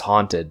house was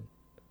haunted.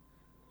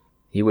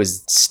 He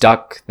was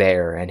stuck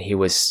there, and he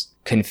was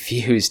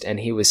confused, and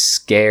he was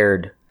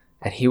scared,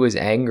 and he was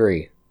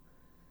angry.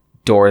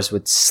 Doors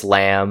would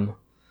slam.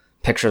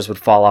 Pictures would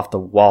fall off the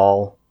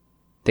wall.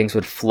 Things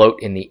would float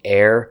in the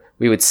air.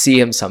 We would see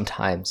him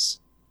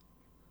sometimes.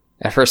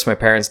 At first, my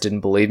parents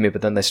didn't believe me,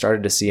 but then they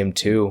started to see him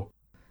too.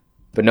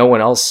 But no one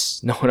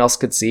else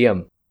could see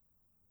him.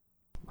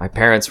 My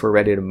parents were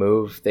ready to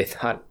move. They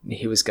thought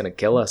he was going to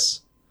kill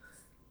us.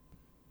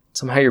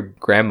 Somehow your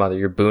grandmother,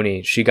 your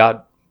boonie, she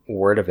got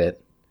word of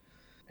it.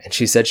 And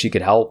she said she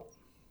could help.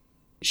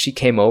 She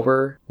came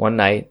over one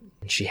night,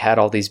 and she had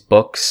all these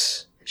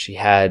books. She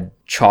had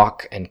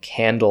chalk and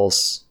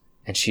candles.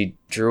 And she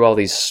drew all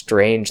these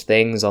strange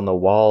things on the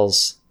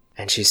walls.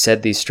 And she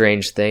said these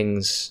strange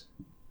things.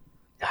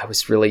 I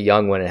was really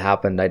young when it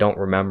happened. I don't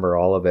remember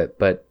all of it.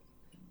 But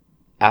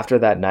after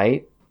that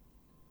night,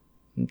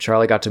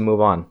 Charlie got to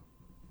move on.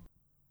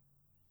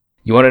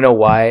 You want to know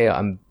why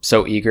I'm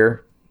so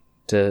eager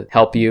to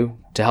help you,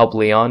 to help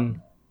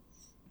Leon?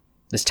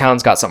 This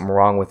town's got something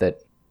wrong with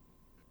it,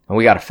 and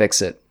we got to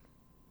fix it.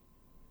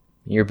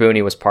 Your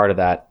boonie was part of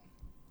that.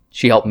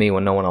 She helped me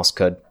when no one else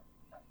could.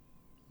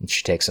 And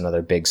she takes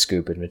another big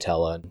scoop of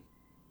Nutella.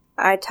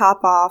 I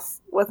top off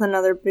with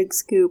another big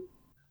scoop.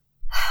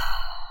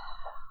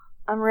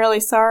 I'm really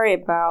sorry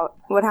about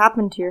what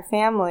happened to your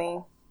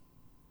family,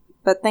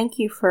 but thank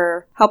you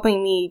for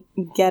helping me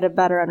get a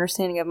better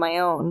understanding of my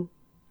own.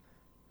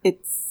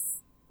 It's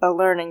a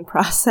learning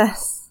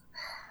process.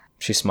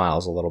 She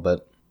smiles a little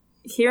bit.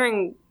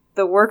 Hearing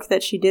the work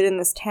that she did in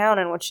this town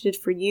and what she did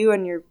for you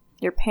and your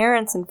your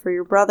parents and for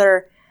your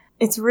brother.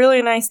 It's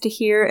really nice to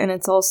hear, and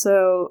it's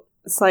also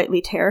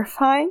slightly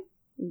terrifying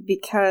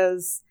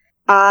because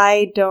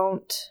I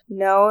don't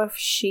know if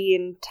she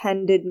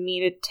intended me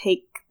to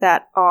take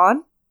that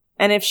on.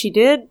 And if she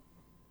did,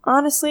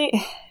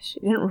 honestly, she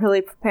didn't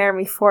really prepare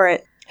me for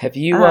it. Have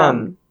you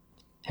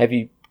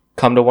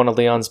come to one of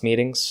Leon's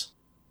meetings?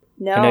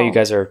 No. I know you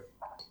guys are,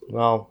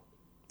 well,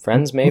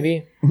 friends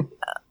maybe? It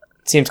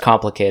seems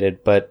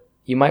complicated, but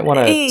you might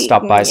want to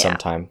stop by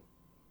sometime.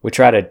 We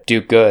try to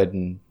do good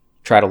and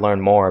try to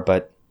learn more,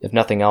 but if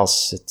nothing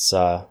else, it's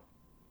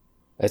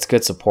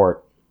good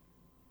support.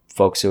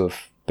 Folks who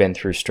have been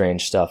through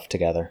strange stuff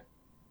together.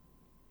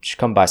 You should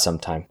come by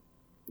sometime.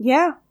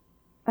 Yeah,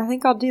 I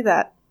think I'll do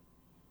that.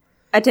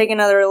 I take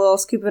another little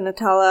scoop of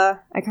Nutella.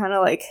 I kind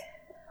of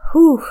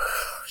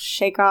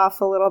shake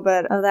off a little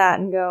bit of that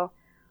and go,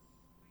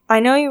 I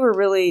know you were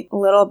really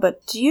little,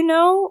 but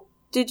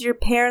did your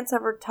parents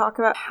ever talk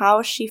about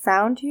how she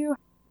found you?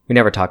 We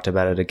never talked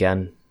about it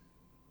again.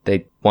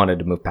 They wanted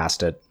to move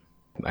past it.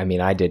 I mean,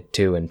 I did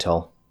too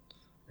until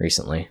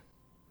recently.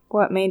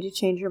 What made you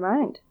change your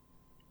mind?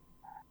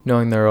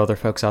 Knowing there are other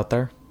folks out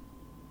there.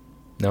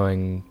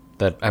 Knowing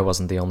that I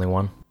wasn't the only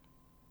one.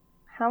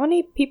 How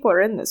many people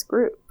are in this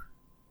group?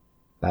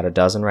 About a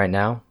dozen right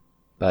now,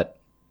 but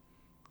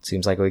it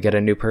seems like we get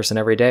a new person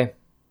every day.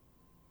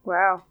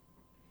 Wow.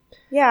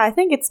 Yeah, I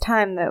think it's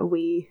time that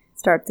we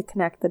start to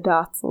connect the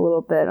dots a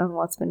little bit on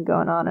what's been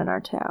going on in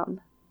our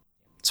town.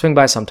 Swing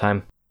by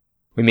sometime.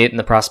 We meet in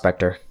the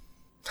Prospector.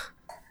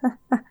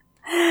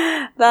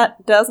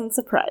 That doesn't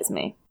surprise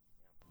me.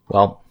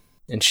 Well,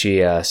 and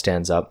she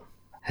stands up.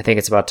 I think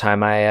it's about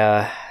time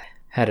I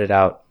headed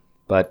out,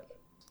 but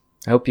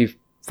I hope you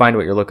find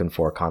what you're looking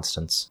for,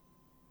 Constance.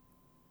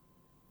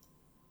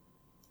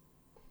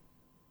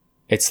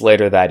 It's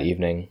later that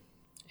evening,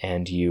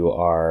 and you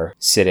are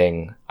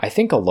sitting, I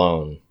think,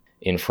 alone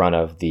in front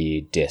of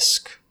the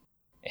disc,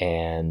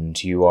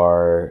 and you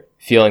are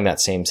feeling that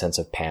same sense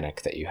of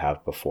panic that you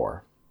have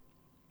before.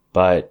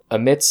 But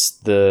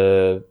amidst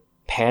the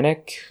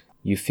panic,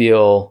 you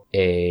feel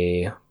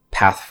a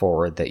path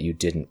forward that you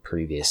didn't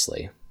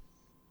previously.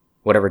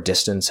 Whatever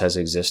distance has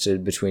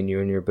existed between you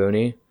and your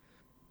boonie,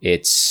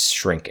 it's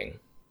shrinking.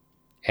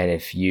 And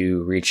if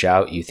you reach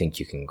out, you think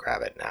you can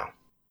grab it now.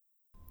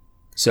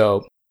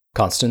 So,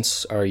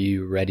 Constance, are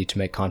you ready to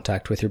make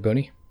contact with your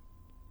boonie?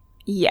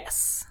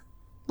 Yes.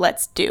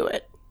 Let's do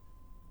it.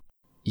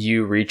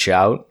 You reach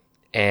out,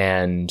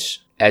 and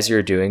as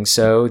you're doing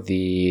so,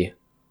 the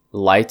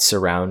lights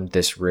around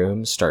this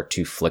room start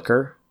to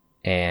flicker,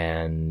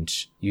 and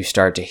you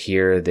start to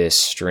hear this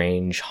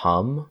strange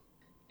hum,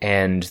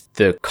 and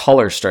the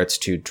color starts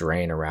to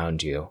drain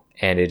around you,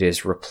 and it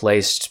is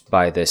replaced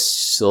by this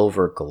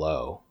silver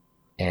glow,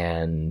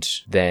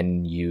 and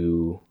then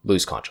you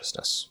lose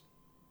consciousness.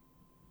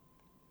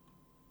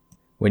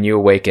 When you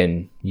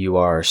awaken, you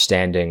are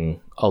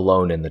standing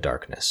alone in the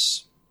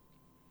darkness.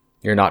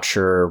 You're not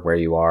sure where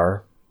you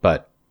are,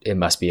 but it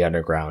must be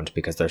underground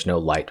because there's no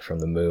light from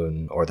the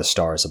moon or the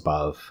stars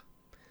above.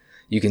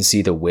 You can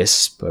see the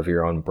wisp of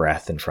your own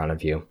breath in front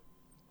of you,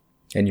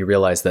 and you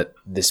realize that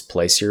this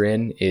place you're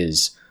in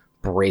is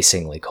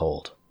bracingly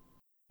cold.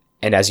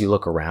 And as you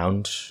look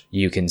around,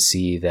 you can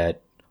see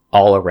that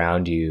all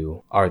around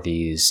you are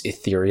these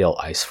ethereal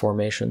ice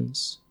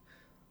formations.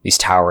 These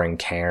towering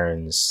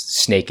cairns,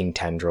 snaking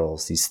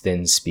tendrils, these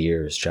thin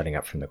spears jutting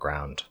up from the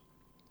ground.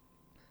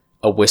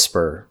 A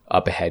whisper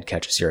up ahead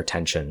catches your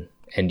attention,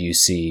 and you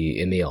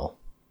see Emil,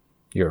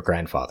 your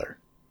grandfather,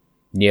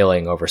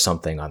 kneeling over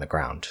something on the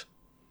ground.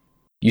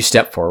 You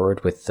step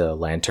forward with the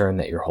lantern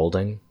that you're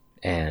holding,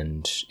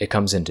 and it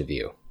comes into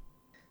view.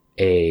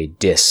 A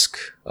disc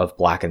of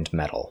blackened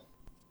metal,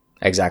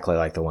 exactly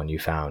like the one you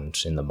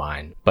found in the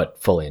mine,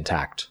 but fully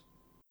intact.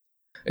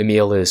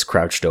 Emil is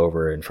crouched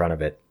over in front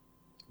of it,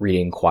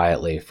 reading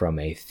quietly from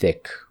a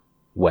thick,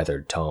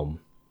 weathered tome.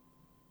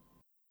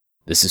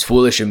 "This is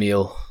foolish,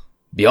 Emil.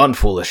 Beyond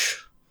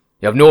foolish.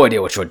 You have no idea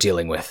what you're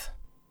dealing with."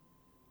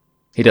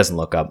 He doesn't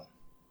look up.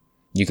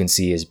 You can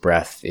see his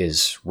breath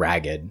is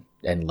ragged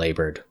and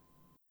labored.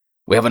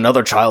 "We have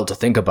another child to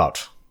think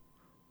about.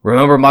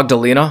 Remember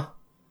Magdalena?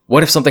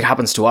 What if something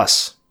happens to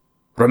us?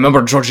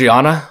 Remember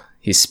Georgiana?"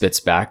 He spits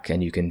back,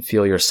 and you can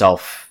feel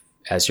yourself,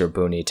 as your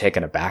boonie,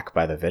 taken aback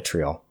by the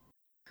vitriol.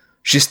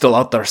 "She's still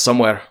out there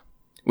somewhere.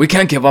 We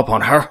can't give up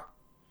on her.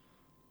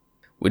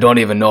 We don't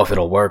even know if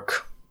it'll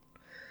work."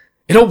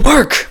 "It'll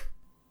work!"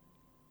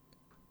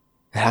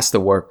 "It has to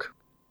work."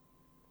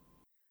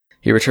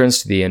 He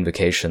returns to the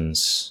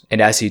invocations,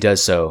 and as he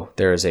does so,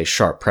 there is a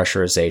sharp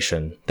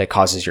pressurization that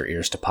causes your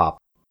ears to pop.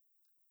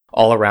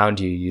 All around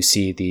you, you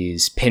see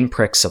these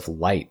pinpricks of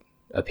light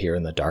appear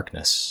in the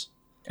darkness.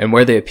 And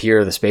where they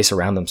appear, the space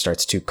around them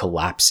starts to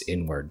collapse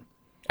inward.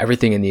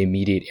 Everything in the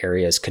immediate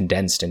area is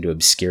condensed into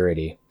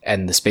obscurity,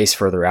 and the space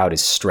further out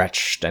is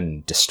stretched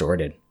and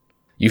distorted.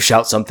 You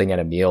shout something at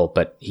Emil,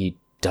 but he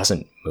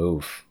doesn't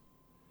move.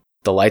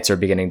 The lights are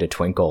beginning to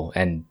twinkle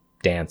and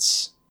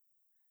dance.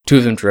 Two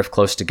of them drift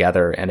close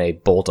together, and a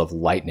bolt of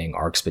lightning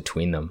arcs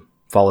between them,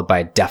 followed by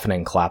a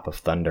deafening clap of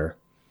thunder.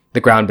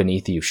 The ground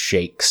beneath you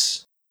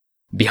shakes.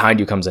 Behind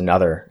you comes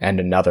another,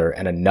 and another,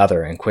 and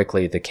another, and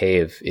quickly the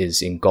cave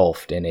is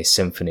engulfed in a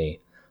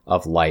symphony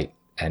of light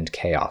and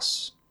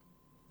chaos.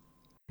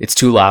 It's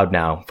too loud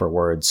now for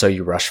words, so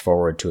you rush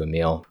forward to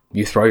Emil.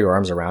 You throw your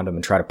arms around him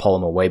and try to pull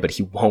him away, but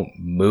he won't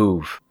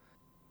move.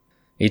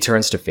 He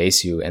turns to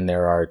face you, and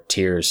there are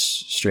tears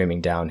streaming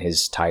down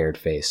his tired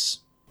face.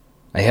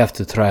 "I have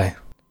to try,"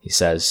 he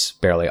says,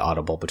 barely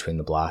audible between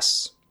the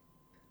blasts.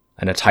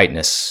 And a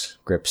tightness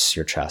grips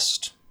your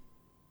chest.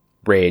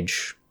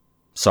 Rage,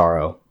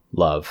 sorrow,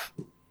 love.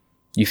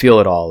 You feel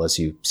it all as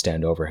you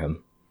stand over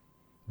him.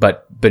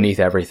 But beneath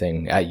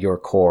everything, at your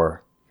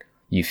core,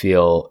 you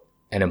feel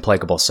an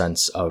implacable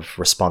sense of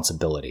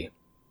responsibility.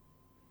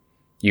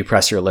 You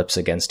press your lips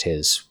against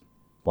his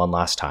one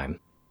last time,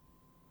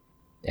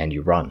 and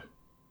you run.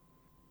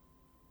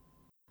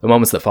 The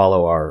moments that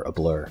follow are a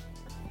blur.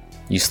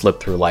 You slip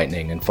through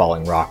lightning and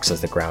falling rocks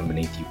as the ground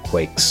beneath you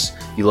quakes.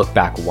 You look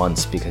back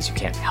once because you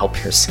can't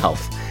help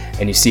yourself,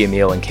 and you see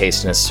Emil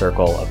encased in a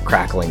circle of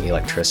crackling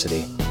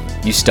electricity.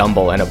 You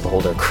stumble and a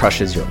boulder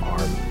crushes your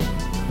arm.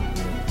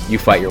 You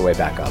fight your way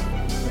back up.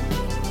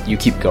 You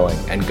keep going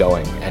and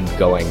going and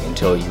going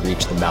until you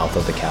reach the mouth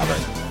of the cavern,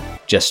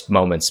 just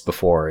moments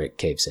before it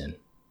caves in.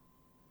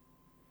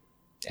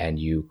 And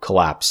you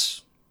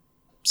collapse,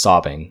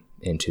 sobbing,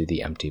 into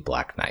the empty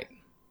black night.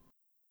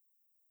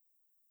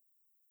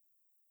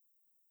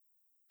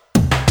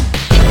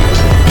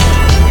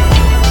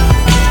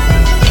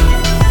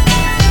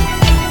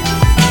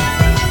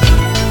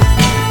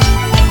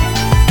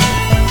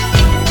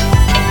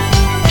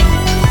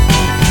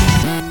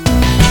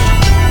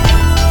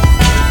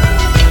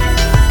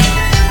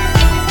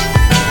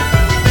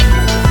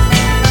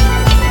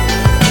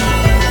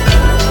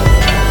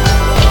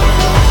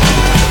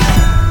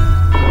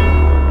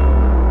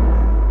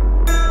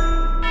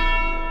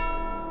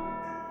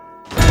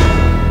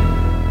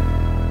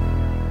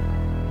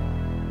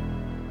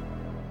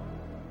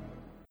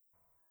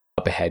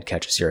 Up ahead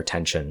catches your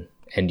attention,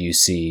 and you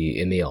see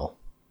Emil,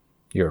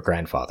 your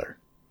grandfather,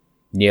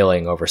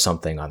 kneeling over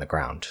something on the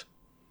ground.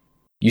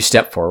 You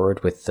step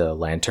forward with the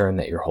lantern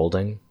that you're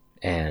holding,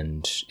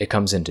 and it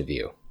comes into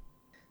view.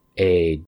 A